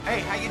Hey,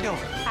 how you doing?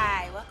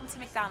 Hi, welcome to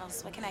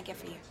McDonald's. What can I get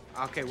for you?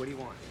 Okay, what do you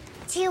want?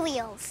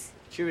 Cheerios.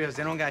 Cheerios.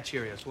 They don't got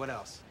Cheerios. What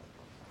else?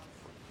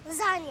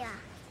 Lasagna.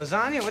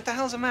 Lasagna? What the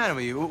hell's the matter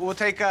with you? We'll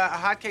take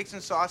hotcakes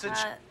and sausage.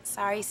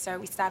 Sorry, sir.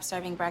 We stopped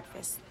serving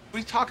breakfast. What are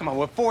you talking about?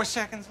 We're 4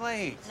 seconds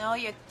late. No,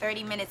 you're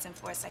 30 minutes and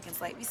 4 seconds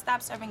late. We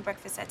stopped serving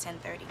breakfast at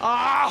 10:30.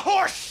 Ah,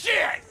 horse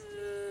shit!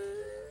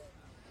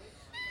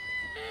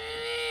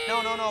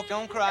 No.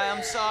 Don't cry.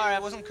 I'm sorry. I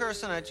wasn't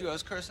cursing at you. I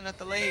was cursing at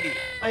the lady.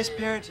 Nice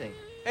parenting.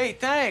 Hey,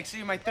 thanks.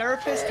 You're my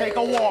therapist. Take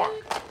a walk.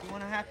 You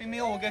want a Happy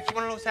Meal? We'll get you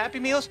one of those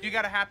Happy Meals. You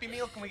got a Happy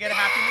Meal? Can we get a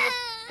Happy Meal?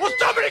 Will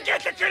somebody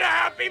get the kid a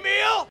Happy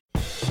Meal?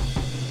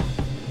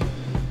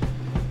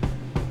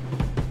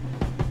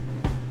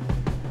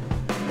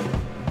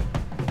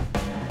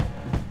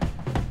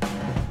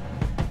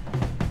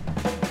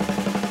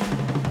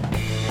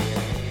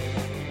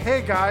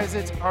 Hey guys,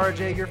 it's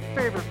RJ, your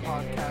favorite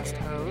podcast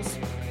host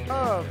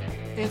of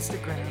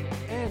Instagram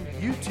and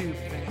YouTube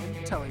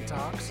fame, Telly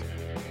Talks.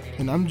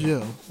 And I'm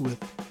Joe with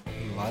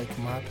Like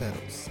My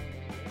Pedals.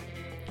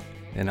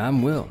 And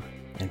I'm Will,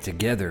 and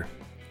together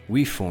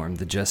we formed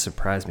the Just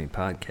Surprise Me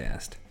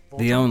podcast.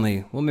 The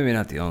only, well, maybe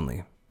not the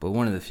only, but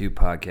one of the few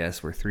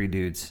podcasts where three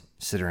dudes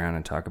sit around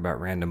and talk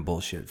about random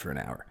bullshit for an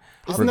hour.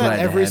 Isn't that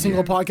every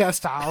single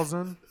podcast?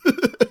 1,000.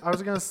 I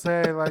was gonna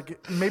say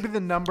like maybe the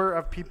number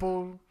of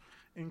people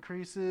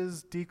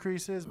increases,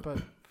 decreases, but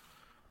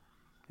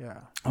yeah.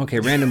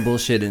 Okay, random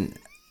bullshit and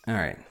all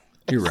right,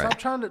 you're right.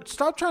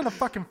 Stop trying to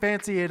fucking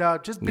fancy it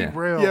up. Just be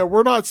real. Yeah,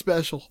 we're not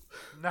special.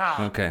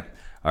 Nah. Okay,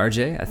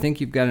 RJ, I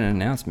think you've got an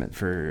announcement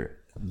for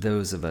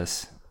those of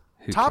us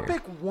who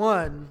Topic care.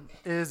 1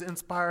 is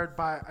inspired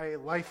by a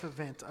life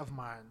event of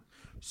mine.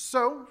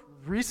 So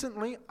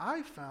recently,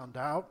 I found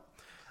out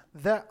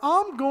that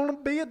I'm gonna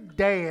be a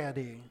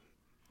daddy.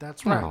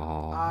 That's right.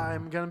 Aww.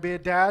 I'm gonna be a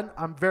dad.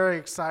 I'm very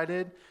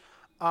excited.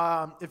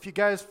 If you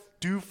guys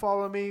do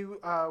follow me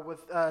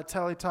with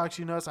Telly Talks,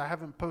 you notice I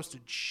haven't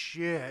posted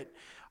shit.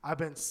 I've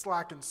been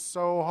slacking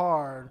so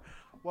hard.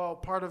 Well,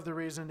 part of the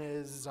reason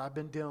is I've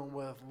been dealing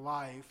with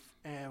life,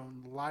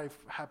 and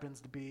life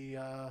happens to be,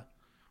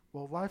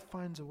 life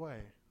finds a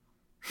way.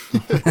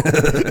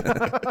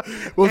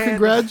 Well,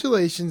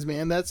 congratulations,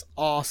 man. That's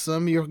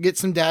awesome. You'll get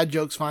some dad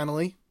jokes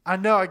finally. I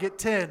know, I get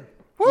 10.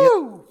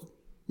 Woo!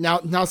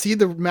 Yep. Now see,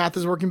 the math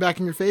is working back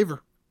in your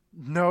favor.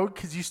 No,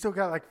 because you still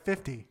got like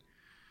 50.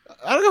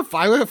 I don't got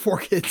 5. I got 4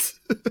 kids.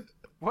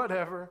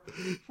 Whatever.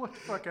 What the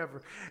fuck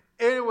ever.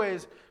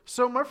 Anyways,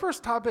 so my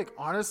first topic,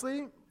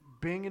 honestly,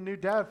 being a new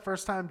dad,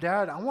 first time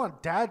dad, I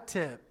want dad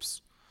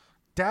tips.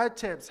 Dad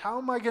tips. How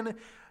am I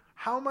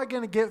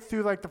gonna get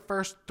through like the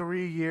first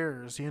 3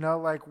 years? I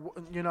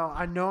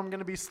know I'm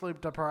gonna be sleep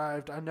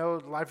deprived. I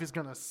know life is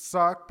gonna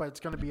suck, but it's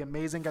gonna be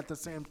amazing at the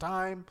same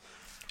time.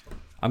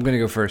 I'm gonna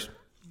go first.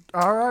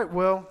 All right,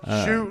 Will,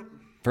 shoot.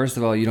 First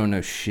of all, you don't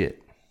know shit.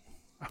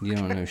 You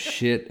don't know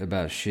shit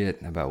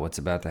about what's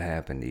about to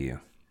happen to you.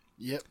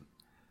 Yep.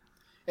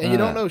 And you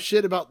don't know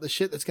shit about the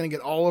shit that's going to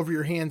get all over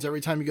your hands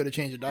every time you go to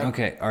change a diaper.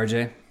 Okay,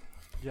 RJ.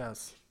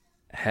 Yes.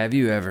 Have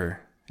you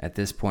ever, at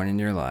this point in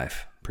your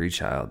life,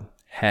 pre-child,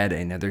 had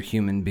another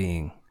human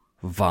being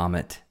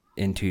vomit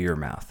into your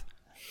mouth?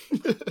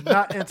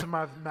 Not into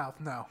my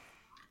mouth, no.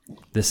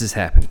 This has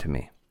happened to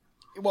me.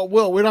 Well,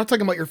 Will, we're not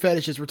talking about your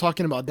fetishes. We're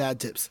talking about dad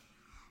tips.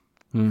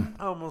 I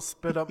almost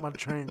spit up my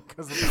train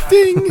because of that.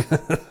 Ding!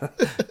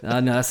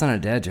 No, that's not a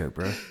dad joke,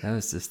 bro. That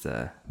was just,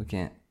 we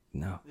can't,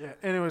 no. Yeah,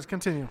 anyways,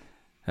 continue.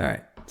 All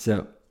right,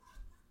 so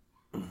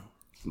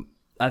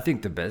I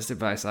think the best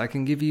advice I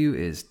can give you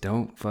is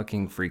don't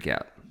fucking freak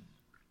out.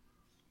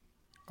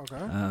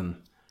 Okay.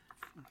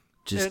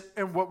 Just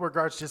in what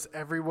regards? Just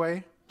every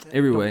way?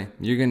 every way.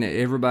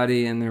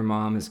 Everybody and their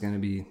mom is gonna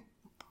be,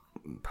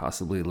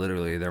 possibly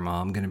literally their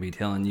mom, gonna be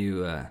telling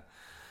you,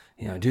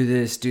 do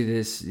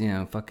this,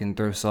 fucking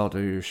throw salt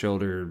over your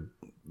shoulder,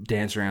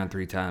 dance around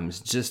 3 times.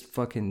 Just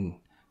fucking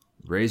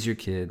raise your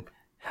kid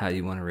how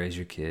you want to raise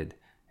your kid,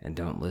 and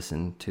don't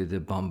listen to the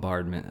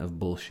bombardment of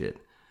bullshit.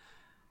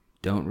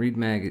 Don't read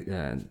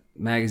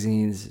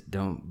magazines.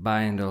 Don't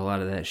buy into a lot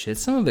of that shit.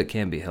 Some of it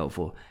can be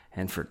helpful.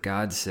 And for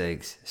God's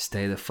sakes,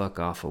 stay the fuck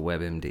off of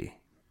WebMD.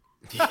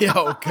 Yeah,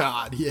 oh,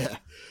 God, yeah.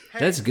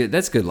 That's good.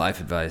 That's good life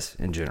advice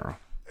in general.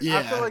 Yeah.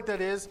 I feel like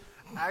that is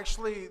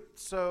actually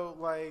so.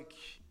 Like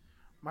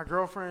my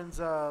girlfriend's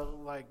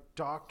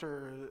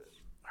doctor,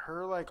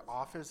 her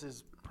office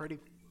is pretty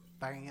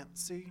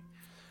fancy.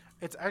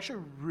 It's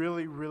actually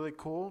really, really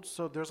cool.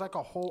 So there's a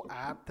whole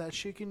app that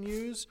she can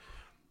use.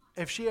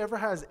 If she ever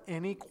has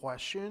any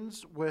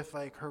questions with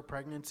her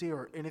pregnancy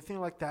or anything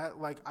like that,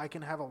 I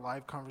can have a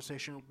live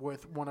conversation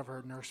with one of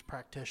her nurse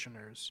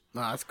practitioners.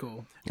 Oh, that's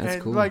cool.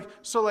 That's cool.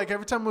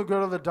 Every time we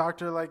go to the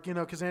doctor,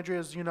 because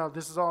Andrea's,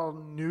 this is all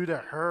new to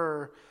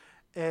her,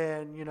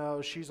 and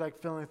she's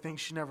feeling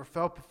things she never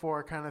felt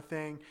before, kind of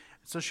thing.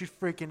 So she's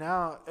freaking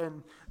out,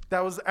 and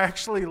that was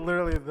actually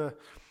literally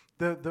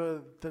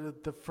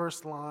the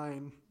first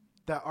line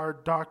that our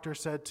doctor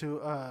said to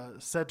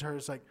her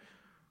is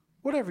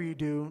whatever you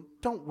do,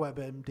 don't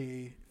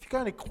WebMD. If you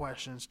got any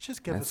questions,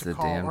 just give That's us a the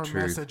call damn or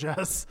truth. message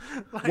us.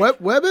 Like,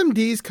 WebMD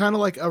is kind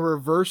of like a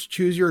reverse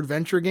choose your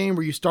adventure game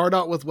where you start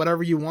out with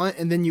whatever you want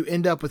and then you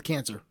end up with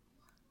cancer.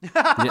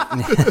 Yeah.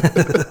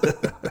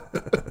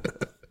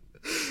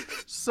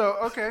 So,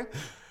 okay.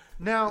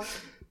 Now,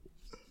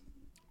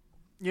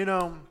 you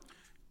know,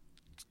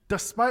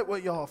 despite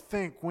what y'all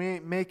think, we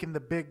ain't making the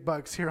big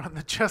bucks here on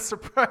the Just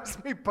Surprise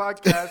Me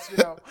podcast,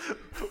 you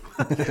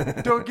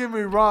know. Don't get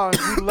me wrong.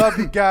 We love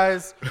you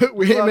guys.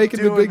 We ain't love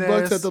making the doing big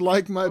bucks this. at the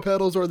Like My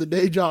Pedals or the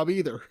day job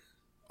either.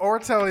 Or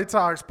Telly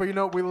Talks, but you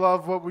know, we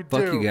love what we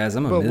Fuck do. you guys.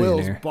 I'm a But Will's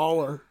millionaire.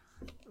 baller.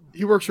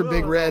 He works for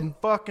Big Will's Red. a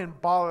fucking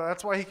baller.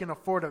 That's why he can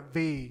afford a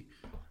V.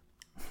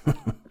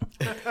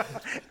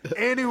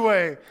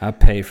 Anyway, I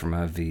pay for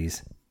my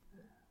V's.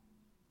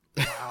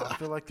 I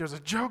feel like there's a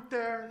joke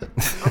there.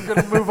 I'm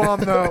gonna move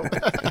on though.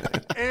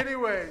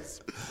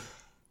 Anyways,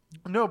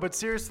 no, but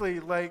seriously,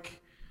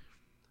 like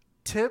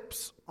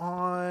tips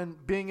on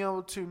being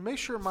able to make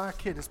sure my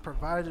kid is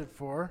provided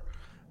for.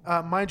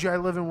 Mind you, I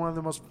live in one of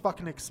the most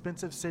fucking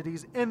expensive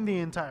cities in the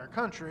entire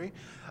country.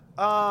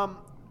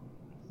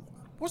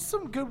 What's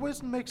some good ways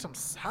to make some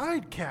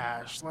side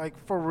cash? Like,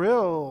 for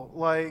real.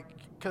 Like,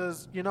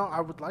 because, you know, I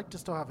would like to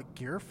still have a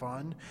gear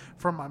fund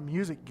for my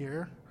music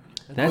gear.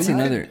 And That's all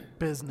that another-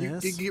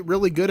 business. You get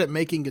really good at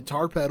making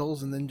guitar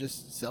pedals and then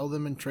just sell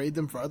them and trade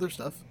them for other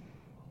stuff.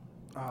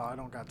 Oh, I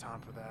don't got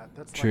time for that.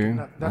 That's True. Like,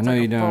 I that's know like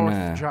you a don't,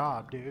 fourth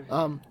job, dude. You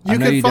I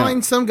know can you find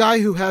don't- some guy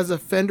who has a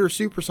Fender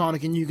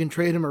Supersonic and you can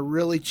trade him a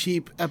really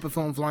cheap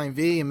Epiphone Flying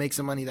V and make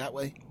some money that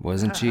way.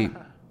 Wasn't cheap.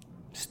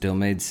 Still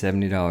made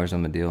 $70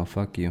 on the deal.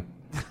 Fuck you.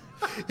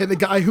 And the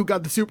guy who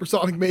got the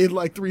Supersonic made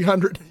like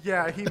 300.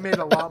 Yeah, he made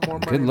a lot more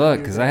money. Good than luck,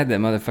 you because did. I had that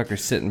motherfucker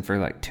sitting for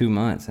like 2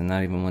 months and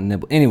not even one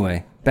nibble.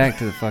 Anyway, back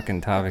to the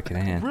fucking topic at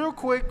hand. Real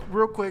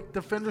quick,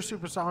 the Fender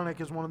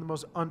Supersonic is one of the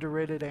most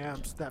underrated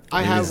amps that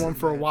I had is. one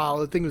for a while.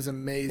 The thing was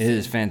amazing. It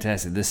is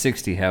fantastic. The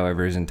 60,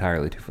 however, is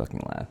entirely too fucking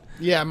loud.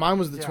 Yeah, mine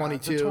was the Yeah,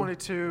 22 The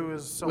 22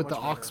 is so with much the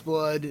better. ox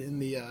blood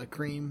and the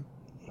cream.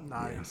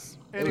 Nice.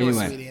 It was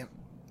Anyway. a sweet amp.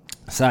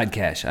 Side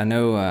cash. I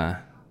know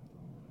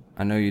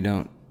you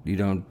don't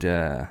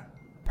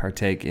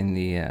partake in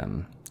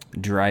the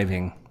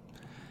driving.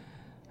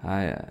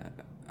 I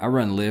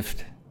run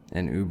Lyft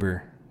and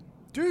Uber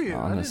Do you?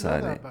 on I the didn't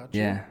side. know that about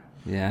you.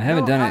 Yeah. I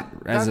haven't done it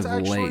as that's of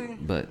actually-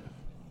 late, but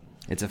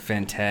it's a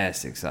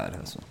fantastic side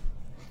hustle.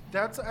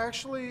 That's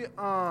actually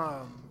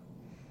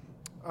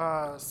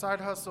side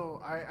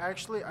hustle.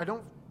 I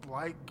don't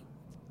like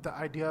the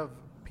idea of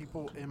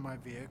people in my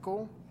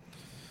vehicle.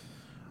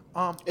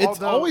 It's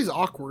although- always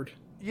awkward.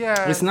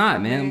 yeah. It's not, I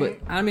man. mean,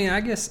 But I mean,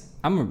 I guess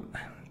I'm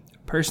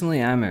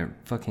a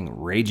fucking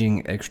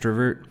raging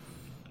extrovert,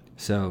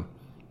 so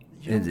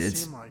you don't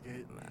it's seem like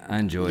it. I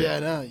enjoy Yeah,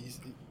 it. no,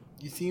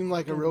 you seem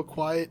like a real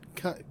quiet,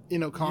 calm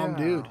Yeah,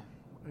 dude.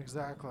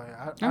 Exactly.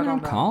 I mean, don't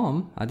I'm know.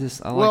 calm. I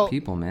Well, like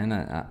people, man.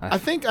 I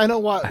think I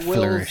know I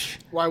flourish.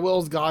 why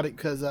Will's got it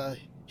because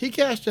he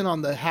cashed in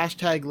on the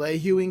hashtag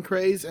layhewing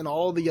craze and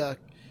all the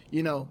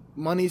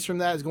monies from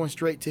that is going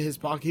straight to his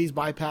pocket. He's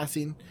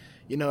bypassing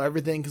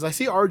everything because I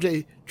see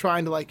RJ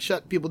trying to like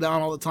shut people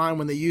down all the time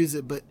when they use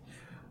it, but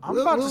I'm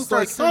about to Will's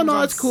start like, oh sending no,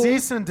 some it's cool.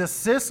 cease and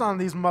desist on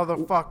these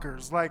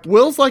motherfuckers. Like,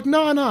 Will's like,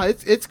 no,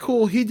 it's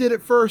cool. He did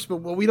it first, but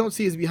what we don't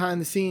see is behind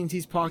the scenes.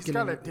 He's he's pocketing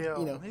got a it.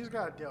 deal. He's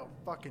got a deal.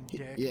 Fucking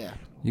dick. Yeah.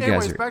 You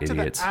Anyways, guys are back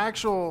idiots. to the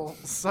actual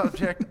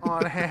subject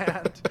on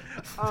hand.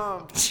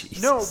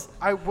 Jesus. No,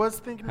 I was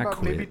thinking I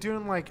about maybe quit.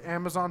 doing like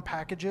Amazon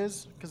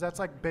packages because that's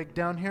like big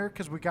down here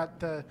because we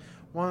got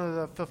one of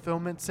the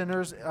fulfillment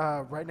centers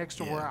right next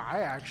to where I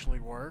actually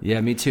work.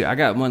 Yeah, me too. I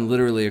got one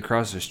literally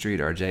across the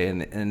street,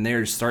 RJ, and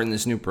they're starting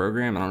this new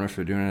program. I don't know if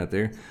they're doing it out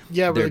there.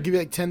 Yeah, where They're- they give you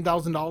like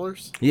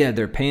 $10,000. Yeah,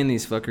 they're paying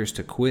these fuckers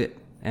to quit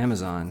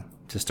Amazon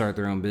to start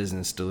their own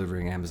business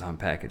delivering Amazon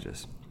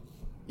packages.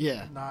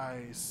 Yeah.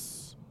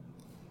 Nice.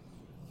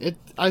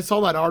 I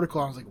saw that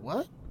article. I was like,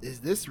 what? Is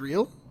this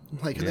real?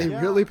 Like, are they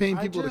Yeah, really paying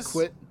I people just- to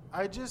quit?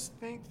 I just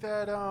think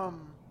that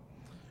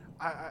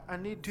I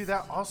need to do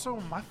that. Also,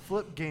 my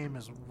flip game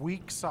is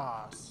weak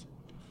sauce.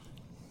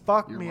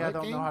 Fuck Your me, I what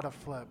don't know game? how to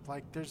flip.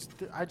 Like,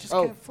 I just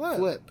Oh, can't flip.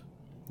 flip.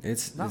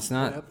 It's Not it's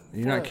not flip,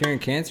 you're not flip. curing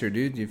cancer,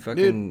 dude. You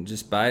fucking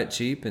just buy it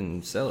cheap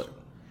and sell it.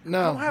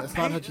 No, don't have that's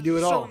not how pa- you do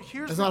it so all.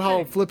 here's That's the not how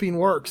thing. flipping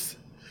works.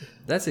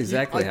 That's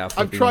exactly how I've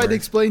flipping tried to works.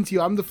 explain to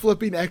you. I'm the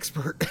flipping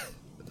expert.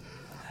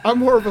 I'm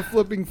more of a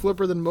flipping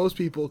flipper than most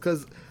people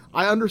because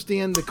I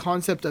understand the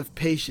concept of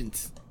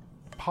patience.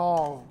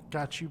 Paul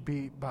got you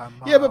beat by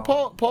Mo. Yeah, but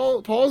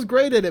Paul's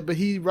great at it, but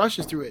he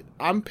rushes through it.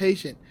 I'm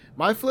patient.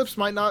 My flips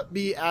might not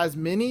be as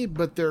many,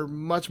 but they're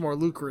much more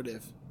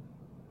lucrative.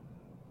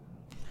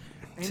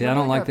 Ain't See, I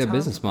don't nobody like got that time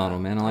business for model,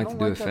 that. man. I like don't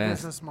to do it that fast.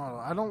 Business model.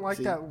 I don't like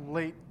See.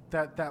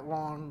 that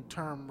long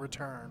term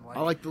return. I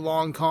like the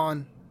long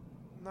con.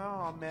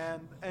 No,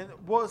 man. And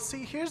well,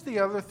 see, here's the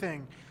other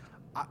thing.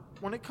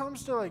 When it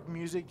comes to like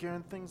music gear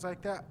and things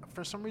like that,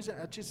 for some reason,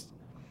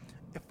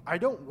 if I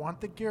don't want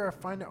the gear, I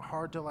find it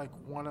hard to like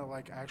want to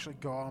like actually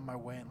go on my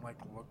way and like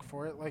look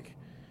for it. Like,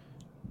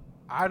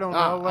 I don't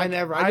know. Like, I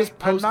never. I just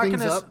post I'm not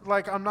things gonna, up.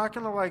 Like, I'm not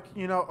gonna like,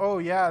 oh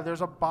yeah,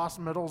 there's a Boss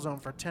Middle Zone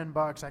for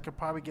 $10. I could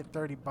probably get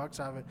 $30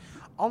 out of it.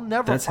 I'll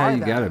never. That's buy how you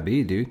that. gotta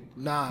be, dude.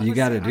 Nah. You But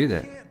gotta see, do I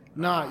that. can't-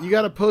 Nah, you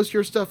got to post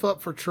your stuff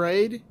up for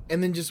trade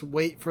and then just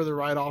wait for the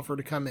right offer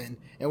to come in.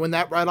 And when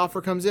that right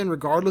offer comes in,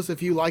 regardless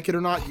if you like it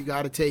or not, you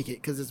got to take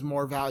it because it's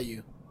more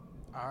value.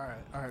 All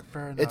right,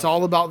 fair enough. It's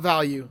all about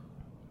value.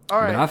 All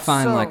right. But I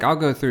find so, like I'll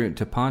go through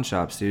to pawn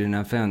shops, dude, and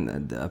I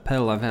found a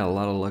pedal I've had a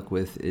lot of luck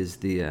with is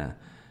the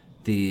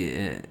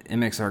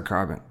MXR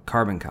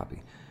carbon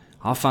copy.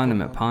 I'll find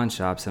them at pawn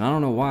shops, and I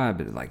don't know why,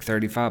 but like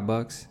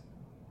 $35,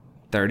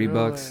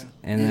 $30,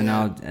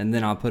 and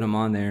then I'll put them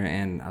on there,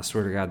 and I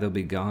swear to God they'll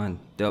be gone.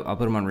 I'll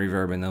put them on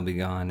reverb, and they'll be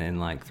gone in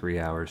like 3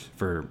 hours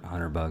for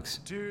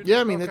 $100. dude. Yeah,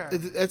 I mean, okay.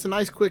 it's a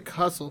nice quick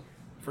hustle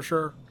for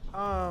sure.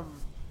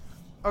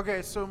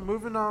 Okay, so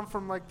moving on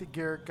from like the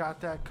gear, got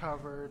that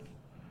covered.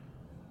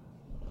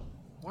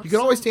 You can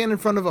always stand in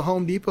front of a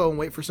Home Depot and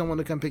wait for someone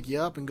to come pick you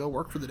up and go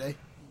work for the day.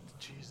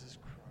 Jesus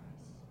Christ.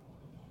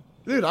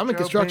 Dude, I'm in Joe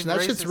construction. being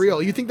That shit's racist real.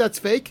 again. You think that's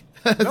fake?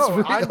 That's No,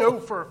 real. I know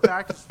for a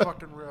fact it's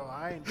fucking real.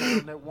 I ain't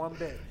doing it one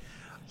bit.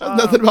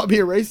 That's nothing about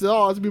being racist at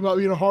all. It's about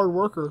being a hard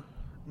worker.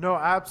 No,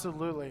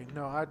 absolutely.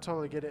 No, I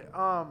totally get it.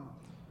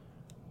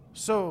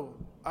 So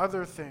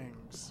other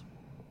things.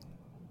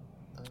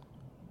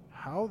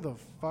 How the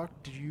fuck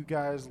do you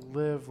guys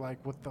live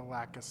like with the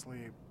lack of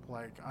sleep?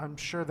 Like, I'm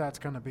sure that's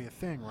gonna be a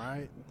thing,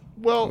 right?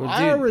 Well,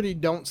 I dude. already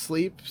don't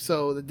sleep,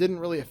 so that didn't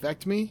really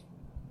affect me.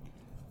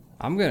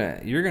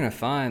 You're gonna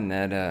find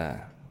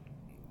that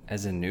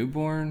as a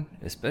newborn,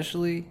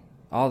 especially,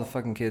 all the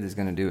fucking kid is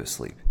gonna do is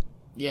sleep.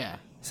 Yeah.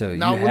 So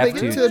Now, you when they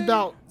have get to. to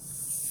about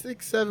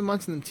 6-7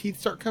 months and the teeth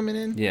start coming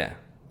in, Yeah,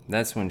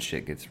 that's when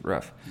shit gets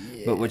rough.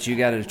 But what you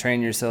got to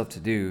train yourself to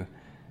do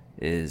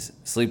is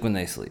sleep when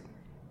they sleep.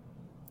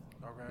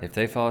 Okay. If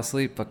they fall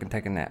asleep, fucking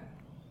take a nap.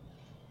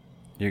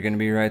 You're gonna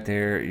be right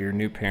there. Your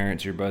new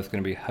parents, you're both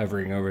gonna be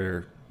hovering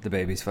over the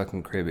baby's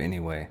fucking crib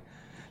anyway.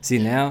 See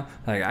now,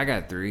 like I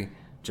got 3,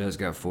 Joe's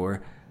got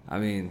 4. I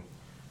mean,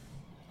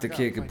 the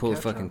kid could play pull the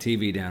catch fucking up.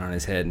 TV down on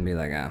his head and be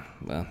like,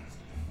 well,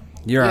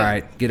 you're Yeah. all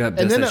right. Get up, and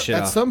dust then that shit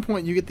at off. some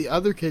point you get the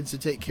other kids to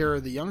take care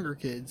of the younger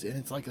kids, and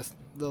it's like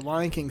the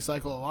Lion King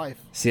cycle of life.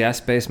 See, I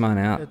spaced mine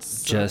out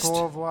It's just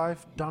circle of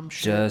life, dumb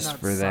shit. just not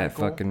for that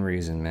cycle. fucking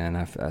reason, man.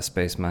 I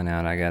spaced mine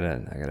out. I got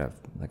a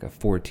like a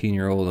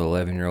 14-year-old,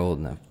 11-year-old,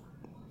 and a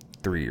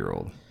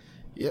 3-year-old.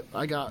 Yep,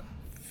 I got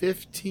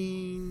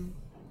 15,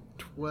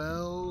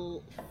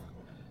 12,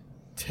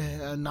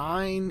 10,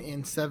 9,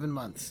 and 7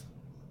 months.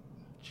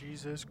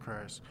 Jesus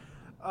Christ.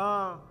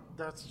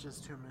 That's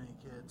just too many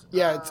kids.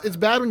 Yeah, it's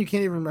bad when you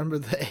can't even remember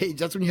the age.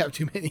 That's when you have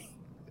too many.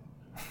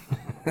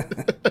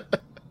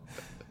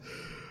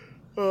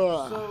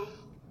 So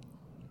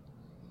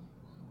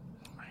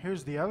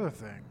here's the other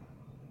thing.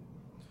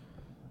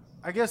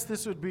 I guess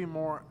this would be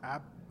more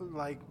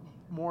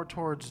more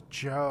towards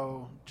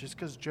Joe, just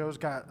because Joe's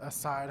got a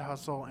side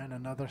hustle and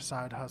another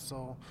side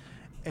hustle,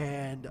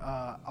 and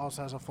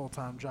also has a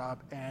full-time job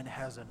and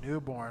has a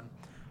newborn.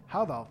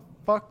 How the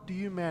fuck do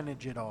you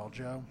manage it all,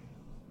 Joe?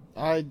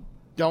 I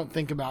don't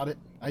think about it.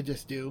 I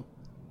just do.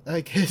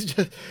 Like it's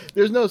just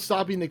there's no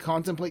stopping to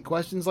contemplate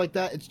questions like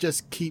that. It's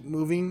just keep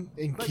moving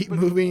and keep But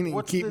moving and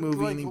what's keep the-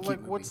 moving like, and keep like,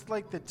 moving. what's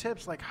like the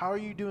tips? Like, how are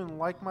you doing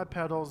Like My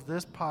Pedals,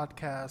 this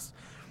podcast,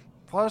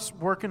 plus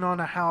working on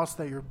a house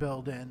that you're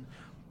building,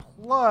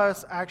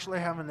 plus actually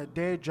having a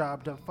day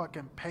job to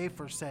fucking pay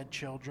for said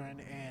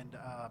children and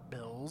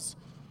bills?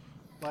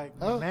 Like,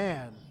 Oh.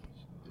 man.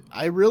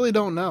 I really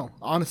don't know.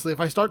 Honestly, if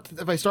I start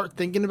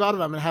thinking about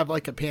it, I'm gonna have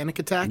like a panic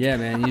attack. Yeah,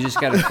 man, you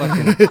just gotta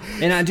fucking.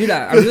 And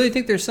I really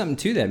think there's something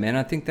to that, man.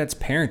 I think that's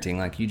parenting.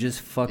 Like you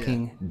just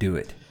fucking do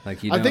it.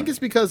 Like you. I think don't- it's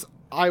because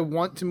I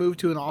want to move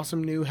to an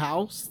awesome new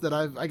house that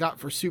I got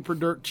for super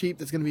dirt cheap.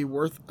 That's gonna be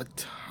worth a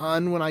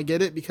ton when I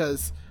get it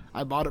because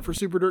I bought it for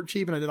super dirt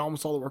cheap and I did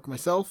almost all the work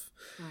myself.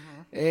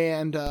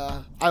 And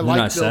I Then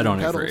like I sat building on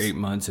it for pedals. 8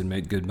 months and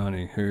made good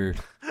money. Here.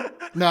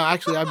 No,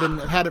 actually,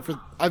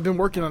 I've been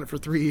working on it for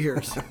 3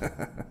 years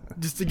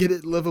just to get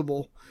it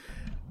livable.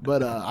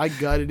 But I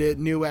gutted it,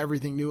 new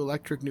everything, new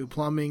electric, new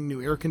plumbing,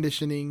 new air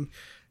conditioning,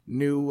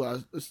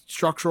 new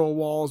structural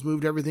walls,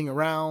 moved everything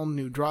around,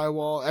 new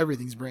drywall.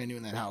 Everything's brand new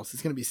in that house.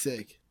 It's gonna be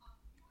sick.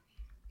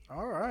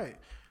 All right.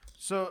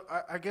 So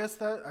I guess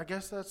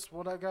that's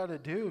what I got to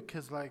do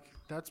because like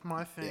that's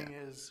my thing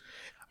is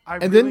I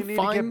And really then need to get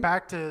find-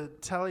 back to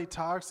Tele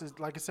Talks. Is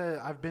like I said,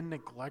 I've been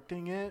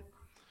neglecting it.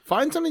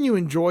 Find something you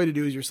enjoy to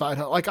do as your side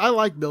hustle. Like I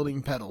like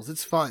building pedals.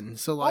 It's fun.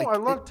 So like I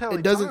love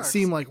it doesn't Teletalks.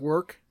 seem like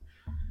work.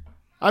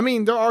 I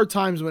mean, there are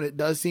times when it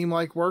does seem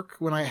like work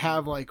when I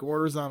have like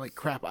orders and I'm like,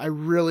 crap, I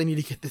really need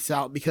to get this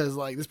out because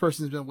like this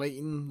person's been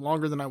waiting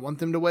longer than I want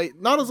them to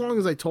wait. Not as long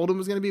as I told them it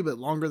was going to be, but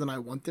longer than I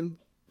want them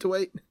to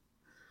wait.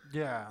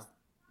 Yeah.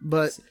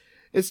 But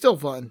it's still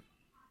fun.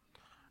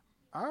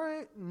 All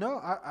right. No,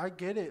 I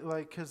get it.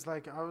 Like, cause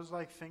like I was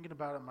like thinking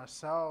about it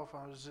myself.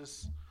 I was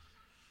just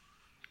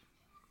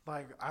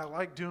like, I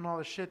like doing all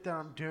the shit that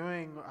I'm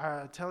doing.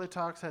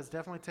 Teletalks has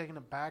definitely taken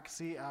a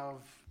backseat out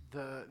of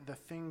the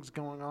things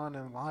going on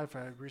in life.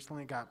 I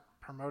recently got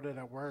promoted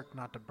at work,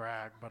 not to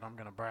brag, but I'm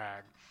gonna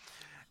brag.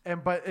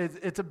 But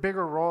it's a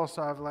bigger role,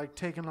 so I've like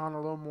taken on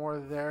a little more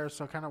there,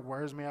 so it kind of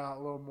wears me out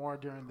a little more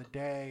during the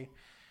day.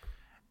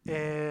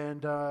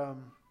 And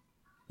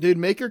Dude,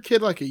 make your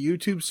kid like a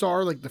YouTube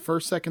star, like the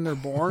first second they're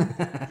born,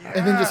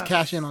 and then just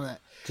cash in on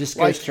that. Just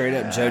go straight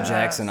up Joe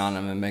Jackson on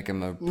him and make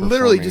him a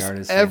Literally performing just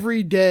artist.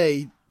 every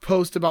day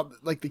post about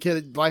like the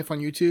kid life on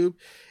YouTube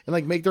and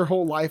like make their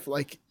whole life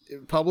like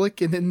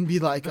public, and then be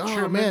like, the oh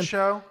Truman man,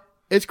 Show.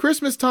 it's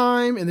Christmas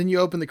time, and then you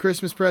open the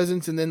Christmas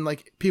presents, and then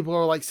like people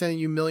are like sending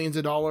you millions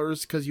of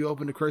dollars because you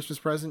opened a Christmas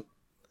present.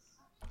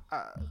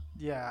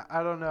 Yeah,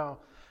 I don't know.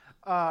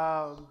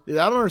 Dude,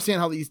 I don't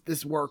understand how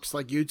this works,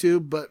 like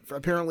YouTube, but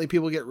apparently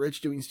people get rich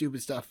doing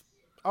stupid stuff.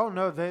 Oh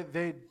no,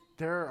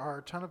 there are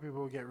a ton of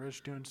people who get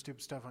rich doing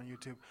stupid stuff on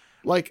YouTube.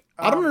 Like,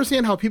 I don't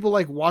understand how people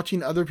like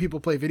watching other people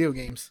play video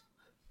games.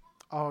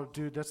 Oh,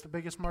 dude, that's the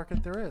biggest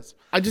market there is.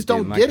 I just Dude,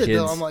 don't my get it kids-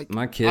 though. I'm like,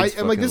 my kids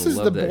I'm like, this fucking is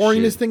the love that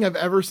boringest shit. thing I've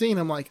ever seen.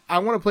 I'm like, I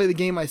want to play the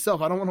game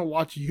myself. I don't want to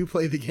watch you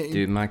play the game.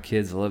 Dude, my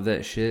kids love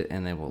that shit,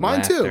 and they will Mine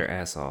laugh too. their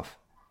ass off.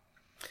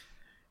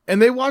 And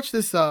they watch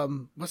this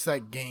what's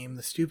that game?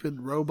 The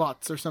stupid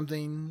robots or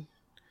something.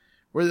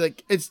 Where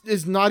like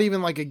it's not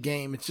even like a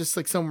game. It's just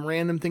like some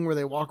random thing where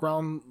they walk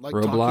around like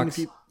talking Roblox?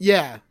 to people.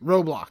 Yeah,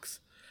 Roblox.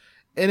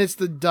 And it's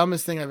the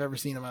dumbest thing I've ever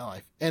seen in my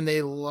life. And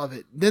they love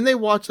it. Then they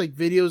watch like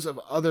videos of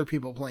other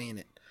people playing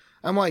it.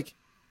 I'm like,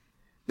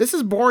 this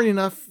is boring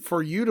enough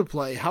for you to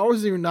play. How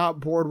is you not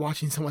bored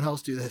watching someone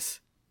else do this?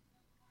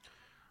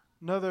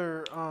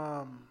 Another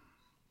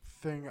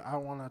thing I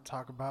want to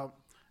talk about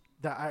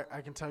that I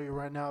can tell you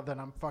right now that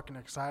I'm fucking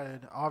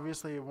excited.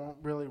 Obviously, it won't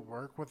really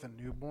work with a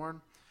newborn,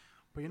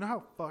 but you know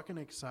how fucking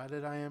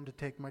excited I am to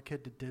take my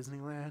kid to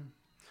Disneyland?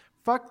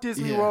 Fuck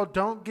Disney Yeah. World.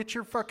 Don't get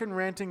your fucking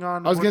ranting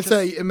on. I was We're going to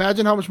just say,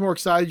 imagine how much more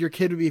excited your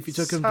kid would be if you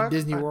took him to suck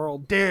Disney a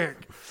World. Dick.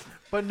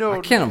 But no.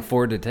 I can't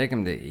afford to take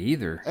them to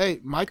either.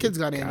 Hey, my kid's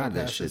got annual God, that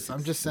passes. shit's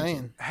I'm just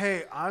saying.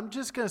 Hey, I'm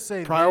just going to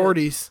say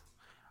Priorities.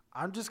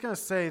 I'm just going to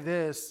say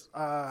this.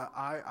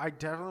 I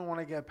definitely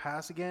want to get a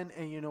pass again.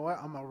 And you know what?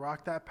 I'm going to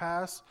rock that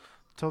pass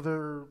till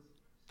they're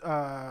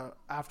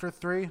after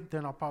 3.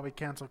 Then I'll probably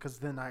cancel because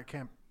then I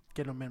can't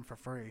get them in for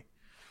free.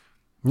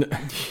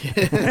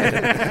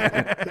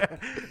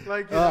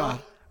 Like, you know,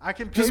 I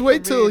can pay Just for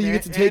wait me till and you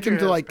get to take him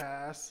to, Andrea's like-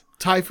 pass.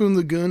 Typhoon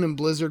Lagoon and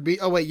Blizzard Beach.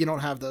 Oh, wait, you don't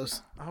have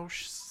those. Oh,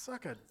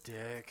 suck a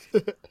dick.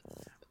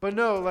 But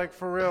no, like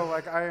for real,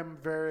 like I am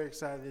very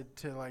excited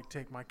to like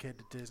take my kid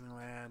to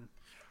Disneyland.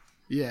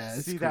 Yeah,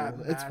 it's See cool. that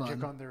It's magic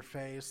fun. on their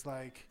face,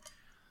 like,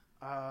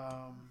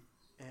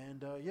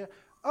 yeah.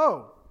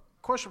 Oh,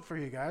 question for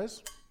you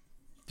guys: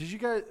 did you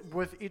guys,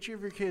 with each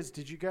of your kids,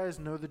 did you guys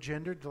know the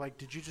gender? Like,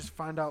 did you just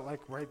find out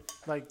like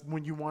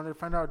when you wanted to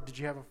find out? Did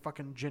you have a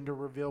fucking gender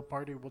reveal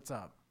party? What's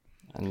up?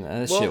 And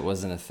that Well- shit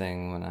wasn't a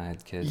thing when I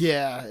had kids.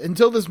 Yeah,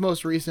 until this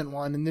most recent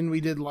one, and then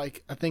we did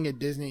like a thing at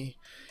Disney,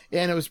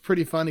 and it was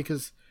pretty funny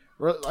because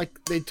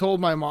like they told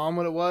my mom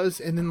what it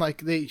was, and then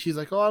like she's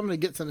like, "Oh, I'm gonna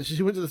get something."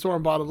 She went to the store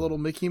and bought a little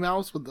Mickey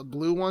Mouse with the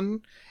blue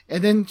one,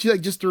 and then she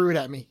like just threw it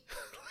at me,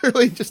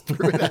 literally just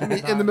threw it at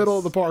me in the middle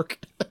of the park.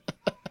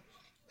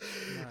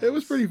 It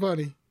was pretty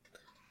funny,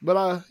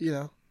 but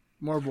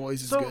more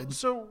boys is good.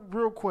 So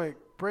real quick,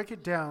 break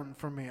it down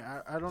for me.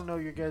 I don't know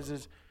your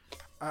guys'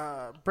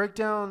 break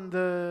down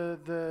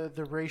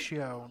the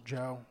ratio,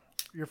 Joe.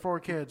 Your 4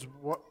 kids.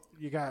 What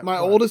you got? My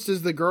what? oldest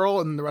is the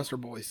girl, and the rest are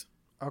boys.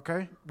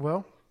 Okay.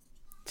 Well.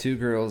 2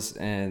 girls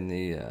and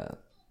the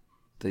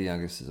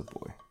youngest is a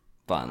boy.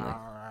 Finally.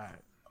 All right.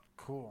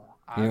 Cool.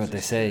 You know what they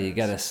say, you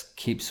gotta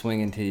keep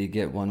swinging till you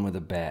get one with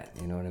a bat.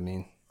 You know what I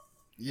mean?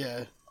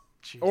 Yeah.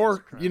 Jesus Or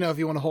Christ. if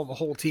you want to hold the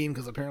whole team,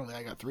 because apparently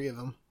I got 3 of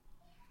them.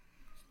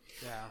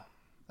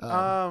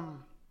 Yeah.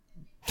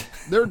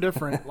 They're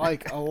different,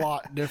 like a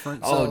lot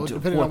different. So Oh,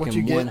 depending on what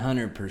you fucking get,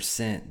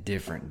 100%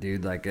 different,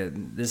 dude. Like,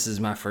 this is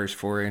my first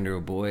foray into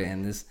a boy,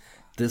 and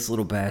this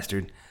little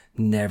bastard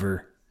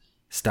never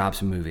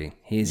stops moving.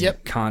 He's Yep.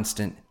 in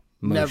constant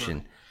motion.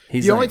 Never.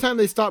 He's the only like- time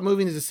they stop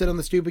moving is to sit on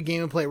the stupid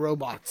game and play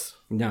robots.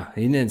 No,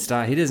 he didn't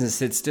stop. He doesn't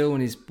sit still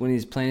when he's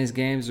playing his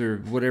games or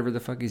whatever the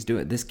fuck he's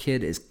doing. This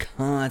kid is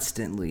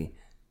constantly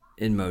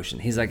in motion.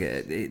 He's like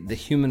the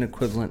human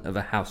equivalent of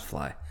a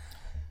housefly.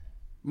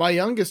 My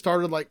youngest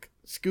started like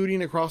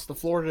scooting across the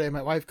floor today.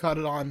 My wife caught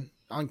it on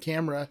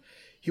camera.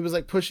 He was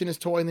like pushing his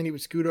toy, and then he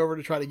would scoot over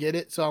to try to get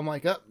it. So I'm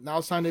like, now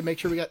it's time to make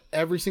sure we got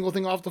every single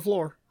thing off the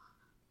floor.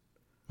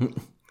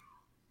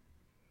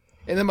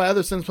 And then my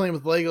other son's playing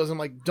with Legos. I'm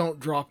like, don't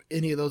drop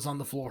any of those on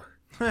the floor.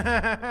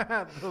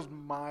 Those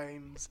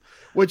mines.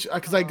 Which,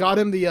 because I got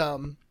him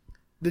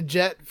the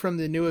jet from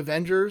the new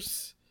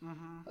Avengers.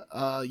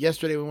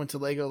 Yesterday we went to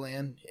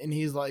Legoland, and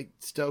he's like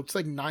stoked. It's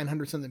like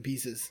 900 something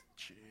pieces.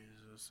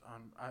 Jesus.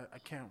 I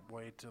can't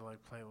wait to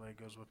like play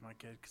Legos with my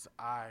kid because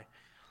I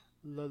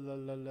love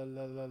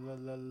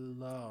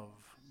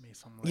me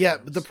some Legos. Yeah,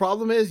 but the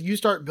problem is you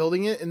start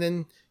building it, and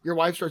then your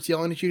wife starts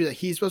yelling at you that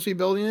he's supposed to be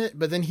building it,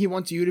 but then he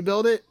wants you to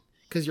build it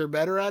because you're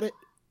better at it.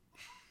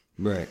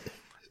 Right.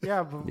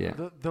 Yeah, but Yeah.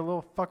 the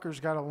little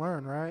fuckers got to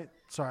learn, right?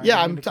 Sorry. I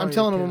Yeah, didn't mean to I'm call you a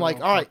telling them, kid, I'm like,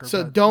 little all right, fucker,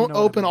 so but don't you know what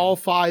I open mean. all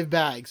 5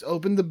 bags.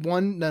 Open the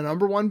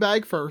number one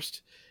bag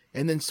first,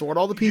 and then sort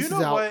all the pieces You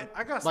know out what?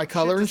 I got some by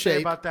color shit and to say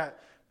shape. about that.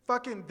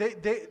 Fucking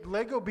they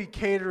Lego be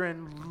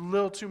catering a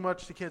little too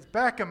much to kids.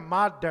 Back in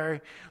my day, you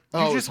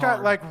Oh, just it's got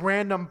hard. like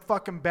random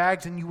fucking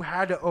bags and you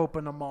had to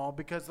open them all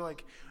because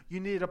like you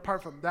needed a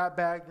part from that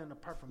bag, then a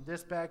part from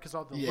this bag because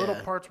all the little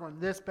Yeah. parts were in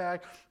this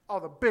bag, all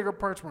the bigger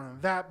parts were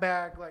in that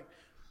bag. Like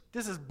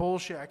this is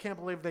bullshit. I can't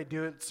believe they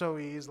do it so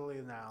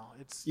easily now.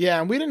 It's Yeah,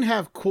 and we didn't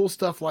have cool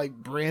stuff like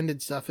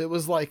branded stuff. It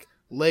was like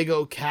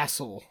Lego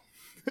Castle.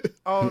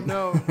 Oh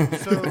no!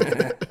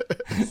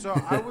 So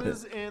I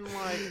was in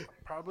like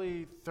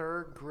probably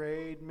 3rd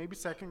grade, maybe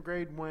 2nd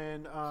grade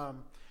when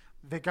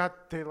they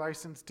got the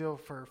license deal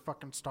for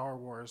fucking Star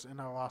Wars, and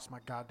I lost my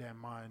goddamn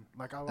mind.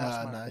 Like I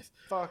lost my Nice.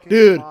 fucking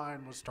Dude.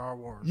 mind with Star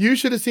Wars. You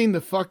should have seen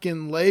the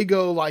fucking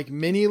Lego like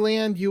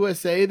Miniland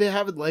USA they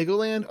have at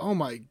Legoland. Oh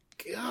my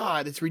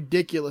god, it's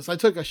ridiculous. I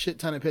took a shit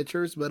ton of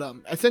pictures, but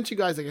I sent you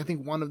guys like I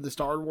think one of the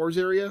Star Wars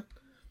area.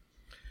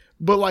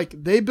 But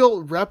like they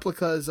built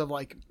replicas of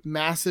like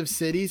massive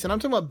cities, and I'm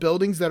talking about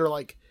buildings that are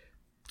like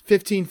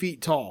 15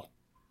 feet tall.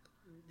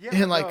 Yeah,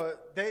 and, like, no,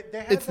 they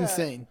had It's that-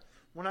 insane.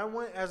 When I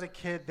went as a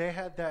kid, they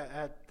had that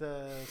at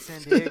the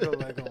San Diego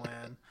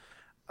Legoland,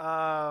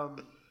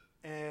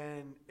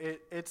 and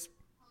it's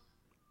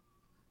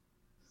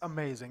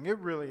amazing. It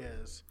really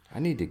is. I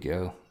need to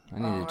go. I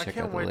need Oh, I to check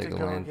can't out the wait to go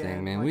Legoland again.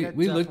 thing, man. Like, I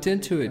we looked definitely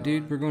into need it, to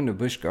dude. go. We're going to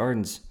Busch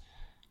Gardens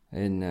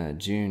in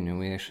June, and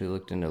we actually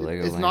looked into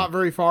Legoland. It's not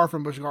very far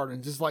from Busch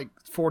Gardens. It's like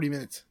 40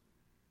 minutes.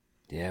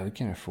 Yeah, we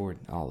can't afford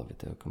all of it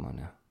though. Come on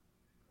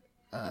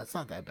now. It's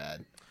not that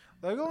bad.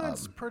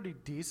 Legoland's pretty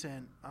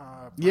decent.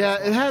 Yeah,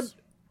 it had price-wise.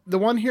 the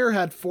one here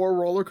had 4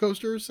 roller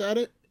coasters at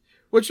it,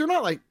 which are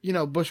not like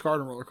Busch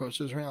Garden roller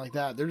coasters or anything like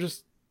that. They're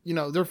just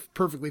they're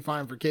perfectly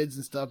fine for kids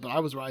and stuff. But I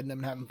was riding them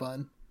and having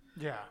fun.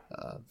 Yeah.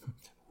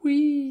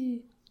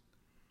 Wee.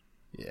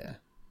 Yeah,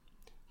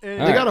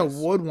 And they got a Alright.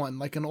 wood one,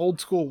 like an old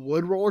school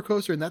wood roller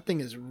coaster, and that thing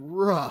is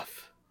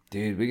rough.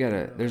 Dude,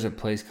 there's a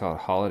place called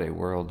Holiday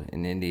World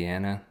in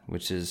Indiana,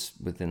 which is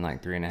within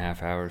like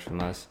 3.5 hours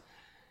from us.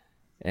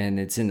 And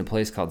it's in a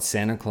place called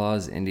Santa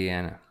Claus,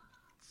 Indiana.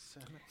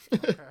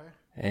 Okay.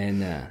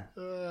 And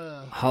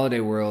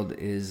Holiday World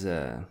is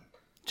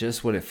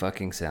just what it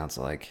fucking sounds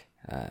like.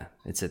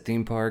 It's a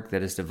theme park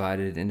that is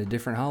divided into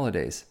different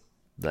holidays.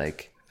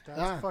 Like,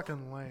 That's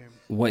fucking lame.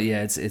 what?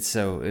 Yeah, it's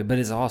so, but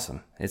it's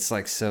awesome. It's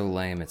like so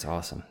lame. It's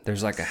awesome.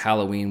 There's like a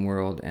Halloween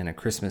world and a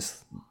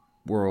Christmas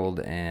world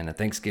and a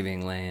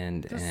Thanksgiving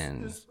land, This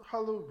and is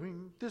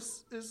Halloween.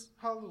 This is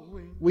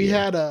Halloween. We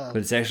had but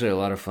it's actually a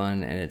lot of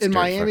fun, and it's in dirt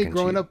Miami fucking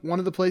growing cheap. up. One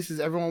of the places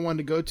everyone wanted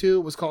to go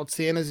to was called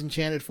Santa's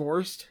Enchanted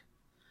Forest,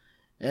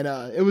 and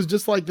it was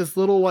just like this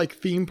little like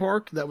theme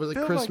park that was a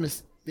Feel like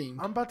Christmas theme.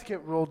 I'm about to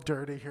get real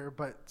dirty here,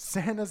 but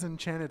Santa's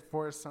Enchanted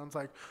Forest sounds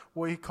like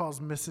what he calls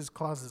Mrs.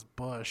 Claus's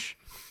bush.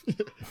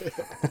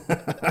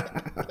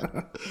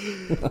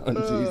 Oh,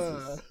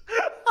 Jesus.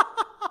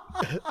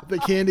 The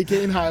Candy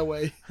Cane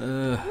Highway.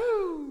 No,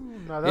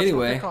 that's what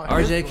Anyway, they call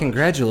his RJ, bush.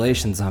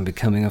 congratulations on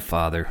becoming a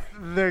father.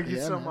 Thank you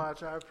Yeah, so man.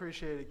 much. I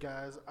appreciate it,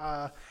 guys.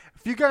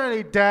 If you got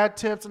any dad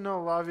tips, I know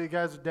a lot of you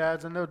guys are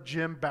dads. I know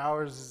Jim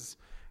Bowers is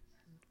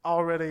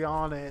already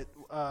on it,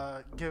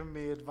 giving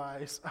me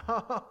advice.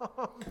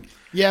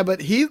 Yeah,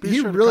 but he sure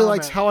to really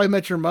likes comment. How I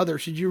Met Your Mother.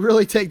 Should you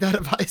really take that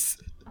advice?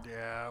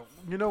 Yeah,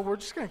 we're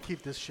just gonna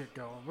keep this shit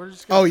going. We're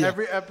just Oh, gonna yeah.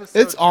 every episode.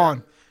 It's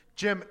on.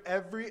 Jim.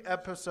 Every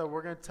episode,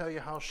 we're gonna tell you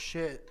how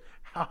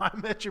I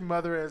Met Your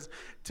Mother is,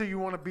 till you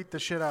want to beat the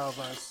shit out of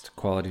us.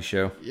 Quality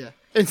show. Yeah.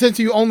 And since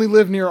you only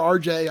live near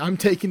RJ, I'm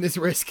taking this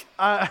risk.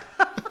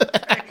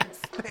 Thanks.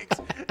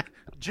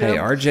 Jim, Hey,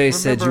 RJ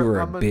said you remember, were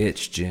a I'm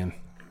bitch, Jim.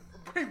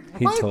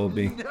 He What? told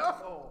me.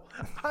 No,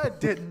 I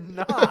did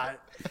not.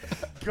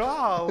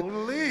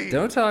 Golly.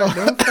 Don't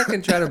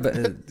fucking try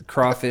to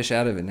crawfish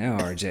out of it now,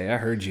 RJ. I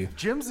heard you.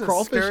 Jim's a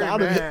Crawfish scary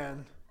out of it.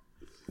 man.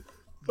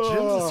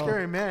 Jim's a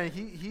scary man.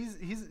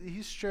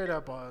 He's straight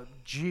up a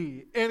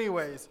G.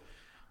 Anyways,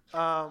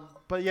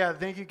 but yeah,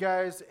 thank you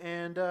guys,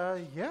 and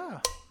yeah,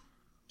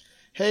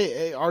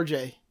 Hey,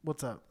 RJ,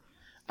 what's up?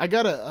 I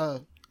got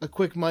a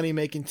quick money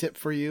making tip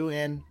for you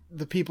and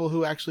the people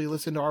who actually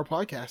listen to our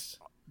podcast.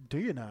 Do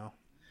you know?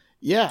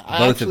 Yeah, I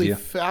Both of actually you.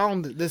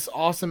 found this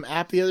awesome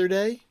app the other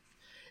day.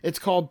 It's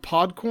called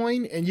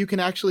Podcoin, and you can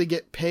actually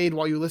get paid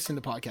while you listen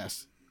to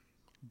podcasts.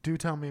 Do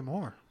tell me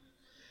more.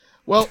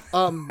 Well,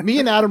 me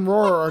and Adam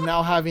Rohrer are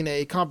now having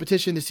a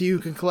competition to see who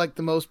can collect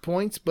the most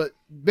points. But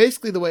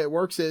basically, the way it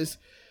works is,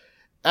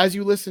 as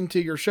you listen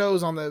to your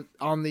shows on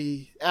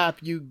the app,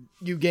 you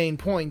gain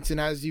points, and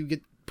as you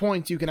get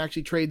points, you can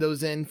actually trade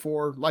those in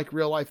for like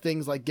real life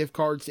things like gift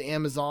cards to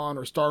Amazon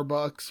or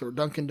Starbucks or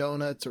Dunkin'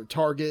 Donuts or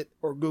Target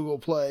or Google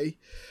Play.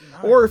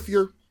 Or if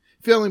you're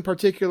feeling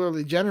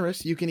particularly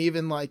generous, you can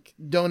even like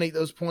donate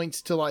those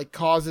points to like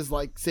causes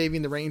like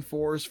saving the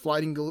rainforest,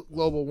 fighting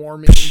global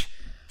warming.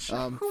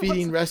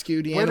 Feeding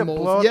rescued Way to animals.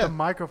 blow up Yeah, the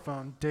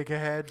microphone,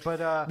 dickhead.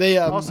 But They,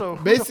 also,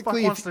 who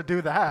basically, the fuck wants to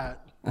do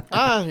that?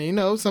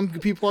 Some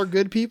people are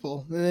good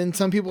people, and then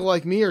some people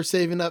like me are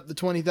saving up the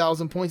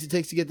 20,000 points it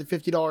takes to get the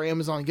 $50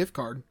 Amazon gift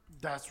card.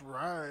 That's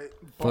right.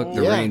 Fuck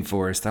the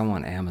rainforest. I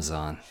want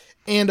Amazon.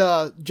 And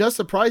Just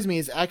Surprise Me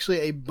is actually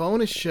a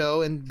bonus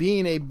show, and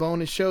being a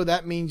bonus show,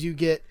 that means you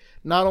get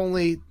not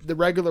only the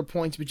regular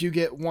points, but you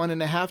get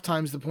 1.5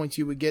 times the points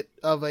you would get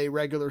of a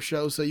regular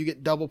show. So you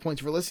get double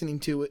points for listening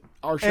to it.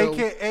 Our show,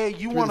 AKA,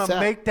 you want to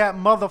make that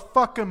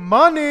motherfucking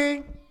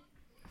money.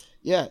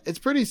 Yeah, it's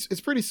pretty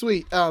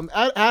sweet.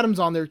 Adam's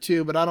on there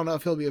too, but I don't know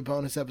if he'll be a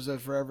bonus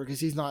episode forever because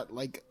he's not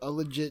like a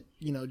legit,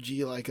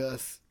 G like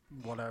us.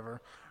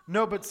 Whatever.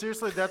 No, but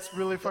seriously, that's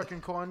really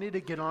fucking cool. I need to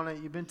get on it.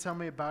 You've been telling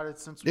me about it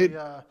since we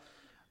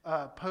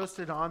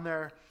posted on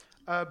there.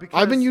 Because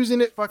I've been using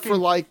it fucking for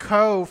like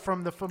Co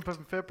from the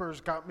Flippin' Fippers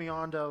got me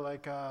onto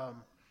like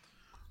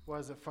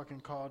what is it fucking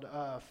called?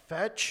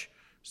 Fetch.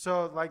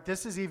 So like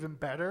this is even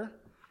better.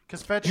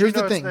 Because Fetch, Here's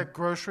the it's thing. that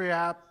grocery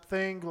app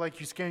thing. Like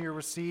you scan your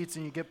receipts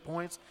and you get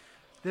points.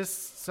 This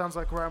sounds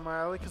like right up my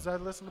alley because I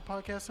listen to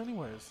podcasts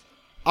anyways.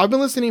 I've been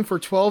listening for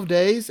 12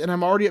 days and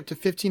I'm already up to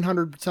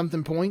 1,500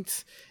 something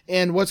points.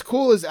 And what's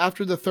cool is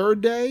after the third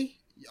day,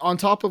 on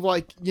top of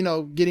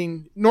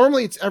getting,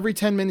 normally it's every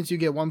 10 minutes you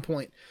get 1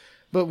 point.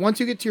 But once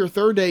you get to your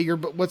third day, you're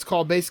what's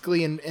called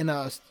basically in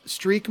a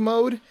streak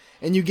mode,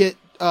 and you get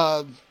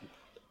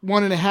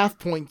 1.5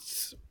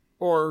 points,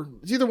 or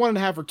it's either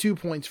 1.5 or 2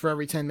 points for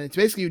every 10 minutes.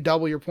 Basically, you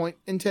double your point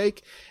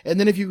intake, and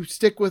then if you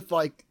stick with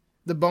like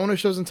the bonus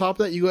shows on top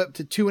of that, you go up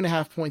to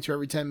 2.5 points for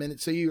every 10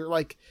 minutes. So you're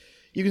like,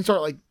 you can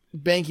start like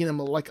banking them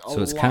like a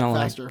lot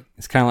faster.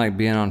 It's kind of like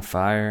being on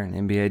fire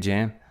in NBA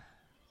Jam.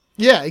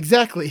 Yeah,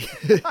 exactly.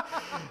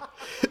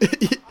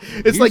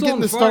 It's like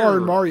getting the star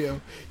in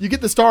Mario. You get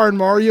the star in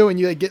Mario and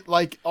you get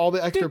like all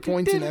the extra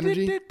points and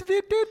energy.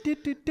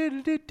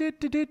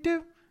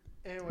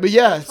 But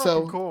yeah,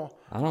 so cool.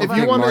 if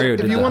you want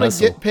to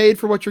get paid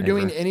for what you're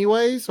doing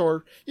anyways,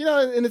 or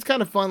and it's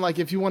kind of fun. Like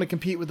if you want to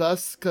compete with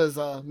us, because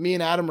me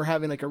and Adam are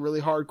having like a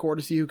really hardcore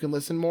to see who can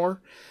listen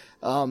more,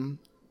 and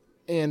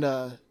you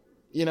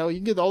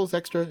can get all those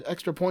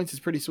extra points. Is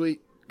pretty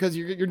sweet because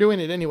you're doing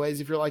it anyways.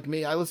 If you're like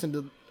me, I listen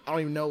to I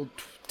don't even know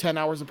 10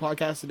 hours of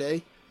podcasts a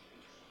day.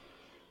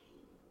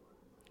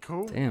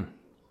 Cool. Damn,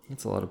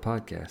 that's a lot of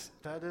podcasts.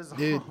 That is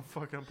Dude. a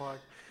fucking podcast.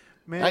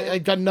 Man, I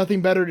got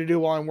nothing better to do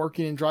while I'm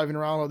working and driving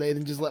around all day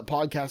than just let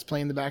podcasts play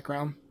in the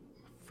background.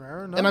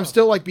 fair enough. And I'm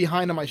still like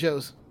behind on my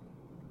shows.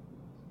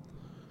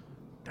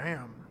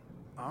 Damn.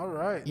 All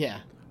right. Yeah.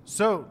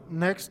 So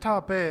next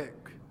topic.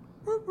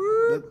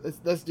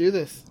 Let's do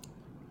this.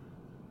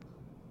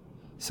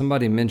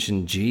 Somebody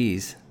mentioned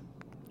G's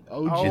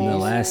Oh, in the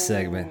geez. last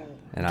segment,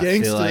 and I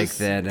Gangsters. feel like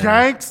that.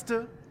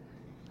 Gangster.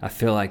 I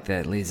feel like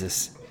that leads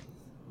us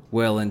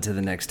well into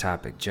the next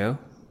topic, Joe,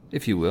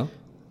 if you will.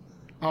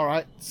 All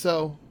right.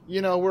 So,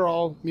 we're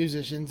all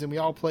musicians and we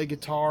all play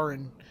guitar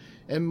and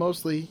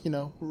mostly,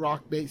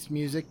 rock-based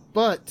music.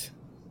 But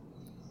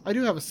I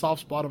do have a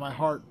soft spot in my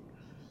heart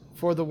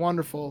for the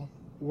wonderful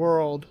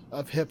world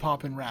of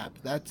hip-hop and rap.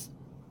 That's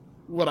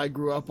what I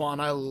grew up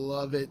on. I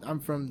love it. I'm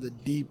from the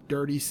deep,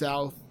 dirty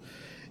South.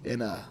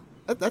 And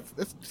that's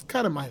just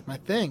kind of my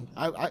thing.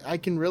 I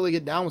can really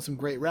get down with some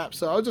great rap.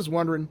 So I was just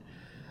wondering,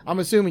 I'm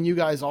assuming you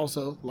guys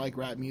also like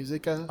rap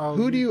music.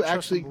 Who do you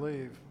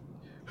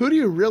who do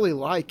you really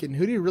like and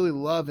who do you really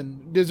love?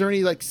 And is there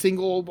any like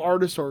single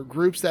artists or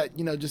groups that,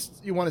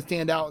 just you want to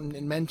stand out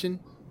and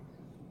mention?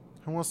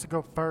 Who wants to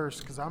go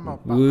first? Because I'm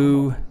up.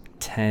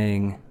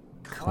 Wu-Tang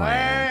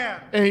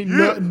Clan. Ain't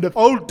nothing to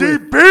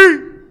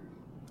ODB.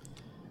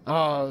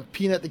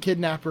 Peanut the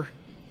Kidnapper.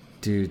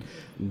 Dude,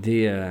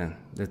 the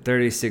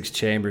 36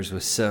 Chambers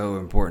was so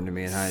important to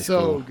me in high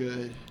school. So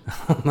good.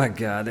 Oh my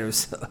God, there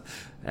was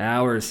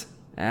hours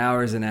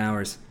and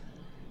hours.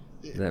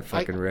 That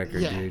fucking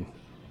record, yeah. dude.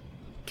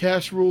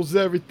 Cash rules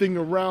everything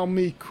around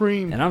me,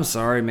 cream. And I'm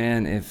sorry,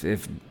 man,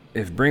 if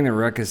Bring the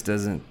Ruckus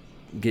doesn't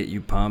get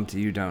you pumped,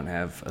 you don't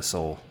have a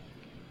soul.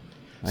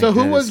 So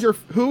Like,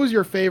 who was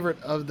your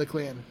favorite of the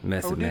Clan?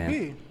 Method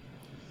Man?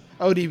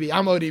 ODB. ODB.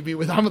 I'm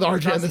with RJ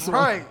on That's this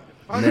right.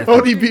 one.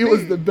 ODB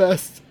was the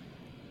best.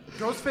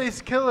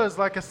 Ghostface Killer is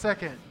like a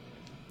second.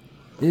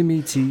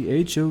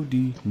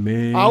 METHOD,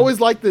 man. I always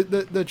like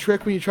the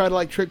trick when you try to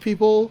like trick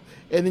people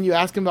and then you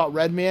ask them about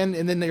Redman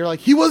and then they're like,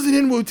 he wasn't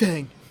in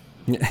Wu-Tang.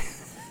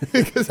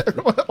 Because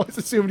everyone always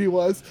assumed he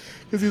was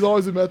because he's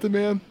always a Method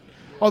Man.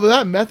 Although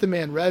that Method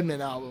Man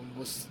Redman album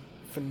was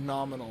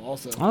phenomenal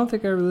also. I don't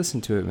think I ever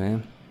listened to it,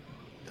 man.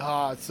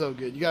 It's so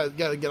good. You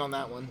gotta get on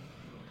that one.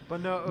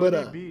 But no, But,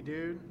 ODB,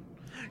 dude.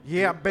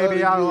 Yeah,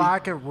 baby, I ODB.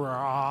 like it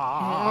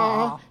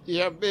raw.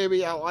 Yeah,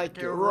 baby, I like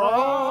it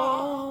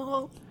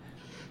raw.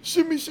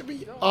 Shimmy,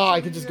 shimmy. Oh, I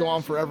could just go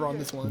on forever on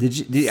this one. Did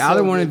So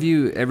either one good. of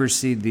you ever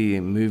see the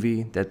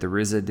movie that the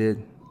RZA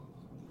did?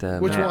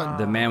 Which one?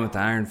 The Man with the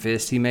Iron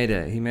Fist. He made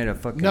a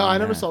fucking. No, I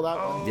never saw that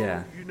one.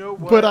 Yeah. You know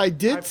what? But I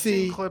did I've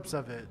see- seen clips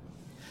of it.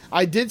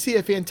 I did see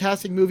a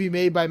fantastic movie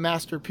made by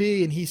Master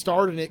P, and he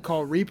starred in it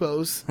called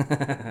Repos.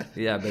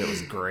 Yeah, but it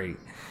was great.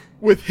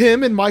 with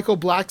him and Michael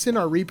Blackson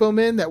are repo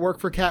men that work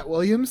for Cat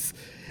Williams,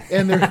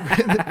 and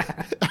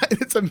they're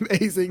it's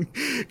amazing.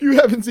 If you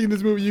haven't seen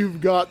this movie,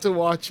 you've got to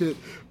watch it.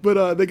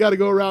 But they got to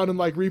go around in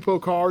like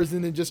repo cars,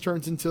 and it just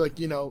turns into like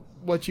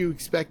what you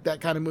expect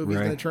that kind of movie is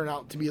Right. going to turn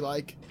out to be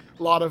like.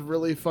 A lot of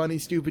really funny,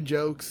 stupid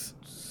jokes.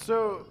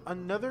 So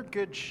another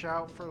good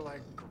shout for like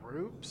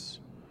groups,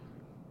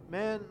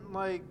 man.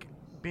 Like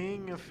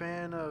being a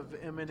fan of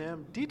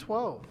Eminem,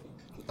 D12.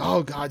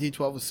 Oh God,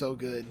 D12 was so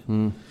good.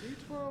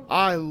 D12.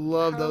 I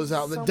love has those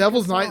albums. The some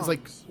Devil's good Night is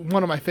like songs.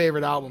 one of my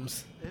favorite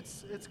albums.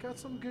 It's got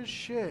some good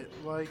shit.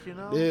 Like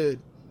Dude,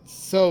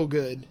 so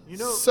good.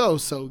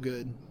 So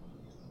good.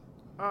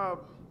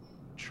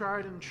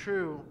 Tried and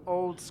true,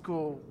 old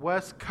school,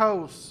 West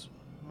Coast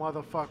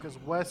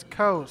motherfuckers, West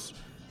Coast,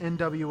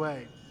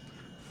 NWA.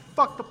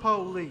 Fuck the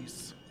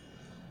police.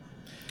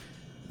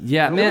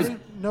 Yeah, man.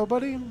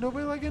 Nobody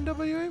like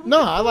NWA? What No,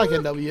 the I like fuck?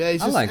 NWA.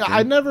 It's I just, like I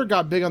them. never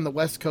got big on the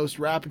West Coast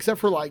rap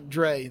except for like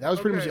Dre. That was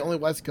pretty much Okay. the only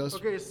West Coast.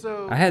 Okay,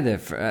 so I had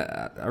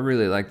that. I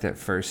really liked that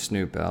first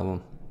Snoop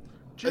album.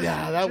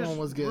 Yeah, that one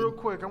was good. Real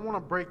quick, I want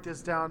to break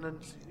this down and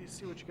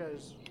see what you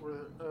guys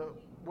were,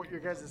 what your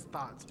guys'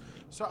 thoughts.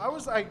 So I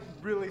was like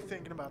really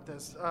thinking about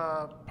this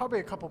probably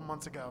a couple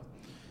months ago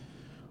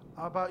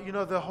about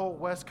the whole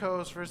West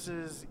Coast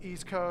versus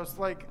East Coast.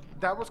 Like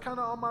that was kind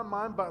of on my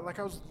mind, but like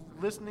I was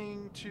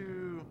listening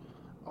to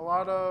a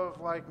lot of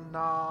like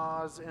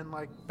Nas and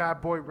like Bad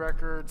Boy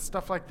Records,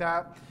 stuff like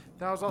that.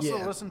 Then I was also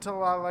Yeah. listening to a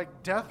lot of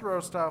like Death Row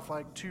stuff,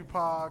 like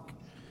Tupac.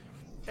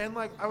 And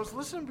like I was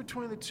listening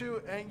between the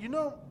two, and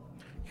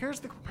here's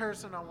the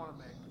comparison I want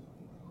to make.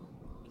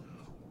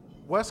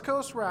 West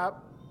Coast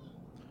rap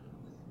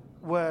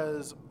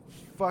was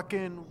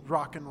fucking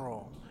rock and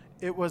roll.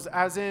 It was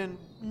as in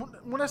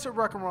when I say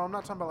rock and roll, I'm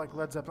not talking about like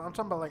Led Zeppelin. I'm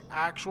talking about like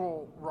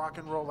actual rock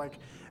and roll, like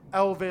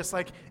Elvis.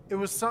 Like it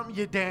was something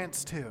you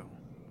danced to.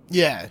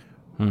 Yeah.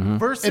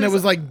 Versus, And it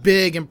was like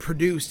big and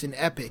produced and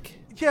epic.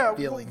 yeah.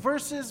 feeling.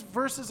 Versus,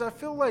 I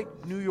feel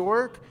like New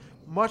York,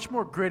 much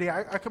more gritty.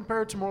 I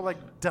compare it to more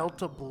like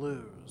Delta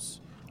blues,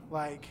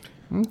 like.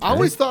 I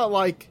always thought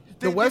like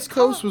the They West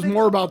call- Coast was they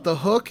more call- about the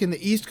hook, and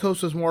the East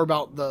Coast was more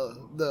about the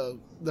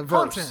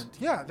verse, Content,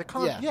 yeah,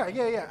 Yeah.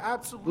 yeah,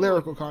 absolutely.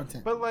 lyrical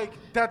content. But like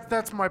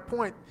that's my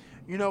point.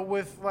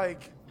 With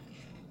like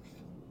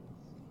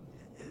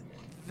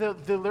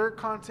the lyric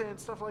content and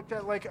stuff like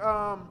that. Like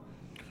I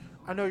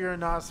know you're a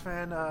Nas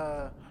fan,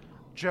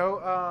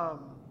 Joe.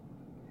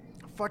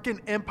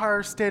 Fucking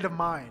Empire State of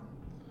Mind.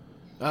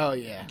 Oh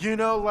yeah.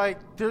 Like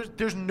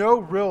there's no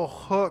real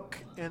hook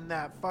in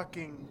that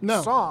fucking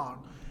No.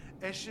 song.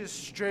 It's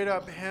just straight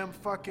up him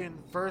fucking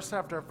verse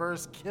after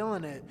verse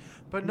killing it.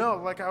 But no,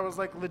 like I was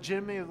like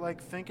legitimately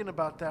like thinking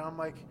about that. I'm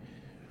like,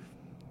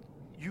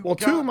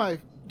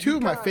 Two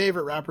of my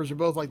favorite rappers are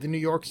both like the New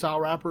York style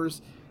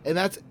rappers, and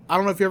that's I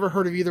don't know if you ever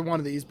heard of either one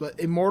of these, but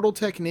Immortal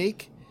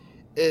Technique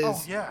is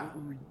Oh yeah,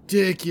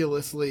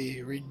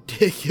 ridiculously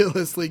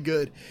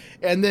good,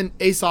 and then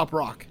Aesop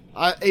Rock.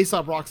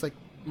 Aesop Rock's like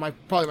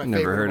probably my favorite.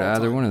 Never heard of all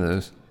either time. one of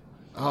those.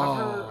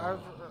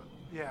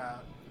 yeah.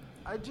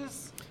 I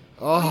just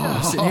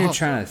I'm sitting here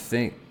trying to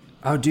think.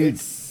 Oh, dude,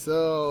 It's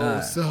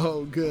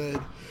so good.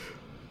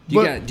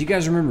 do you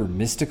guys remember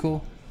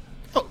Mystical?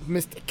 Oh,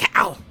 Mr.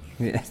 Cow.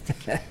 Yeah.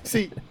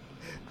 See,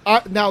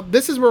 now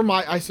this is where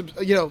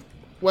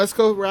West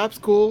Coast rap's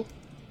cool.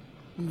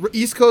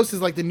 East Coast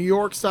is like the New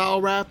York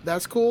style rap.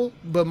 That's cool.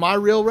 But my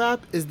real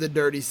rap is the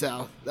Dirty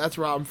South. That's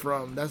where I'm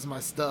from. That's my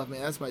stuff,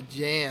 man. That's my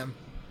jam.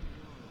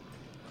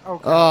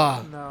 okay.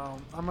 Ah. No,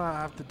 I'm gonna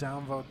have to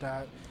downvote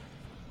that.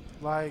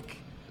 Like,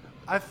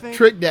 I think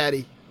Trick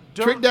Daddy.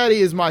 Don't- Trick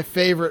Daddy is my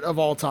favorite of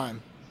all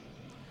time.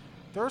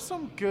 there's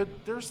some good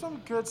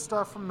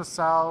stuff from the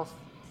South.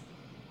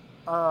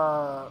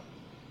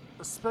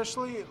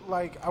 Especially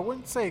like I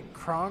wouldn't say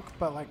crunk,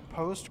 but like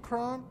post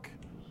crunk.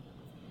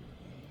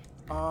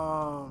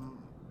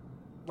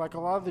 Like a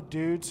lot of the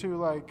dudes who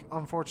like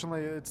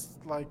unfortunately it's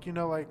like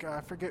like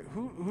I forget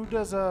who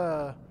does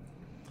you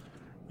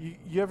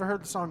ever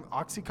heard the song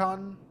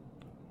Oxycontin?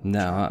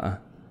 No.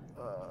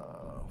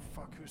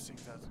 Fuck, who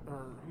sings that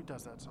or who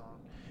does that song?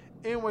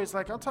 Anyways,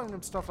 like I'm talking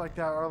about stuff like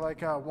that, or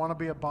like Wanna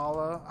Be a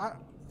Balla.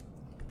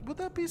 Would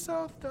that be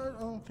South? I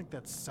don't think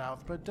that's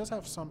South, but it does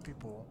have some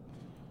people.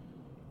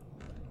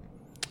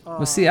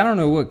 Well, see, I don't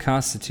know what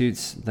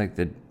constitutes like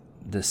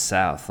the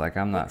South. Like,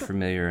 I'm not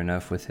familiar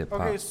enough with hip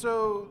hop. Okay,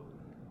 so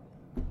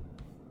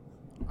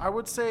I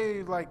would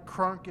say like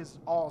crunk is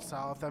all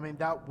South. I mean,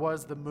 that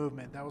was the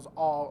movement. That was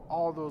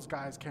all those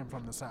guys came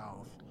from the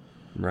South.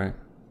 Right.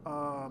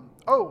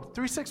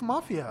 3-6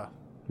 Mafia.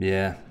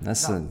 Yeah,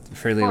 that's No,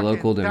 fairly fucking-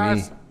 local to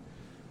me.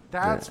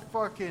 That's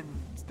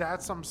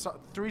some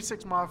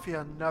 3-6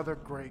 Mafia, another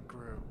great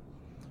group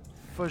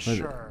for it?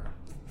 sure.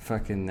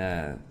 Fucking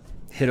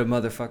Hit a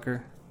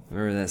Motherfucker.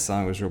 Remember that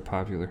song was real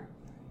popular.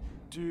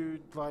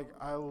 Dude, like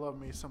I love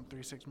me some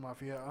 3-6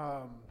 Mafia.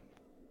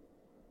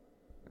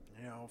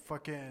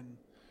 Fucking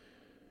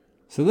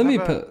So let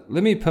How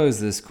me pose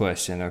this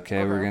question,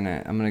 okay?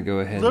 Okay. I'm gonna go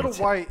ahead. Little and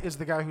White is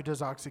the guy who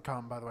does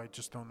Oxycontin, by the way.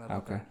 Just throwing that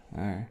out Okay,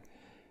 there. all right.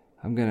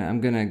 I'm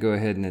gonna go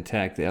ahead and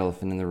attack the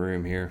elephant in the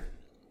room here.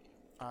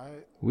 I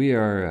We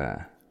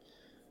are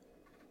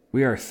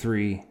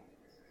 3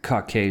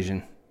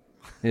 Caucasian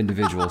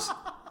individuals.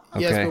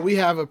 Okay. Yes, but we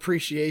have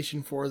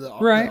appreciation for the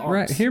right, the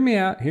right. arts. Hear me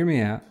out.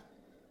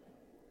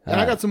 And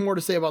I got some more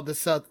to say about this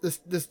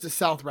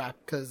South rap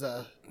because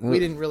we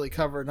didn't really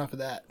cover enough of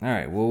that. All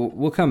right, well,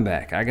 we'll come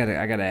back. I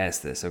gotta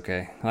ask this,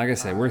 okay? Like I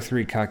said, we're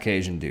 3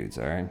 Caucasian dudes,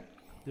 all right?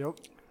 Yep.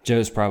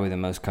 Joe's probably the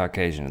most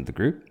Caucasian of the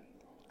group.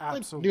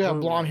 Absolutely. You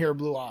have blonde hair,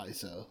 blue eyes,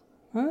 so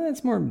Well,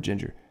 that's more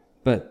ginger.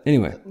 But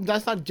anyway,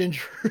 that's not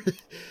ginger.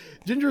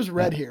 Ginger's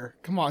red here.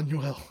 Come on,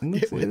 Joel.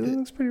 it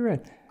looks pretty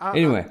red.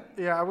 Anyway,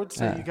 Yeah, I would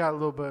say you got a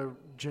little bit of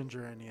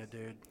ginger in you,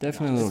 dude.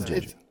 definitely a little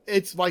ginger.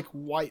 It's like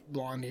white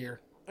blonde here.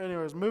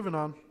 Anyways, moving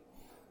on.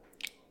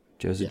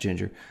 Joe's a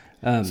ginger.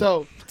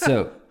 So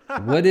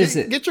What is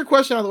it? get your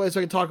question out of the way so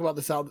I can talk about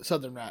the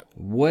Southern rap.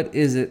 What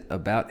is it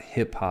about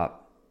hip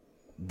hop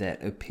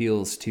that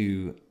appeals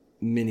to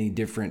many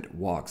different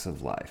walks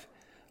of life?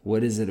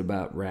 What is it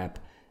about rap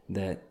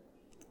that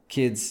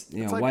kids,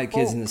 like white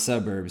kids folk. in the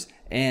suburbs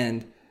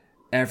and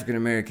African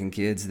American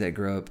kids that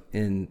grow up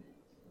in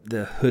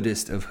the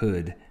hoodest of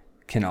hood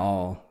can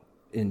all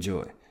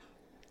enjoy?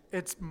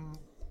 It's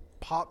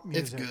pop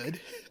It's music. good.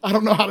 I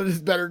don't know how to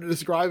just better to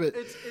describe it.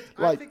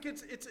 I think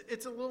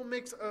it's a little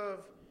mix of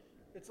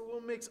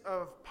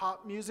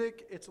pop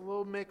music. It's a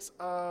little mix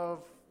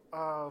of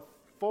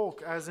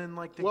folk, as in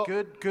like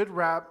the good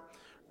rap,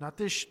 not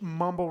this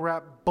mumble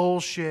rap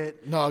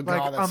bullshit. No, like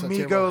God, that's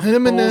Amigos so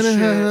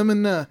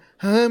bullshit.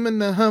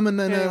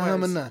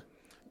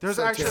 There's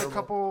So actually terrible. a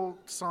couple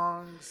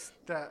songs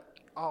that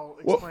I'll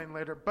explain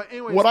later. But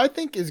anyways, What I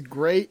think is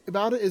great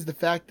about it is the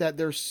fact that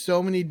there's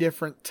so many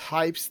different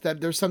types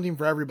that there's something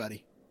for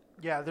everybody.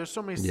 yeah, there's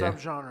so many Yeah.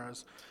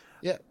 subgenres.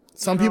 Yeah.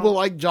 Some people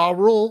like Ja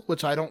Rule,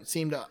 which I don't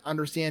seem to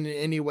understand in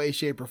any way,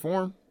 shape, or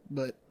form.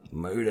 But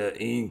Murder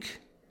Inc.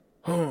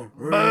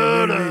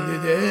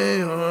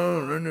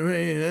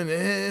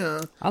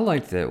 I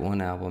liked that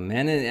one album,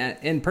 man.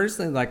 And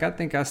personally, like, I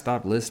think I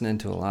stopped listening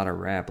to a lot of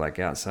rap, like,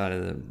 outside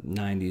of the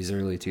 90s,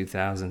 early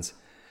 2000s.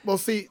 well,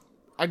 see,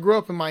 I grew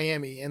up in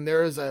Miami, and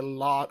there is a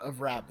lot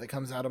of rap that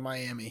comes out of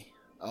Miami.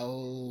 A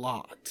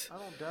lot. I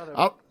don't doubt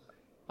it.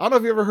 I don't know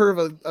if you ever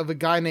heard of a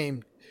guy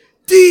named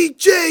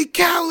DJ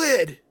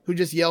Khaled who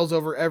just yells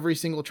over every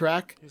single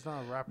track. He's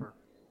not a rapper.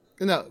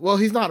 No, well,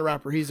 he's not a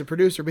rapper. He's a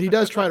producer, but he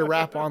does try to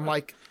rap on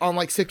like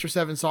 6 or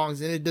 7 songs,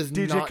 and it does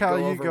DJ not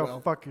Khaled, go you over go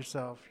well. fuck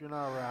yourself. You're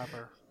not a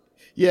rapper.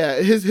 Yeah,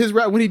 his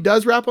rap when he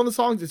does rap on the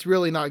songs, it's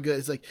really not good.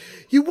 It's like,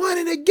 you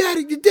wanted to get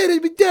it, you did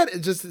it, you did it.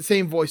 It's just the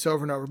same voice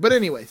over and over. But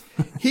anyways,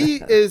 he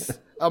is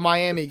a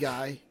Miami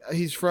guy.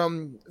 He's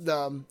from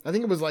I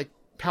think it was like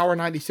Power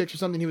 96 or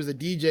something. He was a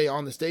DJ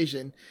on the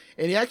station,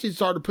 and he actually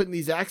started putting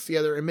these acts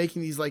together and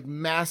making these like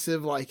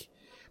massive, like,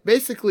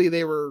 basically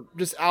they were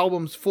just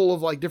albums full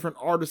of like different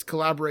artists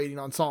collaborating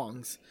on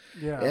songs.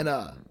 Yeah. And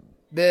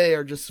they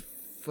are just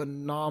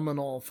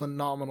phenomenal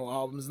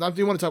albums. Not if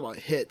you want to talk about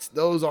hits,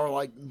 those are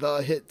like the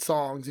hit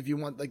songs if you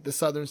want like the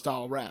Southern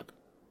style rap.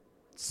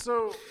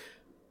 So,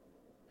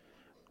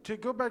 to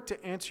go back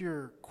to answer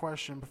your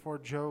question before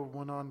Joe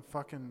went on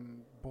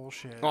fucking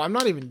bullshit, Oh, I'm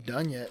not even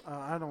done yet.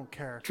 I don't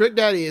care. Trick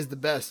Daddy is the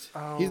best.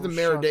 Oh, He's the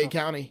mayor of shut Dade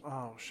County.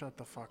 Oh, shut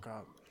the fuck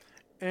up.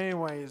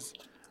 Anyways,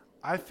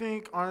 I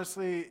think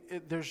honestly,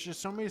 there's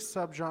just so many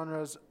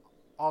subgenres.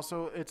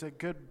 Also, it's a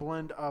good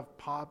blend of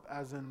pop,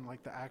 as in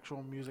like the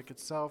actual music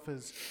itself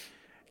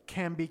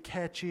can be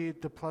catchy,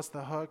 plus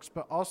the hooks,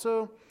 but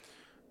also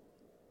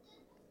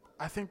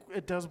I think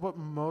it does what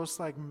most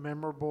like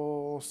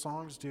memorable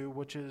songs do,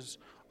 which is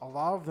a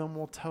lot of them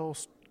will tell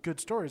good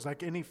stories,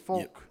 like any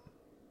folk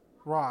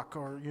rock,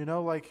 or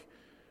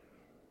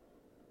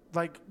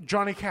like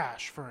Johnny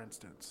Cash, for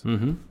instance.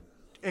 Mm-hmm.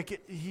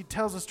 He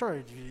tells a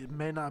story. It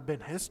may not have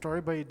been his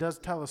story, but he does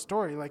tell a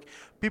story. Like,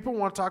 people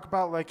want to talk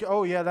about, like,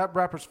 oh, yeah, that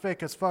rapper's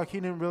fake as fuck. He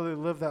didn't really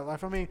live that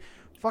life. I mean,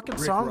 fucking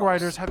Rick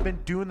songwriters Ross. have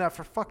been doing that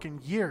for fucking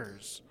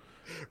years.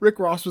 Rick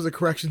Ross was a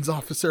corrections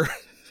officer.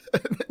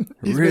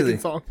 He's Really?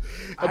 making songs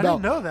I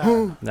didn't know that. I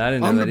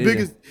didn't know I'm that the either.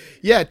 biggest.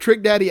 Yeah,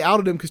 Trick Daddy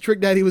outed him because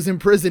Trick Daddy was in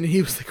prison and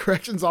he was the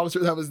corrections officer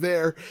that was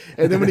there.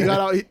 And then when he got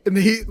out,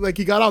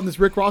 he got out, and this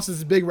Rick Ross is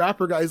this big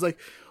rapper guy. He's like,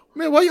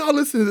 man, why y'all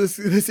listen to this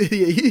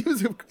idiot?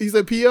 He's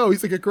a PO.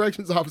 He's like a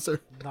corrections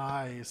officer.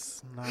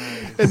 Nice.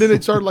 And then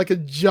it started like a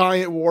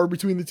giant war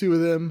between the two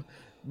of them.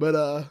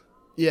 But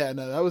yeah,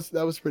 no,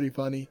 that was pretty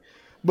funny.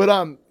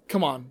 But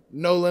come on,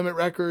 No Limit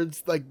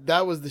Records, like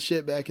that was the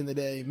shit back in the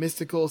day.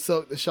 Mystical,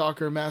 Silk the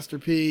Shocker, Master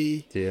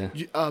P, Yeah.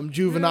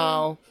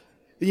 Juvenile.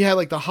 Then you had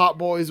like the Hot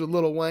Boys with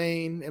Lil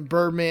Wayne and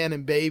Birdman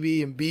and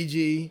Baby and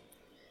BG.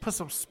 Put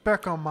some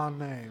spec on my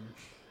name.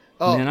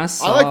 Oh, Man, I I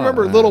saw, like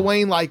remember Lil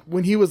Wayne, like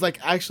when he was like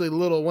actually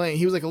Lil Wayne,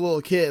 he was like a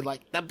little kid,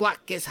 like the block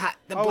is hot,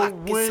 the block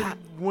is hot.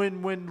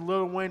 when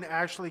Lil Wayne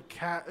actually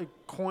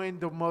coined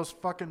the most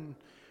fucking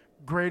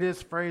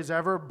greatest phrase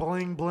ever,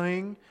 bling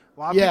bling. A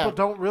lot of Yeah. people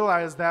don't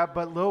realize that,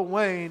 but Lil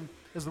Wayne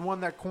is the one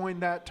that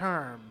coined that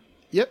term.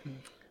 Yep.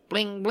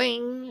 Bling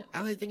bling.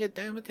 I think it.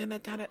 I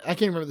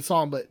can't remember the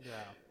song, but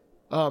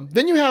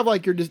Then you have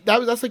like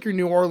that's like your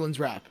New Orleans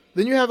rap.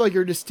 Then you have like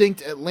your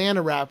distinct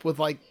Atlanta rap with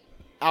like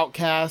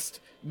Outkast,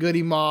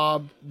 Goody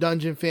Mob,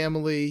 Dungeon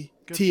Family,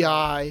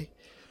 T.I.,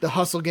 the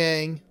Hustle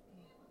Gang.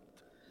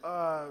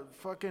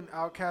 Fucking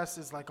Outkast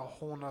is like a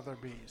whole nother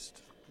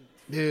beast.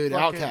 Dude,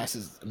 Fucking Outkast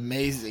is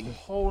amazing.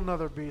 Whole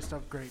nother beast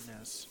of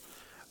greatness.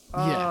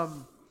 Yeah.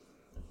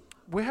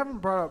 We haven't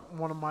brought up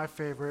one of my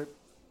favorite.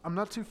 I'm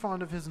not too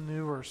fond of his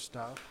newer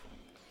stuff.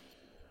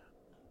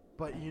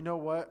 But you know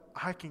what?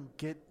 I can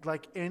get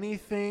like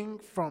anything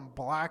from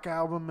Black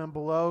Album and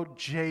below,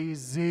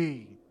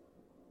 Jay-Z.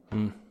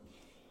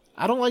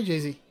 I don't like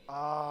Jay-Z.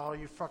 Oh,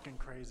 you fucking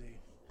crazy.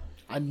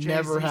 I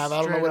never Jay-Z have.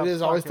 I don't know straight what it up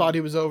is. I always fucking- thought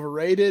he was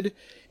overrated.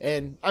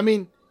 And, I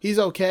mean, he's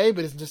okay,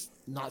 but it's just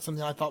not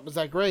something I thought was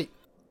that great.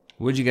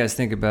 What'd you guys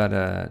think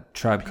about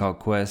Tribe Called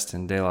Quest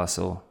and De La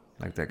Soul?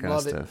 Like that kind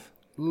Love of it. stuff.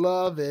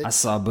 Love it. I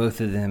saw both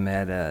of them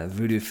at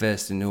Voodoo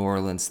Fest in New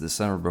Orleans the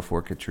summer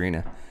before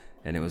Katrina,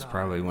 and it was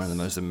probably one of the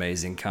most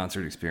amazing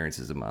concert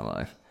experiences of my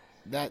life.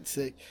 That's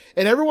sick.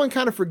 And everyone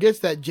kind of forgets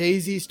that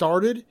Jay-Z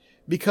started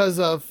because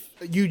of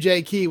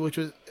UGK,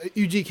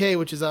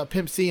 which is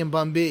Pimp C and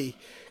Bun B.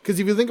 Because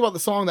if you think about the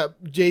song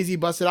that Jay-Z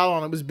busted out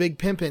on, it was Big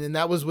Pimpin', and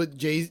that was what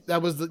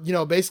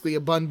basically a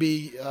Bun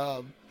B,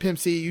 Pimp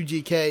C,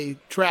 UGK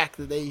track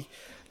that they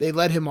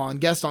led him on,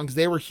 guest on, because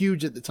they were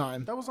huge at the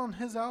time. That was on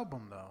his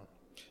album, though.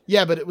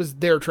 Yeah, but it was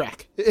their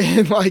track.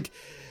 And, like,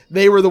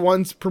 they were the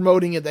ones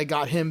promoting it that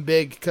got him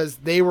big, because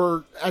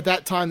at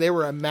that time, they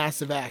were a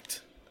massive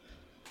act.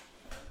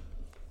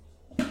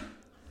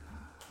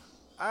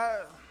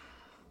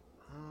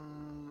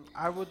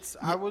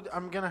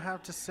 I'm gonna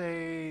have to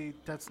say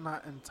that's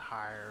not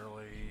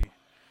entirely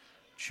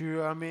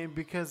true. I mean,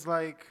 because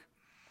like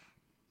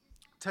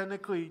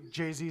technically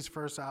Jay-Z's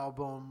first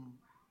album,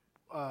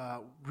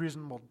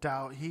 Reasonable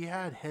Doubt, he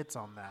had hits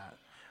on that,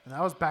 and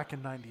that was back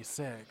in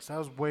 '96. That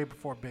was way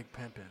before Big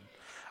Pimpin'.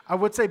 I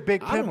would say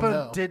Big I don't know.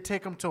 Pimpin' did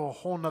take him to a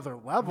whole nother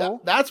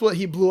level. That's what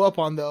he blew up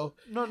on, though.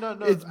 No.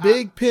 It's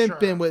Big Pimpin'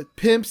 sure. with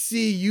Pimp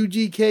C,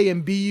 UGK,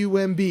 and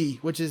BUMB,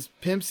 which is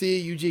Pimp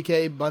C,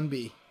 UGK, Bun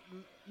B.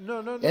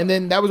 No. And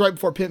then that was right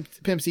before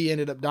Pimp C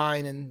ended up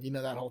dying, and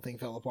that whole thing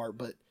fell apart.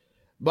 But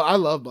I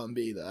love Bun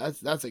B though.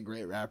 That's a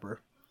great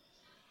rapper.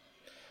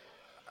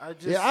 I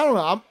don't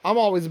know. I'm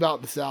always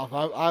about the South.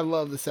 I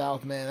love the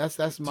South, man. That's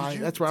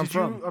where I'm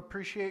from. Did you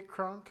appreciate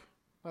Crunk?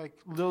 Like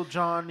Lil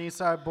Jon,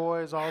 Eastside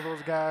Boys, all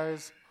those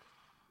guys?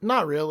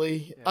 Not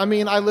really. I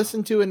mean, I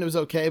listened to it and it was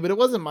okay, but it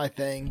wasn't my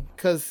thing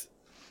because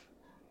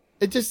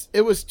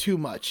it was too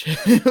much.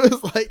 It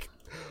was like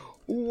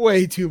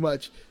way too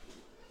much.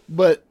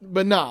 But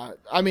nah.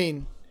 I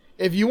mean,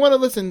 if you want to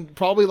listen,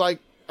 probably like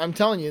I'm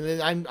telling you,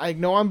 and I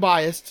know I'm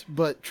biased,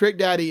 but Trick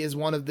Daddy is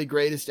one of the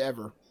greatest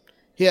ever.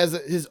 He has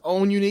his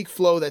own unique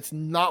flow that's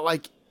not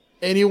like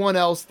anyone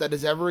else that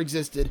has ever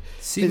existed.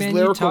 See, his man,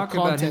 you talk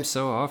about him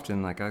so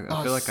often. Like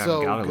I feel like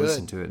so I've got to good.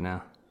 listen to it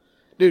now.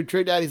 Dude,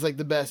 Trick Daddy's like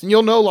the best. And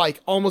you'll know like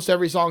almost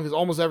every song, because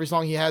almost every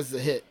song he has is a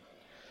hit.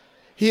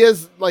 He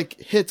has like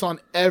hits on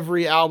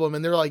every album,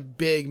 and they're like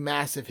big,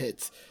 massive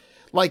hits.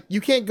 Like you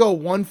can't go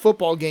one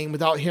football game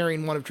without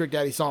hearing one of Trick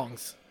Daddy's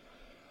songs.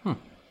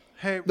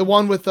 Hey, The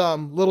one with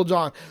Little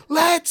John,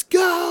 "Let's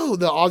go,"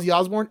 the Ozzy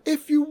Osbourne,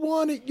 "If you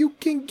want it, you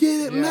can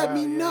get it. Let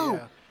me know."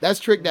 yeah. That's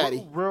Trick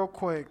Daddy. Real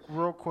quick.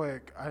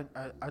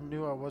 I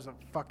knew I wasn't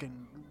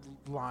fucking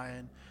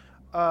lying.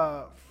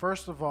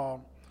 First of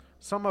all,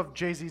 two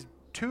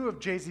of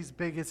Jay-Z's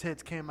biggest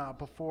hits came out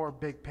before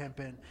Big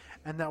Pimpin',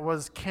 and that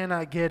was "Can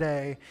I Get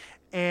A"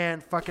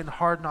 and fucking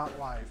 "Hard Knock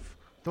Life."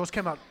 Those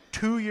came out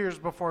 2 years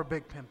before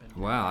Big Pimpin'.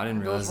 Wow, I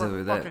didn't realize Those they were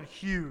were that. fucking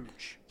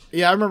huge.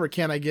 Yeah, I remember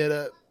 "Can I Get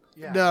a."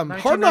 Yeah,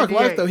 Hard Knock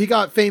Life 1998. though, he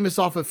got famous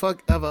off of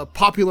a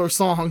popular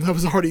song that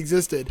was already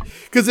existed.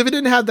 Because if it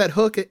didn't have that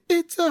hook,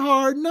 "It's a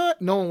hard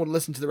knock," no one would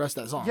listen to the rest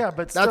of that song. Yeah,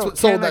 but that's still, what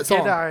sold that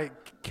song.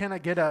 Can I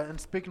get a?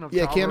 And speaking of,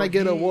 Yeah, Ja Can I Rule,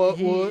 Get a what?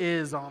 He What?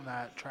 is on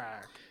that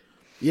track.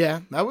 Yeah,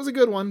 that was a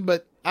good one,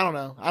 but I don't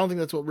know. I don't think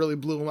that's what really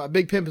blew him up.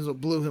 Big Pimpin' is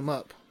what blew him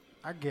up.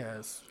 I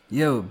guess.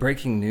 Yo,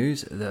 breaking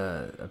news!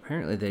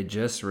 Apparently they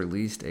just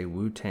released a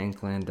Wu-Tang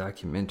Clan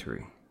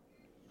documentary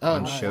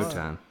on nice.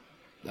 Showtime.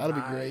 That'll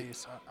be great.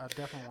 Nice. I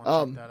definitely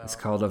want to check that It's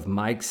out. called "Of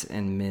Mics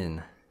and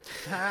Men."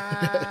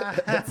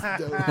 That's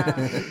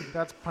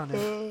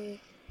punny.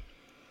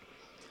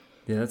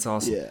 Yeah, that's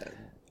awesome. Yeah.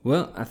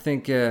 Well, I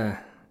think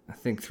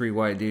three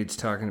white dudes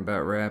talking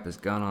about rap has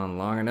gone on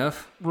long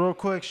enough. Real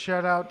quick,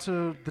 shout out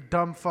to the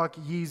dumb fuck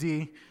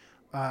Yeezy.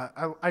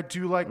 I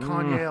do like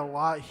Kanye a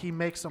lot. He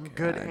makes some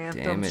good God damn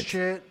anthem it.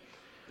 shit.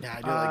 Yeah,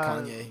 I do like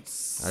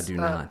Kanye. I do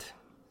not.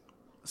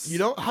 You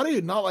don't? How do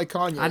you not like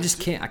Kanye? I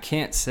just can't. I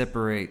can't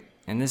separate.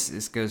 And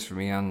this goes for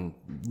me on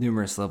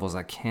numerous levels.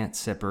 I can't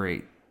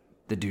separate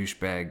the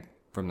douchebag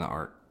from the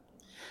art.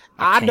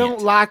 I don't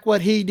can't. like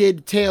what he did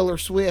to Taylor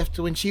Swift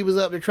when she was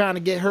up there trying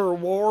to get her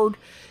award.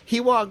 He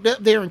walked up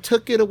there and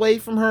took it away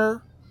from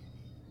her.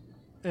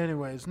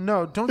 Anyways,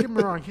 no, don't get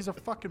me wrong. He's a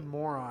fucking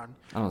moron.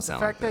 I don't The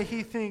sound fact like that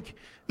he thinks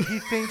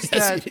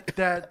Yes,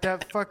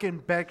 that fucking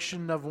Beck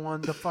shouldn't have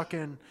won the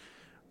fucking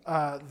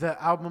the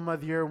album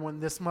of the year when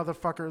this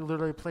motherfucker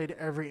literally played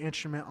every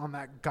instrument on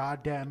that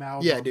goddamn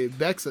album. Yeah, dude.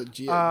 Beck's a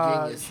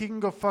genius. He can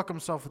go fuck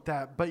himself with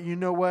that. But you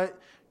know what?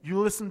 You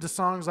listen to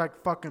songs like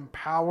fucking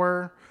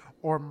Power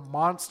or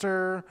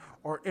Monster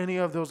or any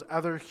of those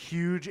other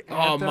huge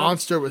anthems.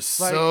 Monster was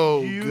like,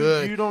 so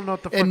good. You don't know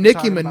what the fuck and you're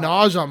Nicki talking about.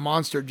 Minaj on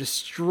Monster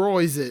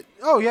destroys it.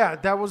 Oh, yeah.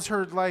 That was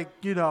her, like,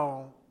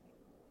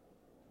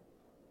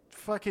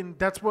 fucking,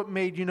 that's what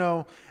made,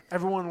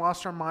 everyone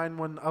lost their mind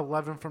when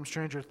 11 from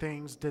Stranger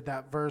Things did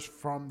that verse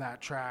from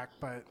that track.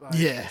 But, like,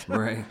 Yeah.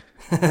 Right.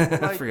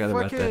 I forgot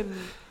about that.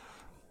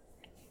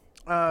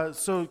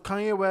 So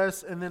Kanye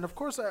West, and then, of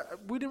course,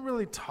 we didn't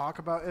really talk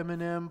about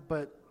Eminem,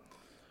 but...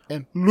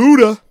 And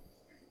Luda.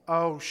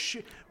 Oh,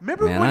 shit.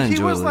 Remember Man, I when he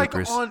enjoy was, like,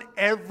 Ludacris. on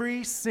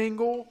every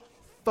single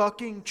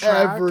fucking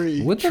track?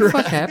 What the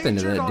fuck happened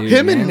to Featured that on dude?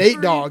 Him and man? Nate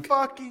every Dogg.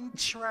 fucking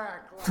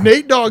track. Like,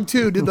 Nate Dogg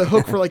too did the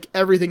hook for like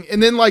everything,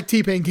 and then like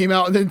T-Pain came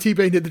out, and then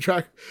T-Pain did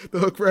the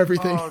hook for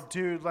everything. oh,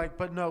 dude, like,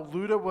 but no,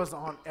 Luda was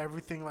on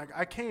everything. Like,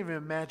 I can't even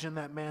imagine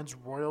that man's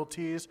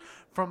royalties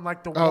from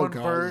like the Oh, one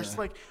God, verse. yeah.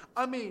 Like,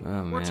 I mean,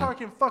 Oh, we're man.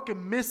 talking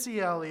fucking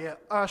Missy Elliott,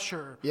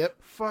 Usher. Yep.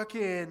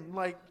 Fucking,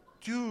 like,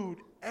 dude,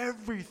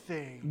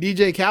 everything.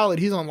 DJ Khaled,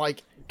 he's on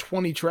like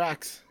 20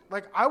 tracks.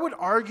 Like, I would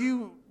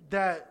argue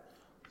that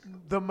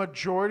the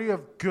majority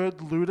of good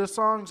Luda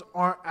songs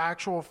aren't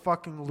actual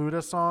fucking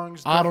Luda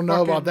songs. I They're don't know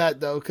fucking- about that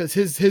though, because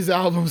his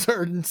albums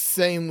are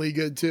insanely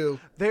good too.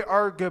 They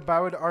are good, but I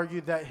would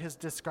argue that his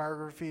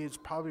discography is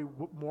probably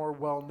more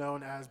well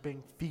known as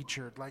being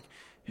featured. Like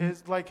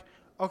his, like,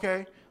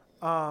 okay,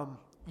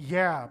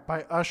 yeah,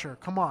 by Usher.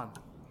 Come on.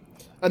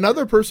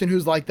 Another person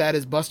who's like that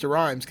is Busta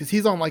Rhymes, because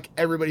he's on like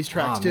everybody's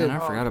tracks Oh, too. man,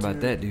 I forgot about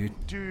dude. that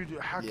dude. Dude,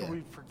 how Yeah. can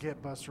we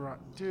forget Busta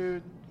Rhymes?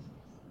 Dude,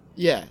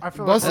 Yeah, I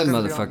feel like Busta's That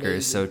gonna be motherfucker is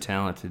amazing. so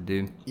talented,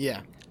 dude.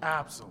 Yeah,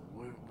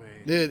 absolutely.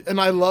 dude, and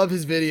I love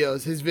his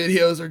videos. His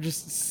videos are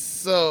just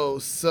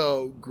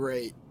so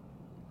great.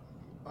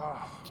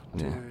 Oh,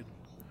 Yeah. dude.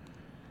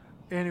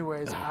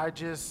 Anyways,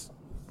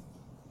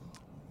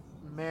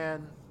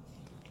 man,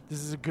 this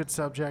is a good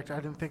subject. I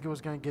didn't think it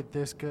was going to get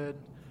this good.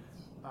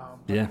 But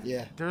Yeah.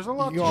 Yeah, There's a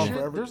lot You go on of shit.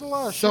 forever. There's a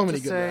lot of So shit many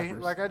to good say.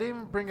 rappers. Like, I didn't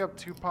even bring up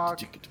Tupac.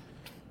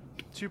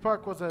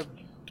 Tupac was a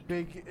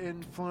big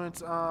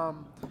influence.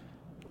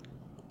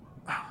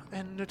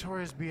 And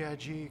Notorious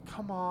B.I.G.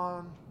 Come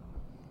on.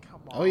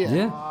 Oh, yeah. Yeah,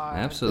 Then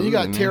absolutely. you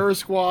got man. Terror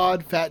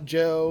Squad, Fat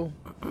Joe.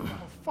 Oh,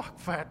 fuck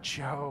Fat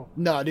Joe.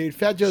 No, dude,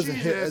 Fat Joe's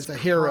Jesus a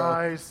hero.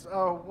 Christ.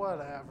 Oh,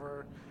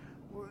 whatever.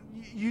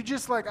 You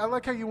just like, I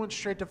like how you went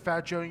straight to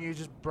Fat Joe and you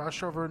just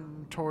brush over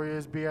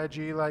Notorious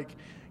B.I.G. Like,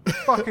 you're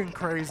fucking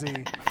crazy.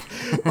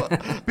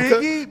 Because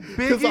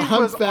Biggie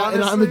I'm was fat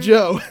and I'm a honestly-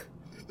 Joe.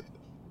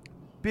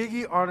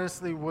 Biggie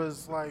honestly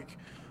was like,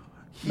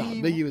 No,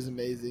 Biggie was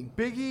amazing.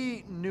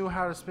 Biggie knew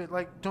how to spit.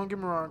 Like, don't get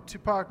me wrong.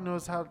 Tupac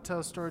knows how to tell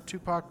a story.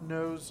 Tupac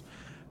knows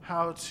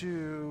how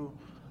to,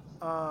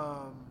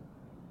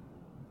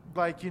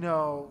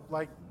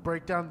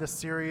 break down the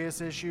serious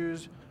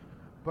issues.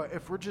 But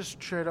if we're just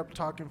straight up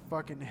talking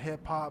fucking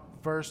hip hop,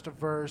 verse to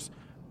verse,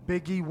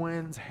 Biggie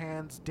wins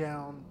hands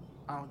down.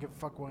 I don't give a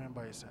fuck what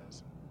anybody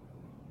says.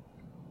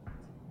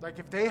 Like,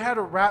 if they had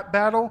a rap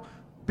battle,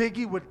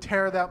 Biggie would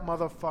tear that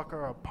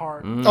motherfucker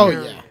apart. Oh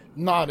period. yeah,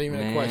 not even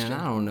Man, a question.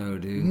 I don't know,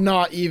 dude.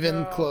 Not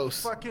even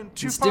close. Fucking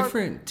Tupac, It's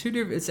different. Two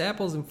different. It's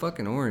apples and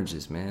fucking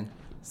oranges, man.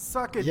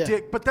 suck a Yeah.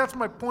 dick. But that's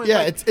my point. Yeah,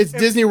 Like, it's if-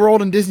 Disney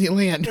World and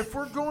Disneyland. If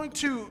we're going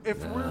to,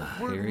 if we're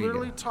here you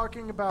literally go.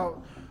 talking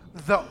about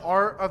the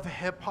art of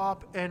hip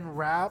hop and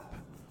rap,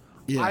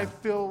 Yeah. I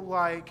feel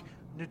like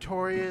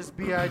Notorious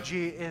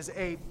B.I.G. is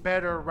a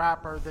better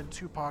rapper than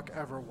Tupac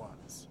ever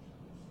was.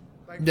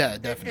 Like, Yeah,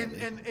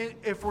 definitely. And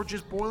if we're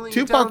just boiling it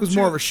Tupac down was to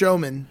more of a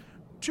showman.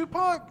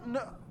 Tupac,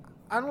 no,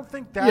 I don't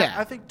think that. Yeah.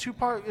 I think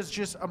Tupac is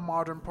just a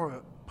modern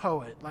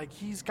poet. Like,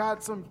 he's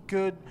got some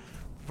good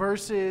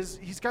verses.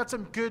 He's got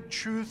some good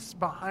truths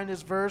behind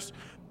his verse,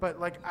 but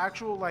like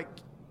actual like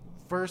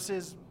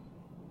verses,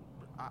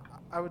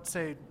 I would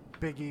say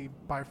Biggie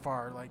by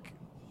far. Like,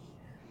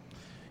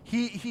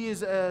 he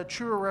is a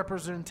truer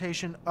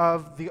representation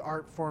of the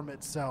art form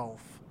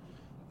itself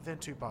than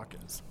Tupac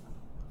is.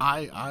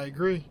 I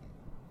agree.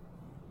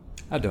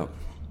 I don't.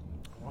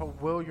 Well,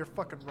 Will, you're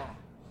fucking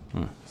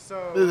wrong.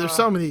 So There's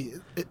so many.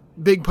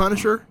 Big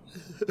Punisher.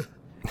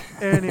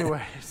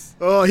 anyways.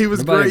 Oh, he was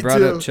Nobody great brought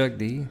too. up Chuck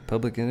D,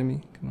 Public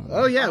Enemy. Come on.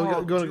 Oh yeah, Oh,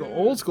 we're going to go dude.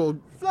 old school.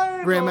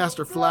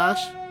 Grandmaster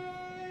Flash.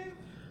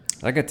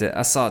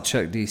 I saw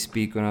Chuck D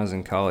speak when I was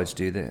in college,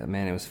 dude.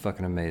 Man, it was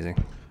fucking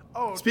amazing.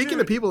 Oh, Speaking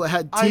dude. of people that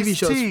had TV Ice-T.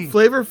 shows,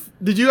 Flavor.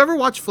 Did you ever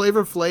watch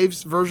Flavor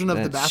Flav's version of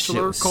The That shit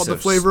Bachelor was called so The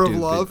Flavor stupid.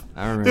 of Love?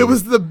 I remember. It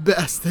was the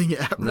best thing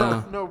ever.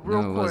 No, No, real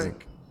it quick.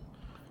 wasn't.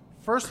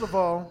 First of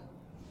all,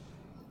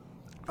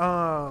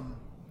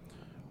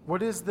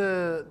 what is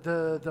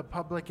the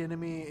Public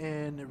Enemy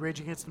in Rage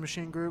Against the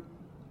Machine group?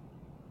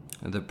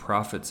 The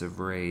Prophets of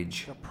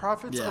Rage. The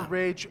Prophets Yeah. of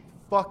Rage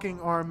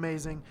fucking are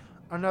amazing.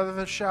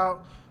 Another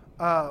shout,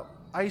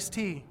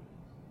 Ice-T,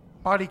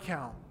 Body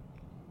Count.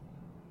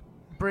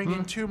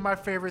 Bringing two of my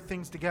favorite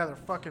things together.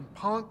 Fucking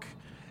Punk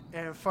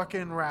and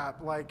fucking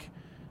rap. Like,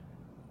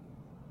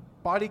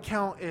 Body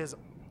Count is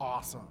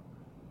awesome.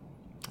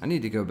 I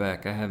need to go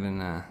back. I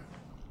haven't.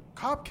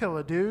 Cop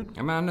Killer, dude.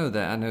 I mean, I know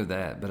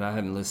that, but I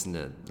haven't listened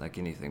to like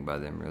anything by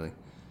them really.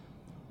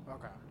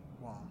 Okay,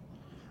 well,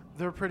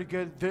 they're pretty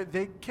good.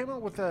 They came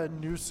out with a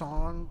new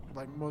song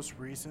like most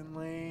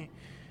recently,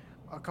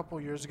 a couple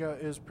years ago.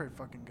 It was pretty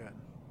fucking good.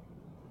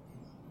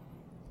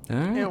 All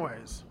right.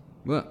 Anyways,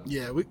 Well,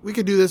 Yeah, we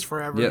could do this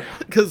forever. Yep.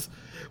 Because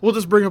we'll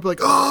just bring up like,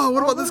 oh,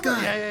 what about this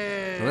guy?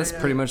 Yeah. well, that's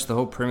pretty much the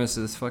whole premise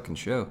of this fucking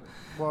show.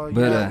 Well,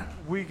 But, yeah,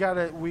 we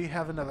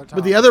have another time.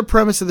 But the other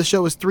premise of the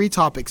show is 3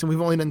 topics, and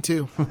we've only done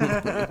 2.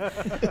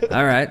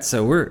 All right,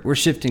 so we're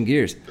shifting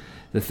gears.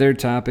 The third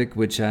topic,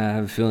 which I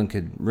have a feeling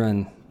could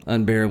run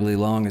unbearably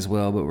long as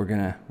well, but we're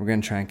gonna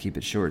try and keep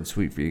it short and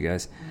sweet for you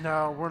guys.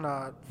 No, we're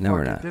not. No, we're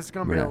Fuck it. not. This is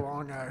gonna We're be not. a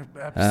long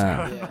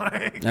episode.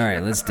 Like, All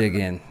right, let's dig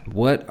in.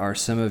 What are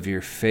some of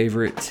your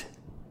favorite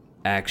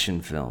action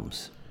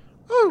films?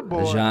 oh A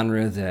boy.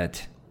 genre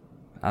that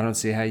I don't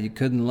see how you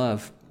couldn't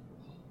love.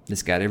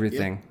 It's got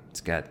everything.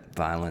 It's got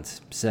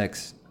violence,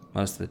 sex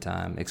most of the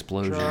time,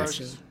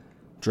 explosions,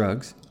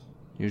 drugs,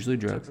 usually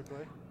drugs.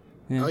 Typically.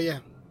 Yeah. Oh, yeah.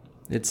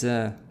 It's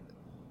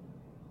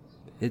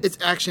It's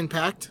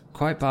action-packed.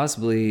 quite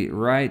possibly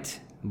right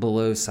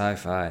below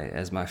sci-fi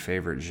as my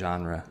favorite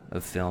genre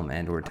of film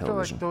and or I feel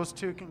television. like those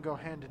two can go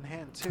hand in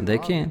hand too. They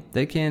can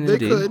They indeed.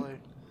 could.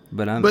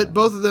 But But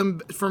both of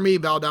them, for me,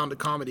 bow down to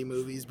comedy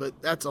movies, but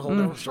that's a whole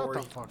different Shut story.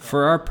 the fuck up.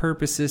 for our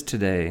purposes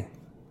today,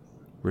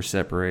 we're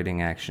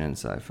separating action and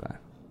sci-fi.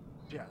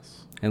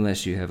 Yes.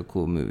 Unless you have a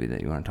cool movie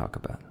that you want to talk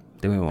about,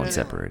 then we won't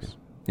separate it.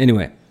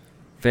 Anyway,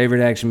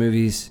 favorite action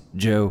movies,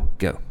 Joe,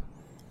 go.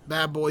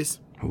 Bad Boys.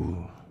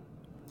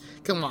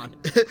 Come on.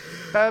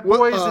 Bad What,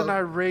 Boys and I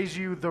Raise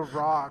You the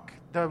Rock.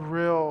 The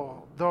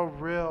real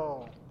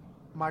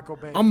Michael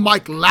Bay. I'm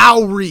Mike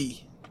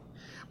Lowry.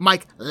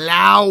 Mike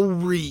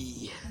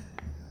Lowry.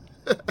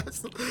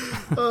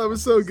 Oh, it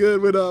was so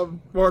good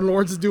when Martin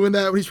Lawrence is doing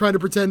that when he's trying to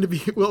pretend to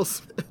be Will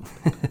Smith.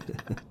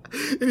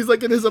 And he's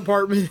like in his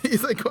apartment.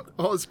 He's like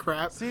all his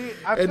crap. See,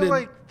 I And feel then-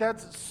 like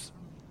that's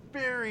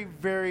very,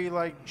 very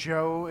like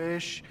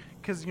Joe-ish,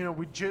 because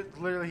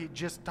he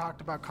just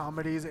talked about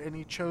comedies and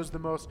he chose the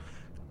most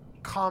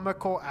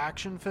comical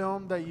action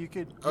film that you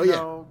could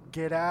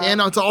get at.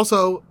 And it's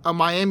also a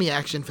Miami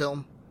action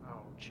film.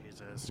 Oh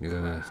Jesus!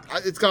 Yeah.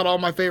 It's got all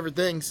my favorite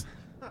things.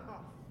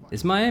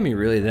 Is Miami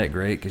really that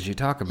great? Because you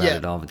talk about Yeah.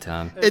 it all the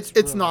time. It's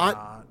really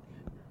not.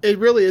 It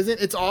really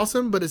isn't. It's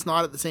awesome, but it's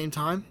not at the same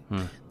time.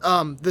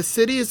 The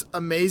city is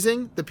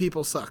amazing. The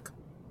people suck.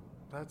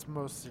 That's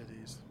most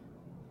cities.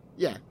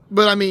 Yeah,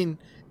 but I mean,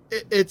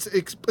 it's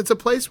a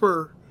place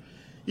where,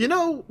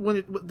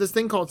 this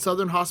thing called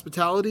Southern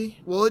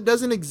hospitality. Well, it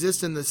doesn't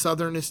exist in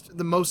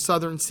the most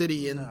southern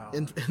city in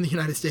the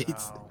United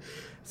States. No.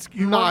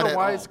 You Not want to at know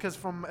why? all. It's because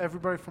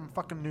everybody from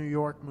fucking New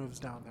York moves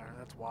down there.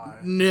 That's why.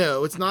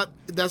 No, it's not.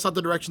 That's not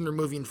the direction they're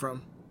moving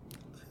from.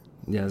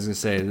 Yeah, I was gonna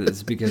say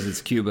it's because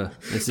it's Cuba.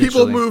 People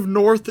essentially. move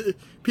north.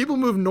 People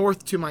move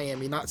north to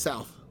Miami, not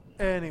south.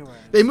 Anyway,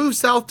 They move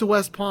south to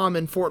West Palm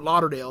and Fort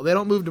Lauderdale. They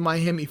don't move to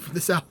Miami from the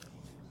south.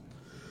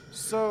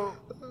 so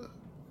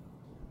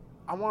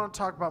I want to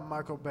talk about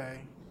Michael Bay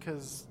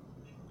because.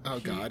 Oh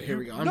God, here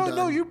we go. I'm no, done.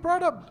 no, you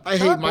brought up. I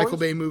hate Bad Michael Boys.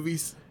 Bay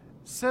movies.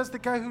 Says the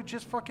guy who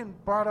just fucking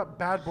brought up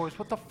Bad Boys.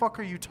 What the fuck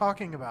are you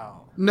talking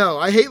about? No,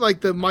 I hate like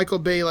the Michael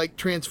Bay like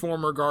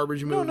Transformer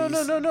garbage No,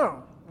 movies.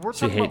 no. We're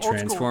So you talking hate about old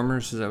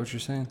Transformers? Is that what you're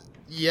saying?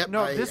 Yep, School.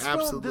 No, I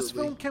absolutely. this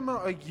film came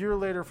out a year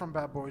later from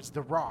Bad Boys.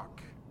 The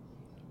Rock.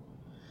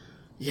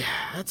 Yeah,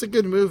 that's a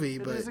good movie,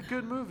 It but is a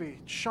good movie.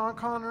 Sean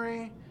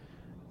Connery,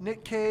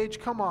 Nick Cage.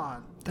 Come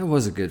on. That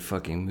was a good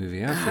fucking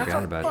movie. I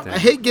forgot about I that.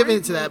 hate giving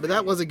it to Great that. But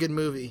that was a good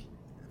movie.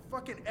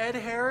 Fucking Ed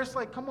Harris.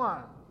 Like, come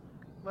on.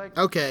 Like,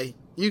 Okay,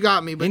 you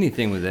got me. But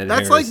Anything with that.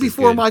 that's like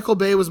before Michael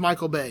Bay was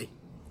Michael Bay.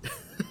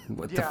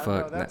 What the yeah, no,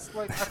 fuck? that's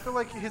like. I feel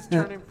like his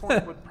turning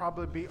point would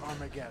probably be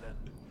Armageddon.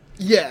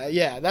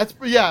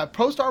 Yeah.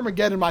 Post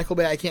Armageddon, Michael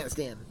Bay, I can't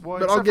stand. Well,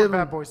 but except I'll for give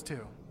Bad him. Boys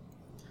too.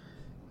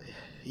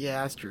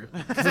 Yeah, that's true.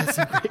 That's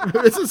a great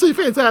movie. It's a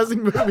fantastic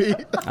movie.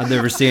 I've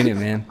never seen it,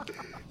 man.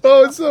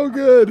 Oh, it's so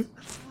good.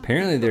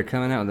 Apparently, they're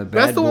coming out with a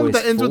Bad That's the one Boys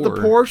that ends with the 4.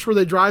 Porsche where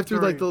they drive through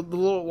like Three. the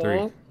little Three.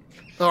 wall.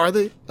 Oh, are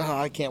they? Oh,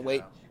 I can't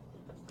wait.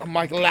 I'm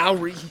Mike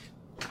Lowry.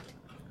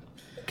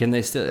 Can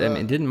they still? I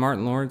mean, didn't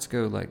Martin Lawrence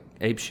go like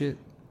ape shit?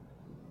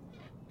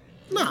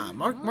 Nah,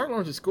 Mark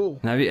Lawrence is cool.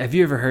 Now, have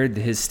you ever heard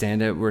his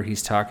stand-up where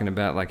he's talking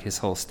about like his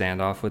whole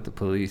standoff with the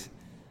police?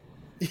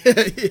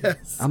 Yeah,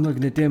 yes. I'm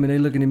looking at them and they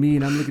looking at me,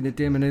 and I'm looking at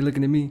them and they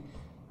looking at me.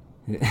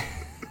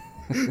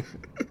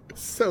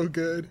 So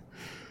good.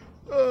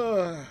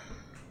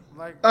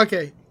 Like,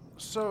 Okay.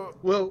 so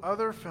Well-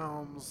 other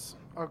films.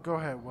 Oh, go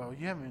ahead. Well,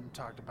 you haven't even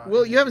talked about.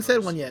 Well, any you haven't of said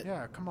yours. one yet.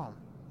 Yeah, come on.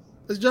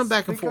 Let's jump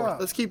back and Speak forth. up.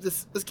 Let's keep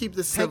this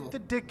Take civil. the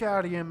dick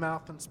out of your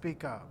mouth and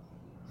speak up.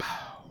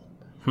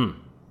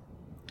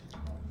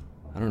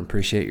 I don't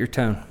appreciate your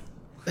tone.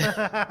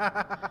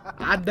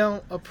 I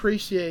don't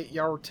appreciate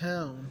your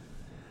tone.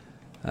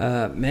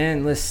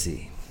 Man, let's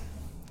see.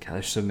 God,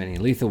 there's so many.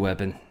 Lethal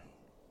Weapon.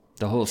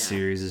 The whole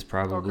series is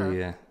probably Okay.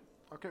 yeah.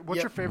 Okay, what's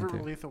Yep. your favorite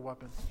Okay. Lethal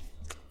Weapon?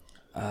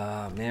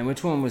 Man,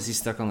 which one was he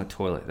stuck on the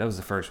toilet? That was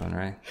the first one,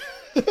 right?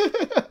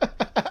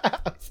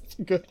 That's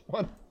a good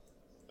one.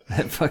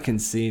 That fucking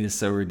scene is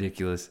so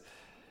ridiculous.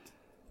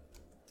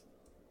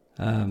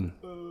 I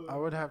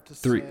would have to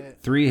say,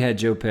 Three had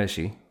Joe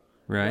Pesci,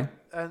 right?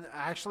 and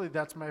actually,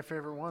 that's my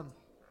favorite one.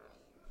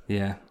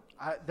 Yeah.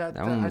 That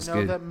one I was know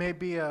good. that may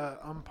be a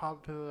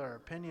unpopular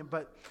opinion,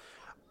 but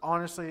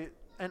honestly,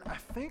 and I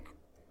think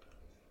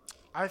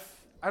I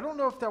don't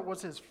know if that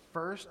was his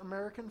first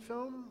American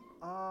film,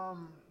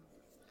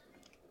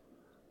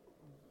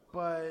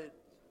 but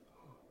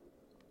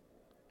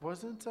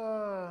wasn't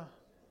oh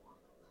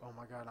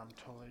my god, I'm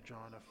totally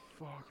drawing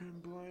a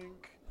fucking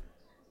blank.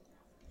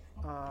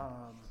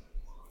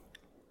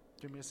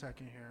 Give me a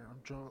second here.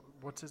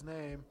 What's his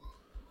name?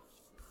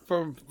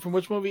 From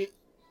which movie?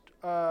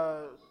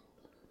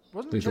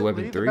 Wasn't Lethal Jet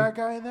Weapon Li the 3? bad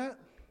guy in that?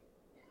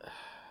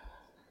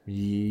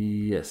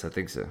 Yes, I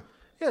think so.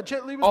 Yeah,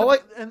 Jet Li was All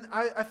and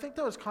I think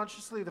that was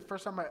consciously the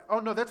first time oh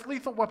no, that's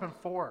Lethal Weapon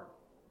 4.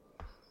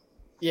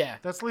 Yeah.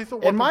 That's Lethal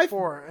And Weapon my-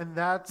 4, and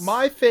that's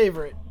My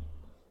favorite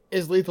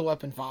is Lethal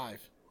Weapon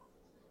 5.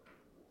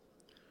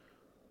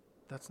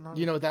 that's not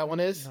You know what that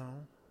one is? no.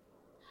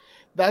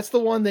 That's the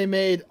one they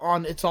made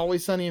on It's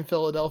Always Sunny in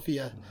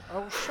Philadelphia.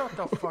 Oh, shut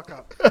the fuck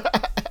up.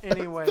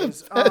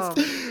 Anyways,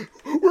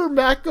 Where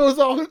Mac goes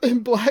on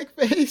in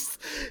blackface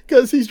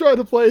because he's trying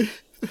to play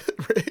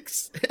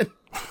Riggs. And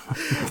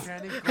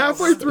Danny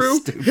halfway Glover-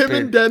 through, him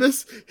and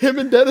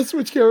Dennis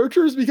switch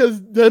characters because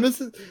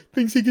Dennis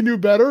thinks he can do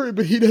better,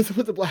 but he doesn't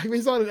put the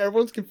blackface on, and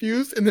everyone's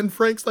confused. And then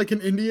Frank's like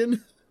an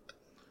Indian.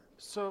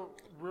 So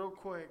real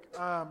quick,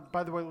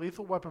 by the way,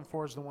 Lethal Weapon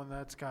 4 is the one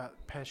that's got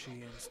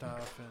Pesci and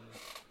stuff, and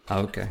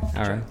Oh, okay.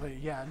 All right. Jet Li.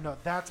 Yeah, no,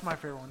 that's my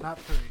favorite one, not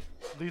 3.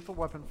 Lethal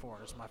Weapon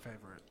 4 is my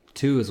favorite.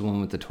 2 is the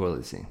one with the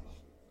toilet scene.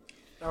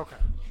 Okay.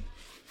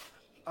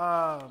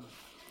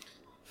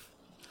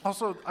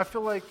 Also, I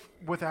feel like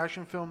with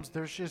action films,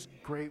 there's just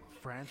great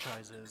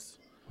franchises.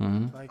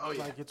 Mm-hmm. Like,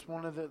 like it's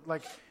one of the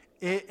like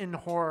it and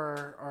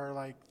horror are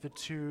like the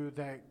two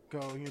that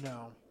go,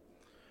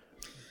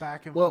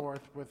 back and Well-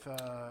 forth with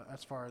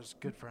as far as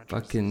good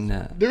franchises. Fucking.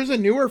 There's a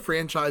newer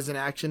franchise in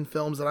action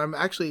films that I'm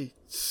actually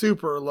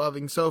super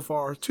loving so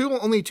far.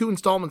 Only 2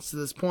 installments to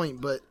this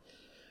point, but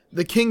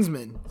the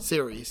Kingsman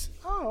series.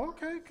 Oh,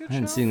 okay, good. I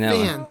hadn't show. seen that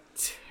one.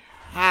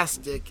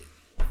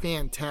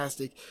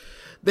 Fantastic.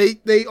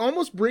 They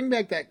almost bring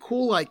back that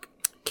cool like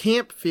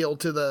camp feel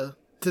to the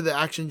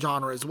action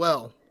genre as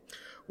well,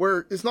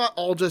 where it's not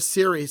all just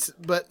serious,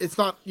 but it's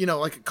not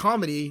like a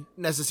comedy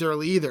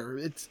necessarily either.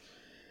 It's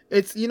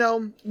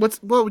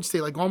what would you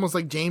say, like almost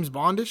like James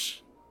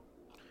Bondish,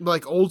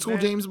 like old school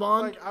Man, James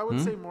Bond. Like I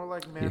would say more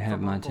like Man You have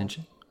from my Uncle.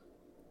 attention.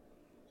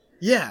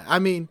 Yeah, I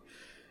mean,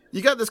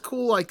 you got this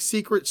cool like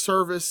secret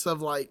service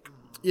of like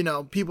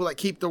people that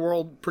keep the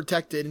world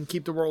protected and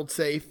keep the world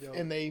safe,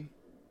 and they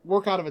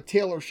work out of a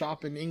tailor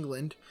shop in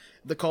England.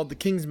 They're called the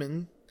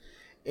Kingsmen,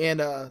 and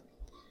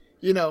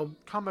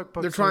Comic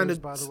book they're trying series,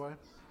 to- by the way.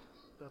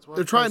 That's what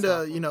they're it's trying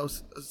based to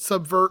off of.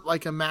 subvert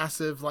like a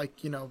massive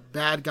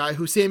bad guy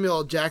who Samuel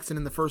L. Jackson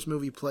in the first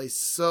movie plays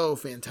so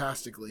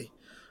fantastically.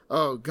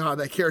 Oh god,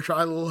 that character,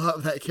 I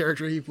love that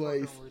character he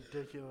plays.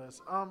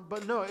 Ridiculous.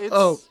 But no,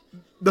 it's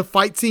The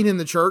fight scene in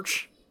the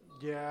church.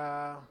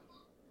 yeah,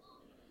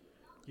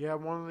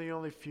 one of the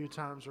only few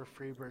times where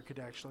Freebird could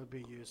actually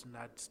be used, and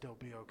I'd still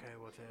be okay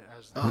with it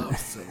as the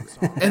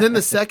song. And then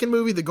the second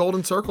movie, The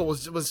Golden Circle,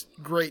 was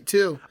great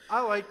too.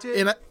 I liked it.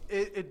 And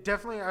It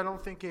definitely, I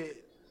don't think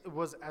it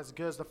was as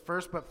good as the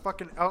first, but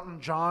fucking Elton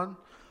John.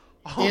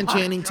 Oh And my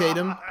Channing God.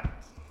 Tatum.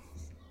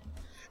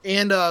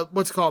 And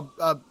what's it called?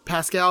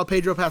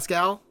 Pedro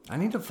Pascal. I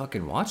need to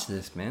fucking watch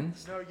this, man.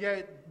 No,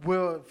 yeah,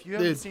 Will, if you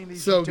haven't Dude, seen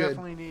these, so you good.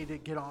 definitely need to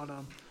get on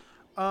them.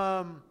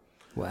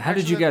 Well, how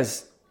did you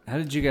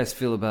Actually- guys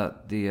feel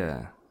about the?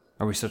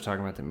 Are we still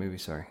talking about that movie?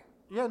 Sorry.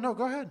 Yeah, no,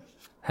 go ahead.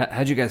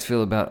 How'd you guys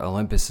feel about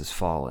Olympus Has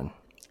Fallen?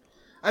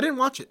 I didn't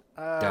watch it.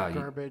 Yeah, you-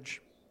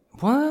 Garbage.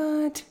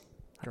 What?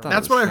 I thought That's it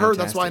was what I heard.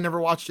 That's why I fantastic. never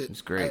watched it.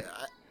 It's great.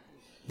 I-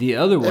 The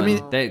other one,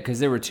 mean- because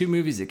there were 2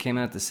 movies that came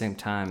out at the same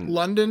time.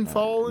 London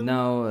Fallen.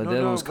 No, the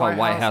other one was called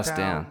White House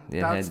Down.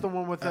 It That's had the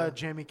one with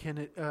Jamie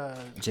Kennedy.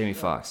 Jamie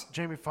Foxx.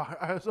 Jamie Foxx.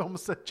 I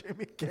almost said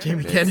Jamie Kennedy.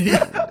 Jamie Kennedy.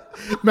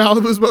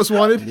 Malibu's Most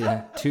Wanted.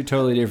 Yeah, 2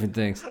 totally different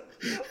things.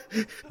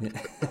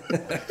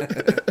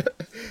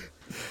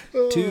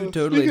 2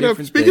 totally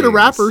different speaking of things.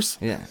 rappers.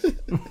 Yeah.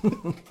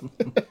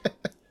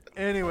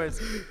 Anyways,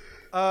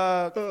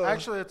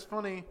 actually, it's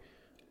funny.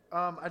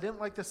 I didn't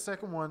like the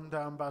second one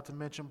that I'm about to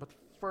mention, but the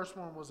first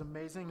one was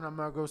amazing, and I'm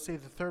gonna go see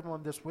the third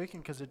one this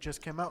weekend because it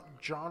just came out.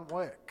 John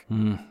Wick.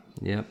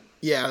 Yep.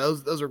 Yeah,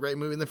 those are great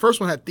movies. And the first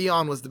one had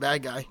Theon was the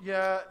bad guy.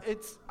 Yeah,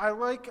 I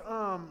like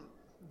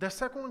the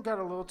second one got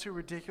a little too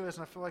ridiculous,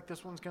 and I feel like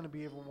this one's gonna be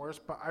even worse.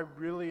 But I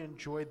really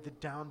enjoyed the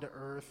down to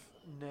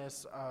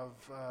earthness of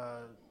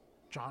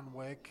John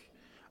Wick.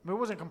 I mean, it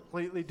wasn't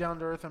completely down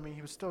to earth. I mean,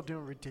 he was still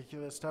doing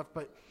ridiculous stuff,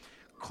 but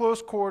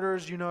close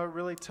quarters. It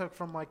really took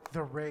from like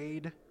The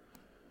Raid.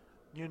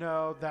 You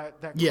know, that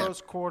Yeah.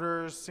 close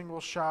quarters, single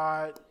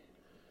shot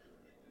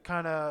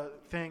kind of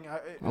thing. I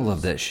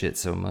love that shit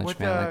so much, with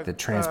man. Like the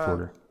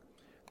transporter.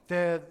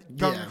 The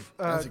Yeah,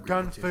 that's a great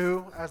gun one, too.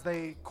 fu, as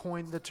they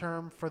coined the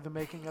term for the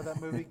making of that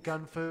movie,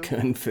 gun fu.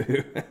 Kung Fu.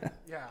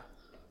 Yeah.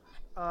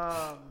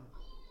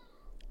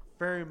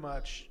 Very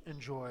much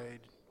enjoyed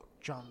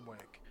John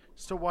Wick.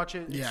 Still watch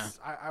it. Yeah.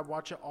 I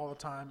watch it all the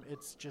time.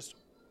 It's just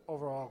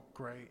overall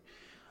great.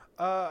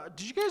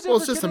 Did you guys ever Well,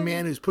 it's just get a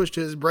man who's pushed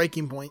to his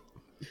breaking point.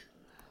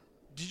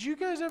 Did you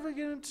guys ever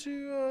get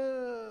into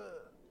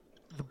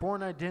the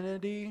Bourne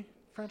Identity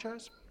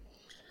franchise?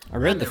 I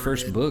read the never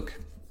first did. book.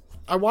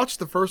 I watched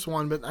the first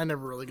one, but I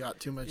never really got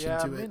too much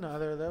Yeah, into me it.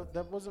 neither.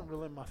 That wasn't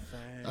really my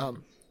thing.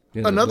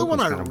 Yeah, the Another book one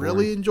was I kinda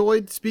really boring.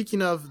 enjoyed,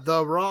 speaking of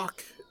The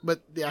Rock,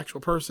 but the actual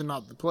person,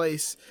 not the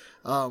place,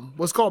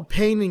 was called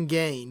Pain and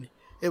Gain.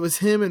 It was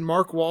him and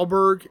Mark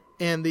Wahlberg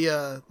and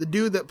the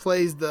dude that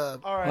plays all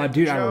right, Oh,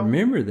 dude, I Joe?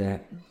 remember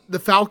that. the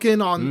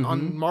Falcon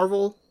on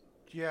Marvel.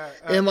 Yeah,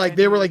 And like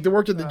they were like they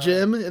worked at the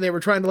gym and they were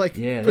trying to like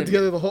Yeah, put they-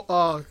 together the whole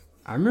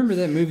I remember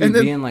that movie And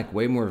then- being like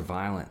way more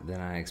violent than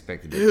I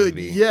expected it to dude,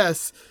 be.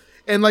 yes.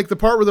 And like the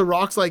part where the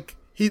Rock's like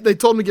they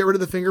told him to get rid of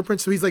the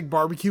fingerprints, so he's like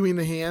barbecuing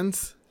the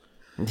hands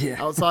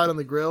Yeah. outside on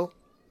the grill.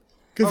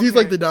 Cuz he's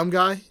like Okay. the dumb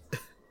guy.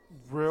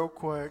 Real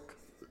quick.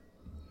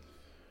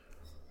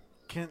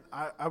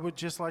 I would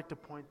just like to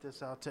point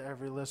this out to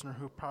every listener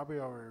who probably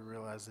already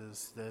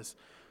realizes this.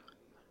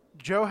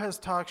 Joe has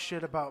talked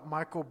shit about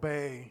Michael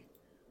Bay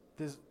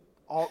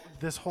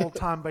this whole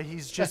time, but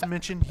he's just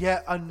mentioned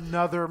yet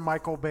another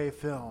Michael Bay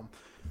film.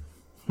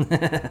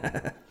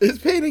 Is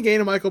Pain and Gain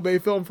a Michael Bay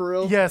film for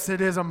real? Yes,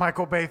 it is a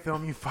Michael Bay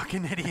film, you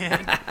fucking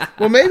idiot.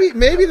 Well,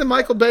 maybe the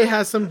Michael Bay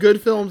has some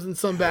good films and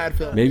some bad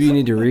films. Maybe you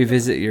need to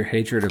revisit your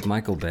hatred of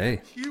Michael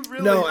Bay. You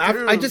really No,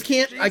 do. I just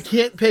can't. I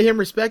can't pay him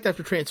respect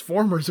after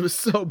Transformers. It was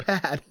so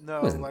bad. No,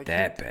 It wasn't like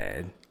that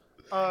bad.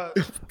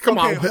 Come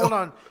okay, on, Will. hold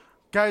on,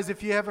 guys.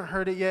 If you haven't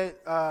heard it yet,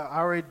 I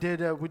already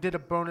did. We did a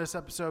bonus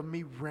episode of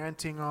me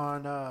ranting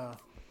on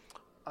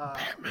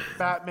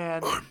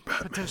Batman,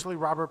 potentially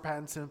Robert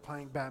Pattinson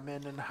playing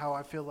Batman, and how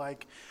I feel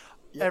like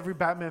every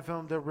Batman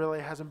film there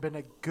really hasn't been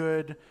a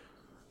good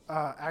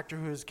actor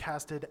who is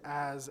casted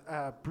as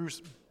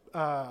Bruce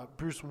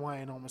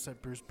Wayne. Almost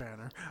said Bruce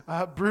Banner.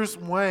 Bruce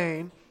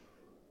Wayne.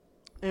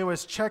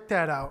 Anyways, check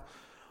that out.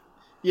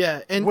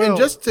 Yeah, and Will,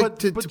 just to but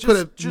put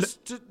a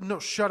no,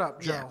 shut up,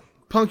 Joe. yeah,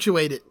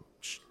 punctuate it.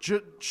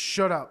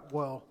 Shut up,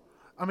 Will.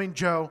 I mean,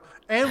 Joe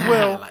and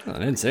Will. I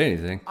didn't say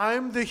anything.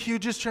 I'm the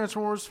hugest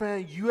Transformers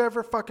fan. You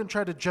ever fucking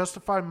try to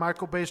justify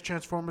Michael Bay's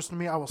Transformers to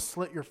me, I will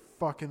slit your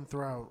fucking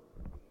throat.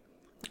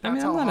 I mean,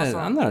 That's how awesome.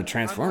 I'm not a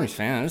Transformers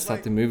fan. I just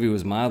thought the movie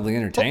was mildly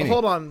entertaining.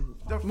 Hold on.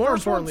 The More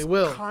first importantly,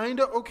 one's Will.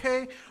 kinda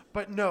okay,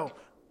 but no.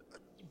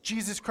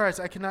 Jesus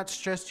Christ, I cannot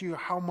stress to you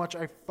how much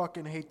I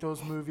fucking hate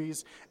those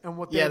movies and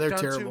what Yeah, they've they're done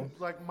terrible.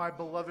 to like my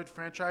beloved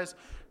franchise.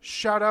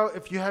 Shout out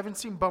if you haven't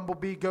seen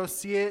Bumblebee, go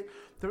see it.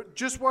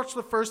 Just watch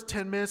the first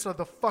 10 minutes of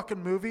the fucking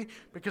movie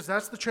because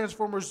that's the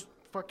Transformers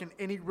fucking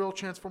any real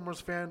Transformers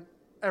fan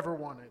ever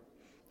wanted.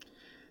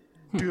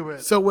 Do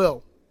it. So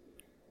Will,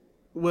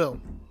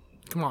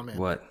 come on, man.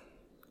 What?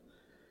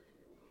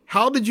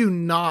 How did you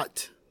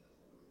not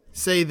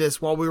say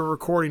this while we were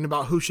recording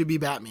about who should be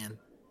Batman?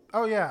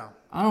 Oh yeah.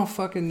 I don't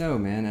fucking know,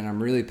 man, and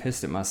I'm really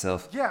pissed at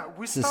myself. Yeah,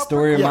 we It's the stopped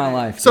story of my recording.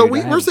 life. So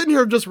dude. we're sitting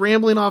here just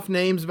rambling off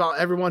names about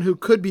everyone who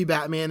could be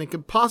Batman and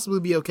could possibly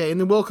be okay, and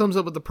then Will comes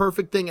up with the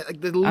perfect thing. Like,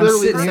 I'm literally,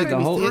 sitting here second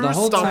the whole, we the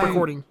whole stop time.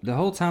 recording. The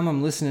whole time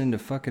I'm listening to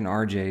fucking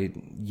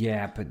RJ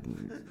yap,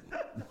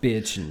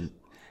 bitch, and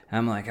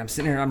I'm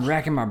sitting here, I'm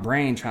racking my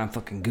brain trying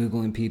fucking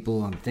Googling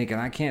people. I'm thinking,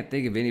 I can't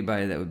think of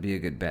anybody that would be a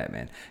good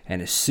Batman.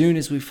 And as soon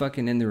as we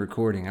fucking end the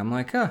recording, I'm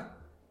like,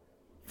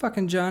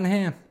 fucking John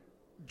Hamm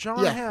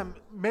John Yeah. Hamm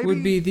maybe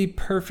would be the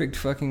perfect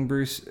fucking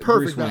Bruce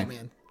Perfect Wayne.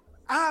 Batman.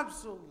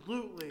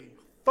 absolutely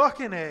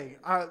fucking A.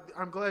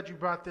 I'm glad you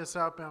brought this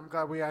up, and I'm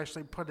glad we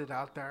actually put it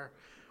out there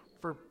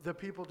for the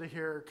people to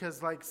hear.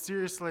 Because, like,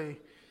 seriously,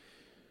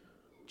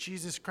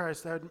 Jesus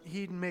Christ,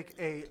 he'd make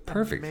a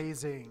Perfect.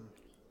 amazing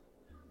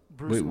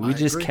Bruce We Wayne.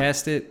 just agree.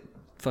 cast it.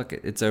 Fuck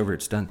it. It's over.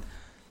 It's done.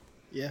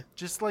 Yeah.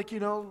 Just like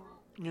get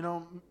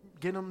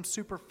him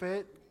super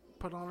fit,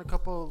 put on a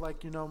couple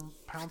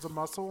pounds of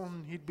muscle,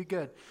 and he'd be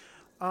good.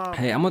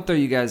 Hey, I'm gonna throw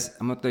you guys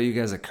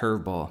a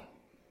curveball,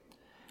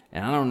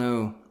 and I don't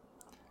know.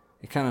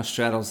 It kind of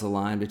straddles the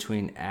line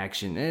between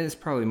action. It's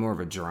probably more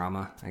of a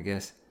drama, I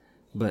guess.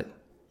 But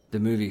the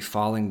movie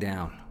Falling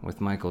Down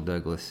with Michael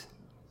Douglas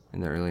in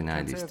the early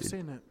I'd say '90s, I've dude.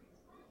 seen it.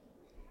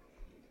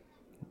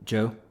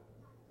 Joe,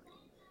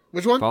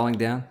 Which one? Falling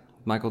Down,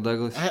 Michael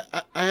Douglas.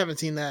 I haven't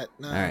seen that.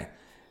 No. All right.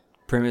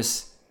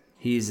 Premise: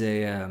 he's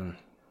a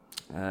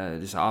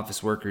just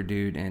office worker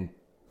dude, and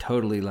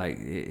totally like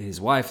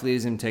his wife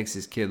leaves him, takes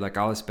his kid, like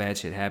all this bad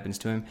shit happens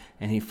to him,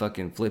 and he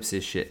fucking flips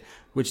his shit.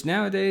 Which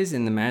nowadays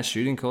in the mass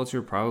shooting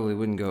culture probably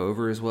wouldn't go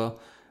over as well.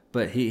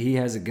 But he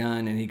has a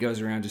gun and he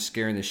goes around just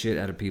scaring the shit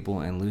out of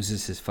people and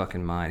loses his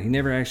fucking mind. He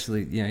never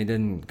actually, he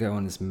doesn't go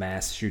on this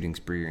mass shooting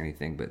spree or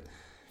anything. But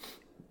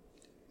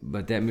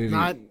but that movie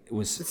It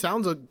was.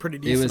 sounds pretty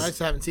decent. I just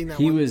haven't seen that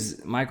one.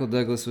 Michael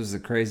Douglas was the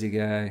crazy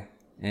guy.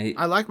 And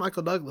I like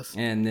Michael Douglas.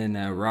 And then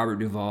Robert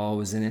Duvall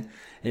was in it.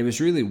 It was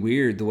really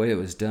weird the way it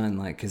was done,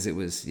 like because it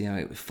was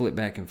it flipped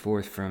back and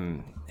forth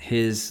from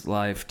his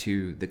life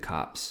to the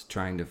cops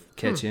trying to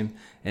catch him,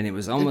 and it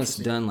was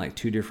almost done like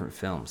two different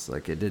films.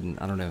 Like it didn't.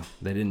 I don't know.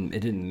 It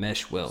didn't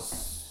mesh well.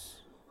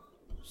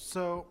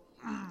 So,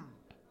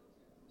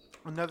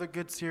 another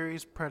good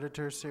series,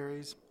 Predator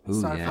series, Ooh,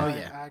 sci-fi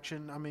yeah.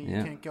 action. I mean, Yeah.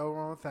 you can't go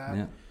wrong with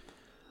that.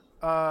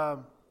 Yeah.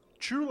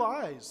 True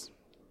Lies.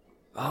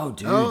 Oh,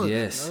 dude,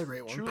 yes. Another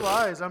great one. True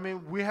Lies. I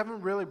mean, we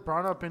haven't really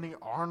brought up any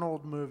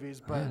Arnold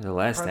movies, but The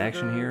Last Predator-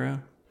 Action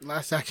Hero.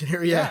 Last Action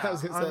Hero. Yeah, I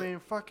was I gonna say. mean,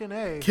 fucking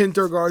A.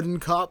 Kindergarten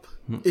Cop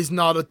is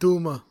not a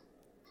tumor.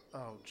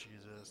 Oh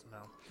Jesus, no!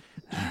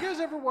 Did you guys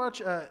ever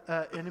watch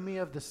Enemy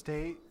of the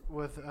State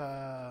with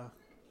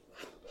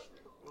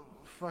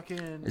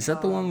fucking? Is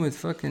that the one with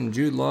fucking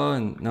Jude Law?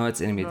 And no,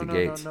 it's Enemy at the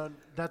Gates. No,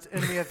 that's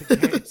Enemy at the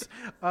Gates.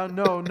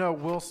 No,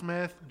 Will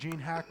Smith, Gene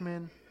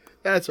Hackman.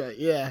 That's right.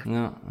 Yeah,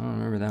 No, I don't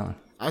remember that one.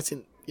 I've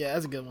seen. Yeah,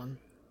 that's a good one.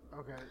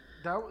 Okay,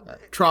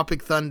 that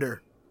Tropic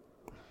Thunder.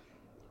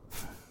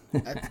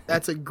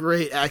 That's a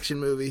great action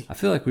movie I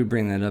feel like we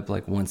bring that up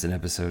like once an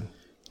episode.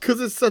 because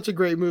it's such a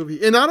great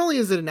movie. And not only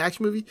is it an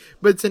action movie,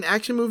 but it's an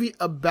action movie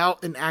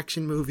about an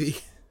action movie.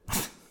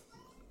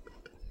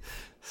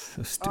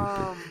 So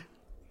stupid.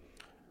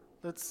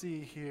 let's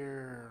see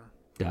here.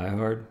 Die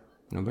Hard.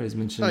 Nobody's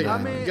mentioned Oh Die yeah,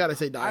 Hard. you gotta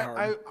say Die Hard.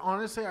 I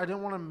honestly, I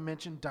didn't want to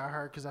mention Die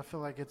Hard because I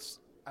feel like it's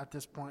at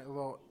this point a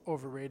little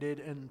overrated.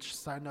 And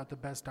side note, the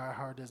best Die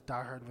Hard is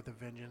Die Hard with a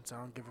Vengeance. I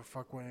don't give a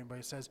fuck what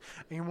anybody says.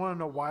 And you want to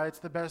know why it's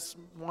the best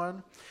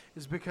one?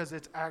 Is because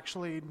it's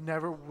actually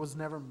was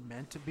never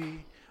meant to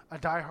be a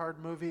Die Hard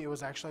movie. It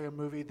was actually a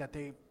movie that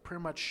they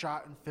pretty much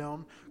shot and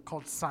filmed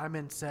called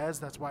Simon Says.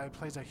 That's why it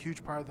plays a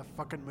huge part of the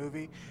fucking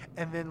movie.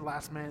 And then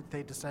last minute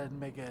they decided to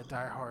make it a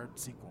Die Hard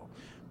sequel.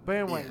 But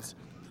anyways.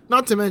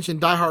 Not to mention,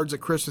 Die Hard's a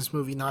Christmas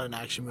movie, not an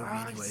action movie.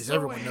 Anyways, I so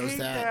everyone knows hate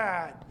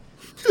that.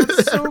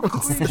 It's so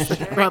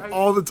cliche. Crap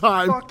all the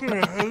time. I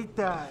fucking hate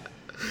that.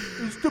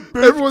 It's the best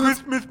Everyone-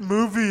 Christmas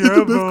movie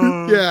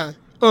ever. Yeah.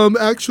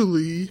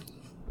 Actually,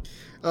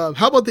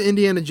 how about the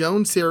Indiana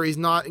Jones series?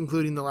 Not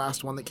including the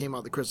last one that came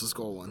out, the Crystal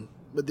Skull one,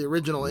 but the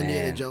original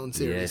Indiana Man, Jones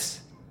series.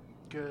 Yes.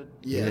 Good.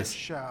 Yes. Good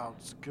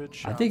shouts. Good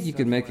shouts. I think you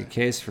could make a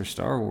definitely. case for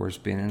Star Wars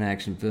being an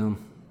action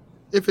film.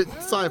 If it's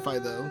sci-fi,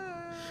 though.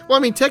 Well,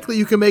 I mean, technically,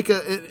 you can make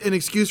an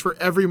excuse for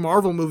every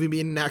Marvel movie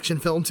being an action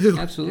film too.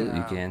 Absolutely, Yeah.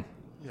 you can.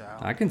 Yeah.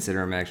 I consider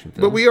them action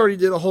films. But we already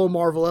did a whole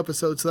Marvel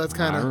episode, so that's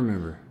kind I of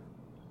remember.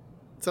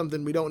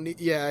 something we don't need.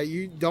 Yeah,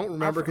 you don't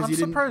remember because I'm you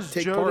didn't surprised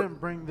take Joe part. didn't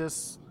bring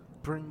this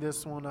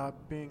one up.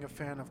 Being a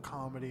fan of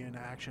comedy and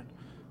action.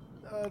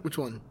 Which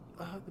one?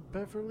 The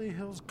Beverly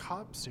Hills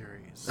Cop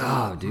series.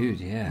 Oh, dude,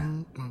 yeah.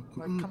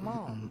 Like, come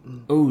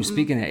on. Oh,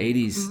 speaking of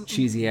 80s,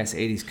 cheesy ass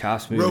 80s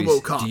cops movies,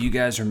 RoboCop. do you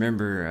guys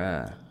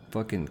remember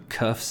fucking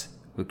Cuffs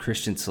with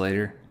Christian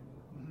Slater?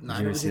 No, Did I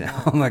you never ever see seen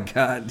that? that. Oh my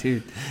god,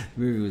 dude. The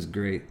movie was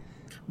great.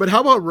 But how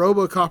about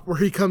RoboCop, where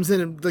he comes in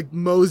and like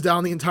mows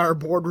down the entire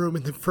boardroom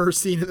in the first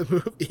scene of the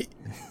movie?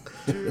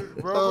 Dude,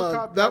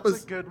 RoboCop, that that's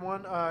was- a good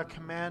one.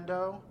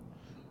 Commando.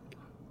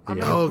 I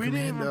mean, Yeah. Oh, we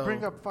didn't Commando. even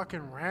bring up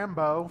fucking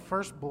Rambo,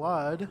 First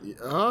Blood.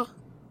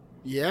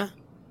 Yeah.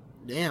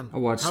 Damn. I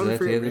watched How did we that the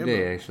forget other Rambo?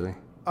 day, actually.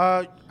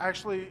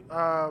 Actually,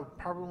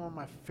 probably one of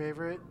my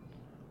favorite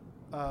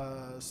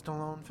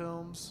Stallone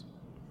films,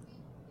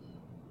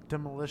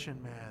 Demolition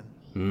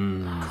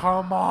Man.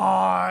 Come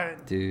on,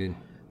 Dude.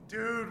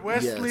 dude,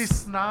 Wesley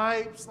Yes.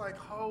 Snipes, like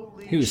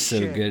holy He was so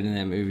shit. good in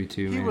that movie,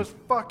 too, He man. was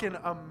fucking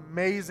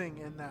amazing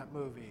in that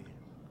movie.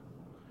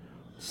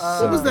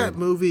 What was that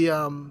movie?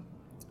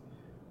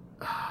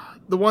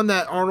 The one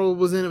that Arnold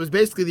was in. It was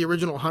basically the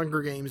original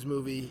Hunger Games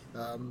movie.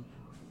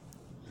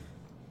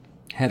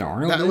 Had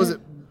Arnold That in was it?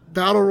 it.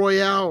 Battle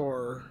Royale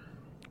or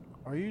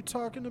Are you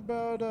talking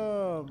about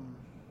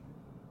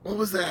what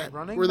was that?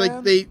 Running Where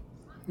Man?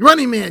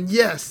 Running Man.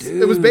 Yes,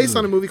 it was based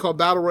on a Dude. movie called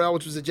Battle Royale,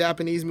 which was a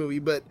Japanese movie.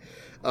 But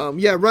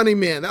yeah, Running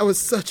Man. That was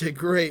such a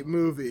great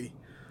movie.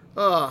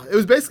 It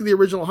was basically the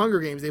original Hunger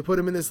Games. They put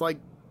him in this like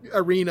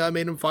arena,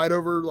 made him fight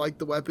over like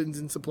the weapons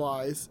and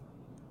supplies.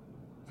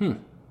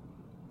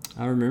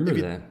 I remember If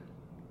you- that.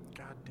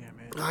 God damn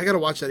it. I gotta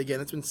watch that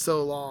again. It's been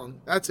so long.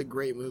 That's a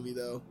great movie,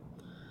 though.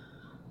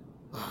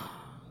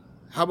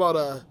 How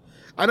about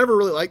I never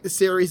really liked the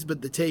series,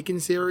 but the Taken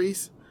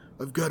series.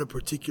 I've got a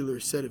particular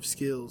set of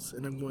skills,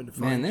 and I'm going to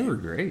find. Man, they you. were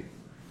great.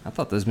 I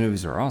thought those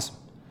movies were awesome.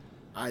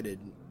 I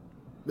didn't.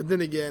 But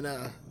then again,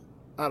 I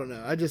don't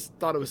know. I just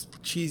thought it was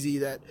cheesy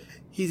that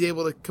he's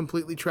able to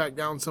completely track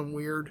down some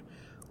weird,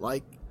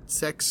 like,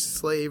 sex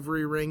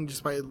slavery ring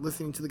just by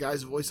listening to the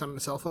guy's voice on a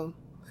cell phone.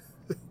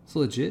 It's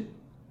legit.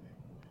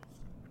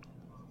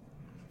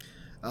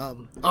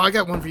 I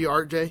got one for you,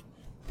 RJ.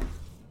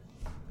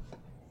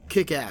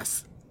 Kick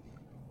Ass.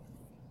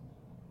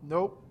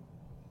 Nope.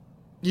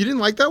 You didn't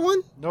like that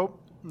one?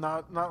 Nope.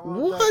 Not like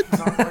What? That.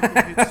 Not like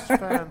a Beats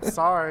fan.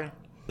 Sorry.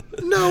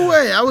 No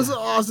way. That was an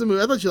awesome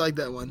movie. I thought you liked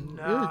that one.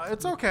 No,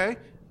 it's okay.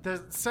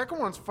 The second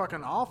one's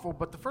fucking awful,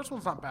 but the first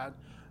one's not bad.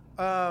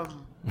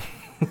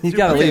 You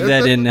gotta leave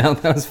that in now.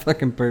 That was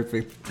fucking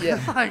perfect.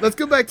 Yeah. Like- Let's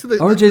go back to the.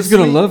 RJ's the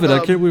gonna sweet, love it. I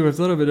can't believe I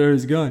thought of it.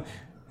 He's gone.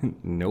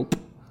 Nope.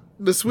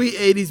 The sweet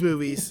 '80s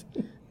movies,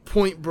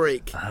 Point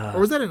Break, or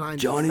was that a '90s?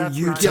 Johnny That's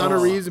Utah. not-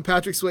 Keanu Reeves and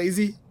Patrick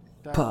Swayze.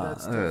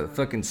 That's different.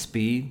 Fucking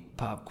Speed.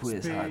 Pop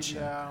quiz. Speed, Hot shot.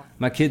 yeah.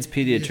 My kid's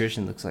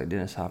pediatrician looks like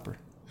Dennis Hopper.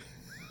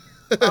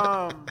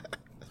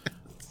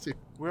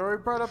 We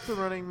already brought up the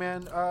Running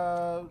Man.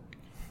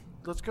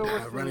 Let's go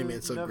with Running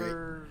Man's so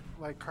another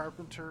like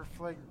Carpenter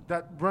flick.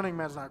 That Running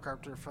Man's not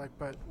Carpenter flick,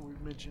 but we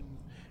mentioned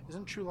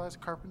isn't True Lies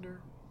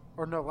Carpenter?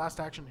 Or no, Last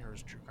Action Hero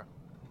is True Carpenter.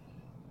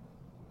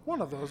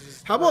 One of those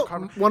is. How about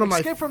Carpenter. one of my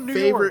Escape from New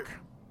favorite- York?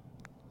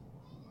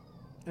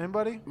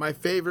 Anybody? My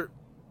favorite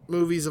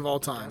movies of all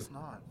time. That's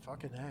not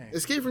fucking A.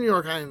 Escape from New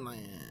York. I didn't like.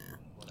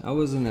 I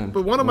wasn't a.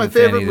 But one of my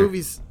fan favorite either.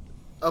 movies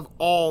of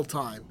all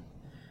time,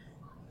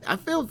 I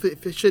feel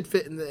it should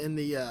fit in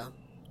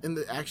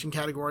the action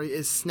category,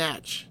 is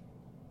Snatch.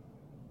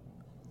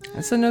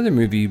 That's another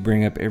movie you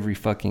bring up every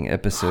fucking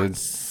episode.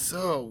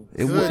 So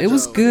It good,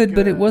 was though. good,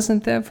 but it Good.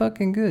 wasn't that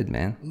fucking good,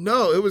 man.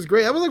 No, it was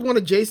great. That was like one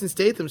of Jason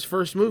Statham's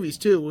first movies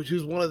too, which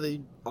was one of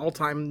the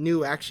all-time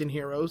new action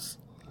heroes.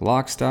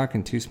 Lock, Stock,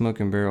 and Two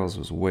Smoking Barrels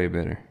was way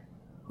better.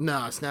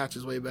 Nah, Snatch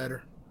is way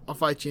better. I'll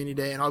fight you any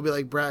day, and I'll be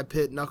like Brad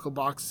Pitt,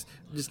 Knucklebox,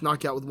 just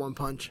knock you out with one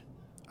punch.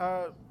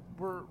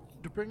 We're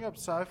to bring up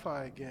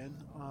sci-fi again.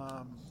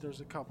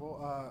 There's a couple.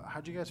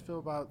 How'd you guys feel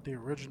about the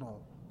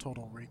original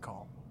Total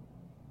Recall?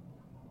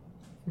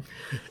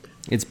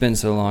 It's been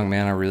so long,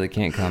 man. I really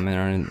can't comment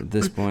on it at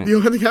this point. The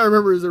only thing I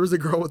remember is there was a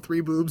girl with 3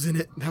 boobs in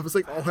it. That was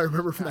like all I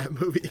remember from that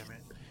movie.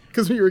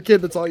 Because when you were a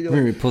kid, that's all you I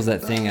remember like. he pulls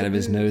that thing out of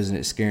his nose and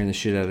it's scaring the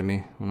shit out of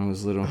me when I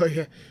was little. Oh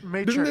yeah.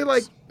 Matrix. Didn't they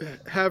like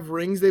have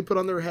rings they put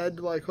on their head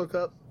to like hook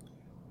up?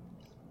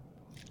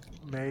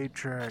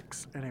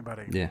 Matrix.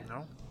 Anybody? Yeah.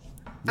 No.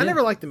 I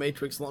never liked the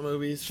Matrix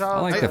movies. Shout I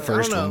out like to- the I don't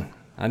first know. one.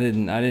 I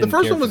didn't. The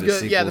first care one was for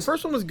good. Yeah, the sequels.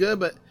 first one was good,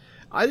 but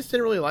I just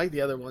didn't really like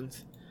the other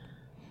ones.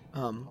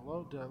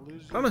 Hello, did I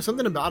lose you? I don't know,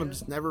 something about them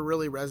just never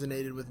really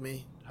resonated with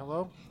me.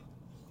 Hello.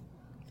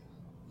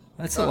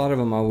 That's a lot of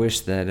them. I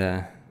wish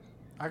that.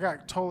 I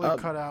got totally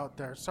cut out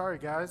there. Sorry,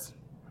 guys.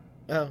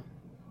 Oh.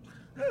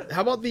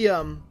 How about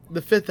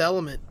the Fifth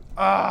Element?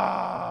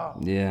 Ah.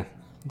 Yeah,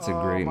 it's a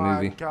great Oh my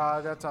movie.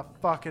 god, that's a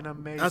fucking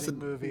amazing That's a-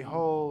 movie.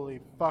 Holy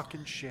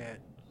fucking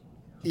shit.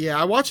 Yeah,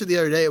 I watched it the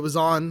other day. It was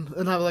on,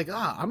 and I was like,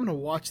 I'm gonna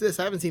watch this.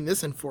 I haven't seen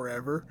this in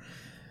forever.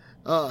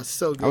 Oh,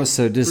 so good. I was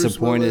so Bruce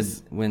disappointed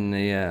Willis. when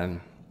they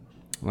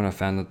when I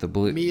found out the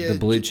blue Mia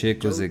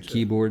chick was a Jovovich.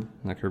 keyboard,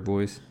 like her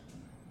voice.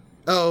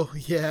 Oh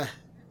yeah,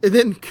 and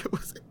then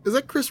is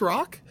that Chris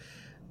Rock?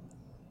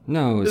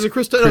 No, it was Is it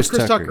Chris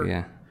Tucker?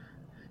 Yeah.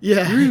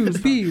 Yeah.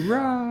 Ruby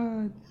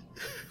Rod.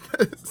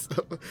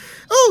 So,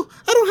 oh,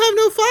 I don't have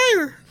no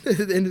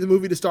fire. At the end of the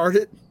movie to start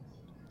it,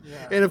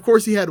 Yeah. and of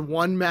course he had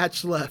one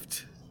match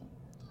left.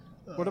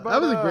 What about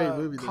that was a great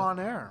movie, though. Con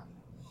Air?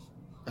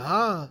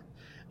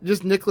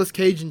 Just Nicolas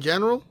Cage in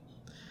general.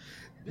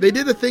 They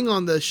did a thing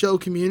on the show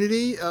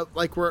Community,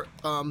 like where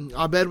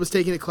Abed was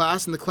taking a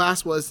class, and the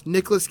class was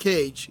Nicolas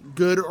Cage,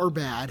 good or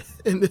bad,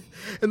 and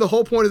the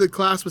whole point of the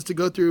class was to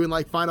go through and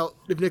like find out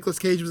if Nicolas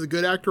Cage was a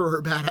good actor or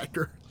a bad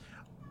actor.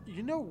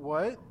 You know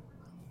what?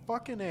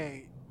 Fucking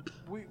A.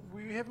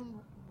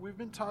 We've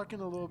been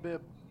talking a little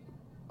bit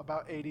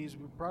about 80s.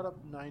 We brought up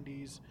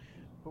 90s,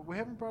 but we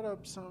haven't brought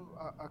up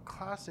a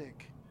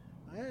classic.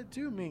 I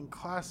do mean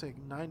classic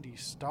 90s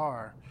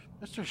star,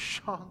 Mr.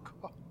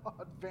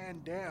 Jean-Claude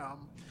Van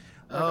Damme.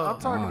 Like, I'm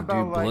talking Oh,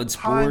 about dude, like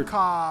Time Bloodsport.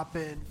 Cop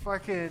and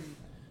fucking.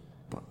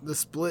 The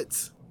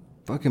Splits.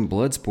 Fucking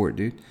Bloodsport,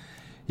 dude.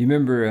 You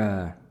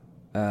remember?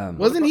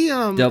 Wasn't he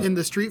Dub- in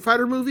the Street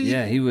Fighter movie?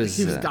 Yeah, he was.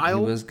 He was Guile.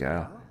 He was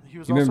Guile. He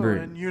was You also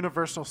remember in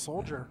Universal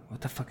Soldier. what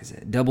the fuck is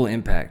that? Double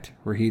Impact,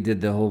 where he did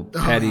the whole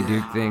Patty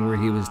Duke thing, where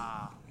he was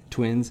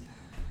twins.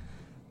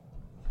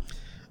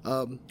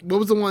 What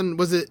was the one?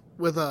 Was it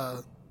with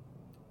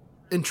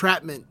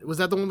Entrapment? Was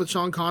that the one with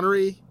Sean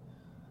Connery?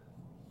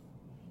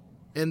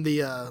 And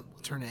the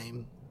what's her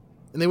name?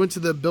 And they went to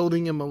the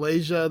building in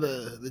Malaysia,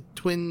 the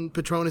twin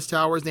Petronas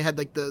Towers, and they had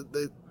like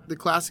the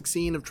classic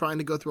scene of trying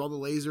to go through all the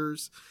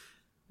lasers.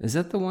 Is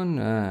that the one?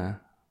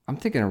 I'm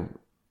thinking of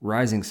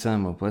Rising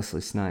Sun with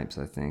Wesley Snipes,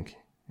 I think,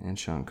 and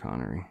Sean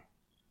Connery.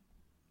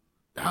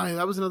 Oh, yeah,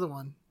 that was another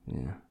one.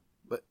 Yeah.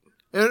 But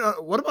and,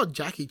 what about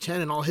Jackie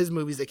Chan and all his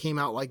movies that came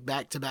out like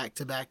back to back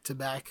to back to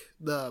back?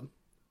 The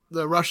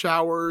Rush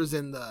Hours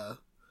and the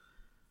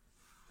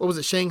what was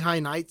it, Shanghai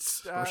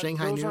Nights or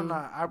Shanghai Those are Noon?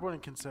 not. I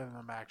wouldn't consider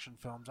them action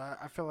films.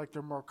 I feel like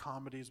they're more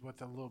comedies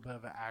with a little bit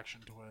of an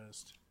action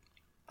twist.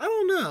 I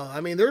don't know.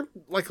 I mean, they're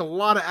like a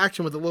lot of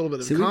action with a little bit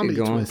of See, we comedy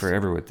could go on twist.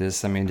 forever with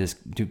this. I mean,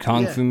 just do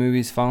kung Yeah. fu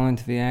movies fall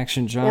into the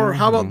action genre? Or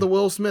how I about mean, the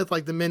Will Smith,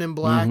 like the Men in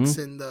Blacks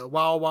Mm-hmm. and the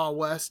Wild Wild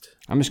West?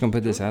 I'm just gonna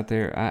put this out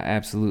there. I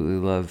absolutely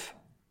love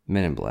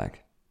Men in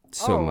Black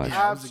so Oh, much.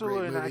 Yeah, it was a great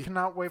absolutely! And I movie.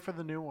 cannot wait for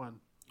the new one.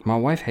 My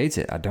wife hates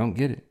it. I don't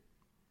get it.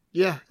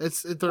 Yeah, they're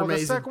Well,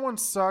 amazing. the second one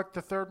sucked.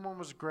 The third one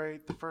was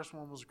great. The first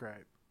one was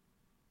great.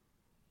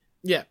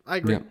 Yeah, I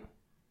agree. Yep.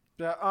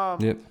 Yeah.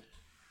 Yep.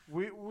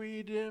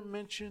 We didn't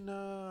mention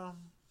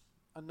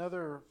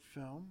another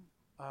film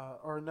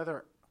or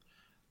another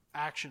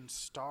action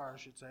star, I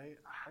should say.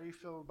 How do you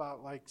feel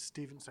about like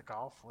Steven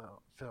Seagal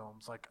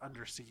films like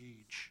Under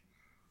Siege?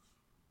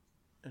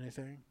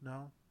 Anything?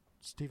 No?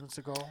 Steven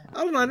Seagal?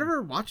 I don't know. I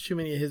never watched too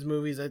many of his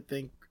movies. I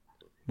think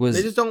Was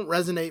they just don't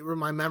resonate with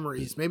my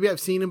memories. Maybe I've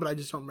seen him, but I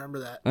just don't remember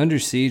that. Under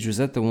Siege, was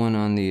that the one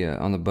on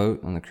the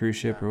boat, on the cruise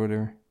ship or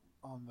whatever?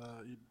 On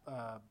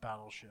the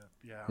battleship,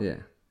 yeah. Yeah.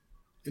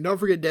 And don't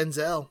forget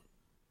Denzel.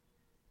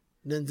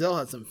 Denzel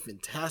had some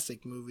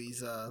fantastic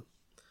movies.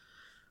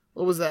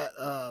 What was that?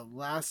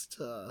 Last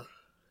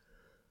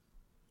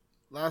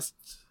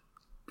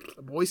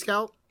Boy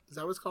Scout? Is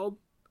that what it's called?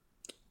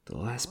 The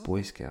Last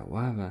Boy Scout.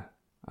 Why have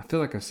I feel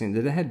like I've seen.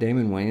 Did it have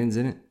Damon Wayans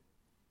in it?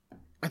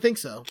 I think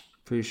so.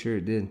 Pretty sure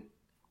it did.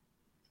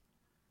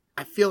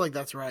 I feel like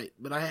that's right,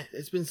 but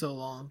it's been so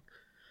long.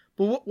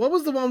 But what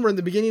was the one where in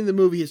the beginning of the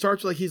movie it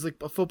starts like he's like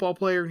a football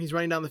player and he's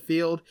running down the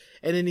field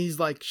and then he's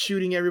like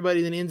shooting everybody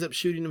and then he ends up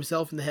shooting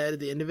himself in the head at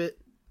the end of it?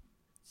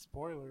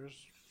 Spoilers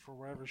for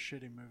whatever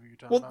shitty movie you're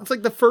talking Well, about. it's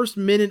like the first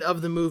minute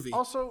of the movie.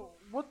 Also,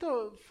 what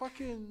the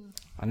fucking...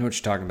 I know what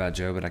you're talking about,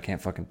 Joe, but I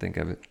can't fucking think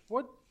of it.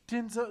 What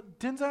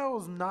Denzel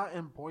was not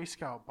in Boy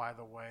Scout, by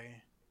the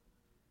way.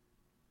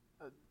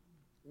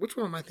 Which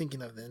one am I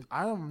thinking of then?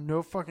 I have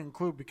no fucking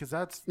clue because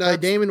that's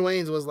Damon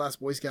Wayans was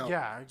Last Boy Scout.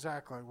 yeah,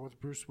 exactly, with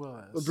Bruce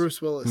Willis. With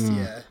Bruce Willis,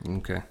 yeah.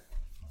 Okay.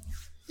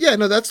 Yeah,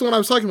 no, that's the one I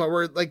was talking about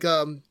where like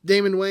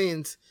Damon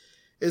Wayans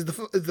is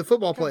the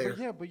football player.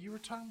 But you were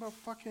talking about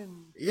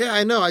fucking... Yeah,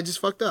 I know. I just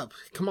fucked up.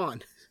 Come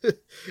on.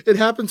 It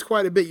happens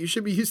quite a bit. You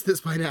should be used to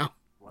this by now.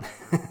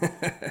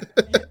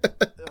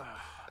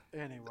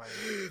 Anyway.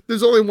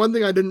 There's only one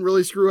thing I didn't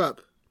really screw up,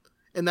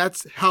 and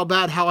that's how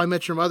bad How I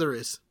Met Your Mother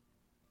is.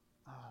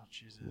 Oh,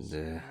 Jesus.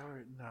 Yeah.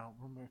 No.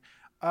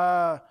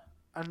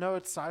 I know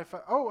it's sci-fi.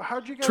 Oh,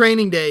 how'd you guys...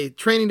 Training Day.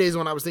 Training Day is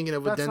one I was thinking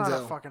of with That's Denzel.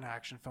 not a fucking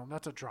action film.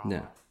 That's a drama.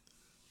 No.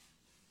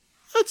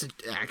 That's an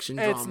action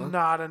It's drama.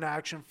 not an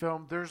action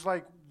film. There's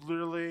like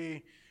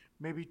literally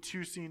maybe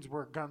 2 scenes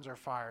where guns are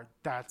fired.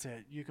 That's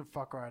it. You can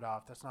fuck right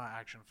off. That's not an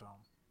action film.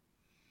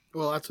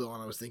 Well, that's the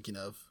one I was thinking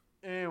of.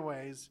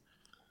 Anyways,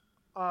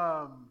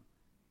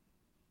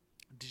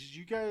 did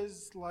you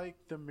guys like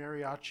the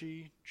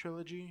Mariachi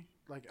trilogy?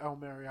 Like El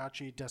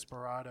Mariachi,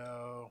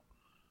 Desperado?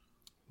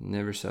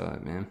 Never saw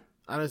it, man.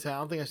 Honestly, I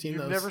don't think I've seen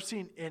You've those. never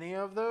seen any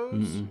of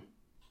those?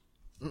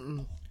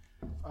 Mm-mm.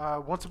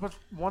 Once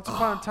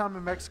Upon a Time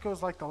in Mexico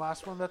is like the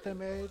last one that they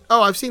made.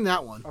 Oh, I've seen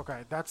that one.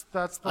 Okay, that's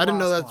the I didn't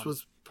know last that one.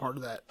 was part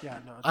of that. Yeah,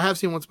 no. I have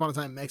seen Once Upon a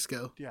Time in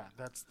Mexico. Yeah,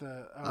 that's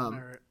the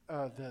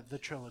the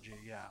trilogy.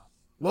 Yeah,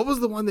 What was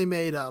the one they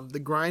made? The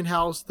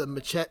Grindhouse, the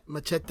Machete,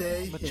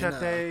 Machete.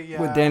 and,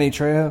 Yeah, With Danny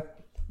Trejo?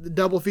 the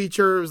double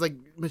feature. It was like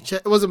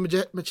Machete. Was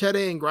it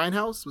Machete and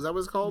Grindhouse? Was that what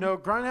it's called? No,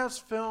 Grindhouse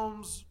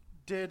Films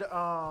did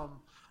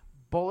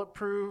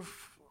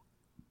Bulletproof,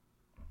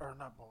 or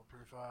not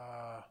Bulletproof.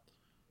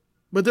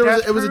 But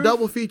it was a Death double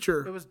Proof?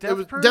 feature. It was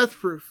Death Proof? Death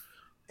Proof.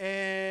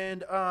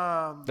 And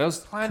That was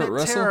Planet Kurt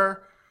Russell?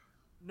 Terror.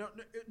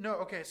 No.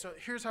 Okay, so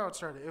here's how it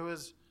started. It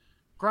was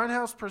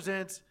Grindhouse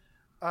presents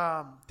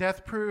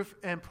Death Proof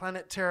and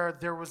Planet Terror.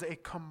 There was a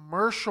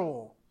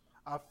commercial,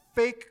 a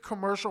fake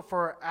commercial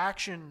for an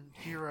action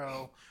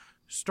hero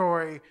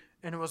story,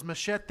 and it was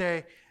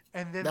Machete.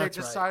 And then That's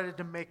they right. decided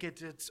to make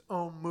it its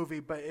own movie,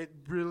 but it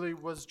really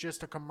was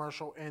just a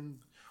commercial in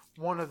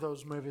one of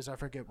those movies. I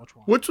forget which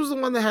one. Which was the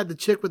one that had the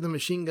chick with the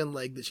machine gun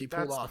leg that she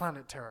pulled That's off?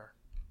 Planet Terror.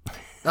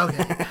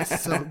 Okay,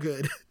 so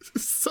good,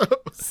 so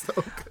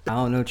good. I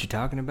don't know what you're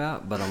talking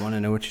about, but I want to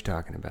know what you're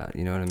talking about.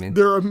 You know what I mean?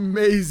 They're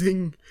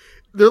amazing.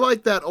 They're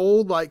like that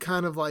old, like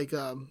kind of like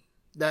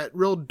that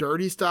real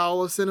dirty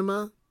style of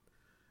cinema.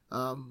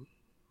 I'm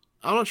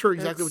not sure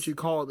exactly what you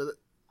call it, but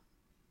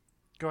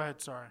Go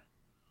ahead. Sorry.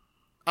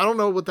 I don't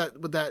know what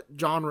that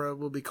genre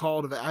will be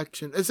called of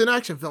action. It's an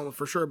action film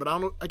for sure, but I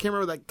can't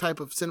remember that type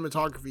of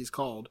cinematography is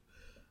called.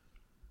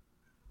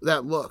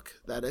 That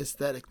look, that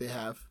aesthetic they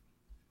have.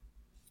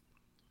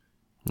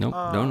 Nope,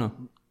 don't know.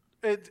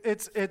 It's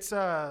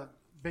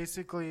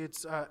basically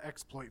it's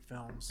exploit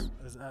films.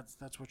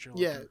 That's what you're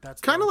looking Yeah, at.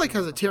 That's kind of what like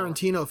you're has a looking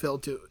for. Tarantino feel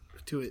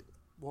to it,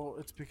 Well,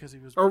 it's because he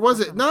was. or was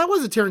it? No, that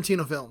was a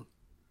Tarantino film.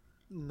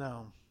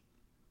 No.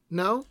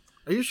 No,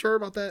 are you sure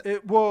about that?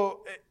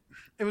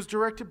 It was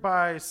directed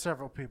by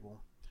several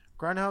people.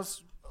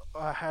 Grindhouse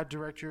had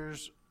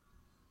directors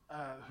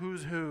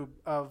who's who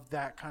of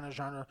that kind of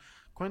genre.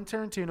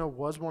 Quentin Tarantino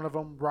was one of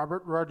them.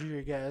 Robert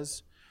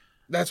Rodriguez,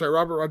 That's right,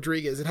 Robert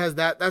Rodriguez. It has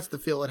that. That's the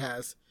feel it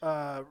has.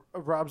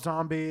 Rob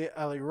Zombie,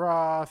 Eli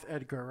Roth,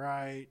 Edgar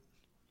Wright.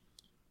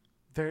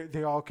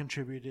 They all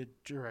contributed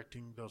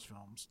directing those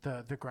films,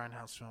 the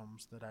Grindhouse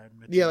films that I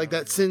mentioned. Yeah, like that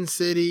earlier. Sin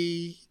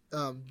City,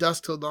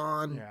 Dusk Till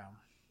Dawn. Yeah.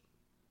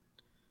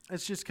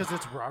 It's just because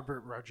it's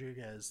Robert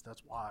Rodriguez.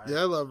 That's why.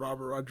 Yeah, I love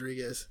Robert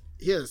Rodriguez.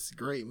 He has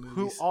great Who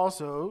movies.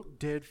 also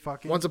did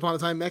fucking... Once Upon a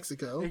Time,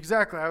 Mexico.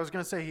 Exactly. I was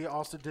going to say he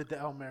also did the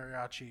El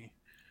Mariachi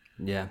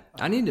Yeah,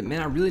 I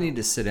really need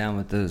to sit down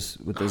with those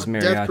Death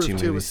mariachi Proof 2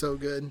 was movies. so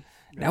good.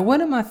 Now,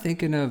 what am I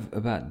thinking of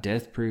about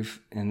Death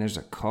Proof? And there's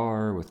a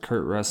car with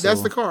Kurt Russell.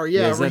 That's the car,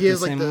 yeah, is where that he the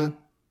has like same the one?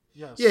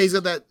 Yes. yeah, he's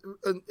got that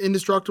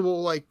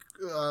indestructible like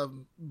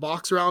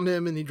box around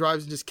him, and he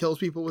drives and just kills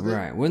people with it.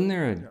 Right?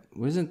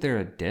 Wasn't there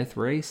a death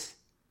race?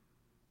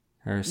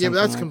 Or Yeah, but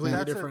that's something completely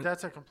like different.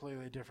 That's a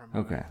completely different that?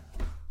 movie. Okay.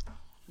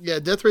 Yeah,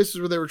 Death Race is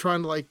where they were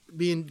trying to like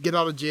get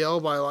out of jail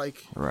by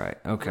like Right.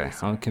 Okay.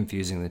 I'm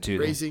confusing the two.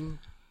 then. racing.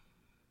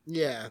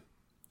 Yeah.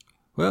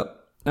 Well,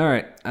 all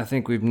right. I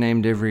think we've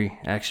named every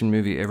action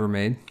movie ever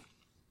made,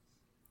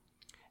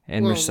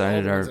 and Well, recited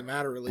all the our ones that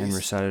matter, at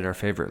least.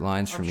 favorite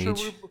lines from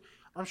each.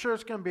 I'm sure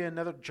it's gonna be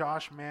another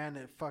Josh Mann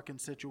fucking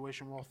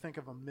situation. We'll think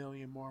of a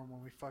million more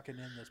when we fucking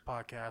end this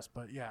podcast.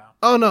 But yeah,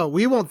 Oh no,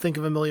 we won't think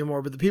of a million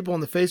more, but the people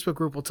in the Facebook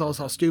group will tell us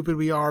how stupid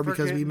we are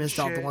because we Forgetting missed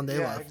out the shit. one they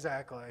Yeah, love.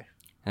 exactly.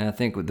 And I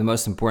think the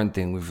most important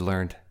thing we've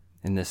learned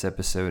in this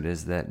episode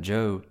is that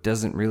Joe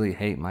doesn't really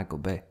hate Michael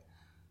Bay.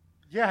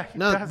 Yeah. he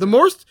No, does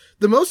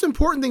the most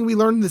important thing we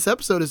learned in this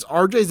episode is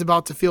RJ's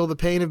about to feel the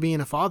pain of being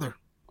a father.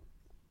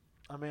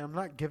 I mean, I'm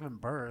not giving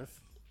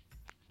birth.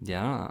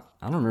 Yeah,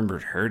 I don't remember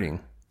it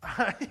hurting.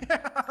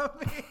 Yeah, I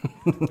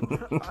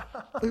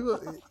mean,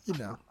 You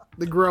know,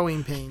 the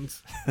growing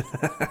pains.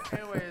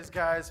 anyways,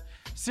 guys,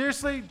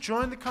 seriously,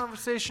 join the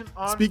conversation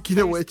on Speaking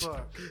Facebook. of which-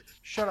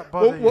 Shut up,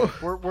 both of you.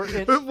 Whoa. We're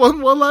in.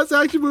 One last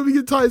action movie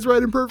that ties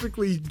right in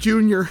perfectly.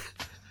 Junior.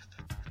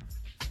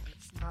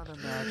 It's not an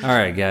action. All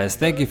right, guys.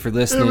 Thank you for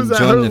There listening. was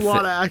Join a the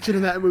lot of action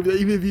in that movie,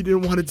 even if you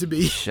didn't want it to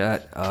be.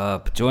 Shut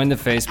up. Join the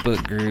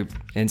Facebook group,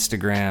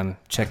 Instagram.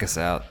 Check us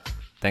out.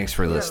 Thanks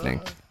for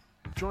listening.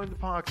 Join the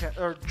podcast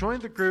or join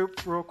the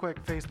group real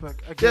quick. Facebook.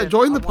 Again, Yeah,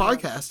 join the I wanna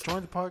podcast.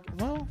 Join the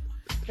podcast. Well,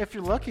 if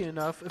you're lucky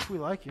enough, if we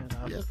like you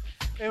enough. Yeah.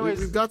 Anyways,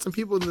 We've got some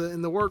people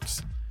in the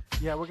works.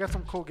 yeah, we got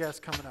some cool guests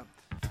coming up.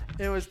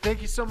 Anyways,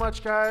 thank you so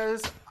much,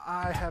 guys.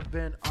 I have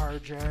been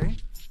RJ.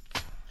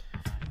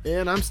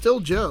 And I'm still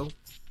Joe.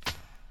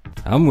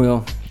 I'm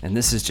Will, and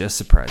this has just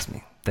surprised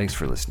me. Thanks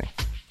for listening.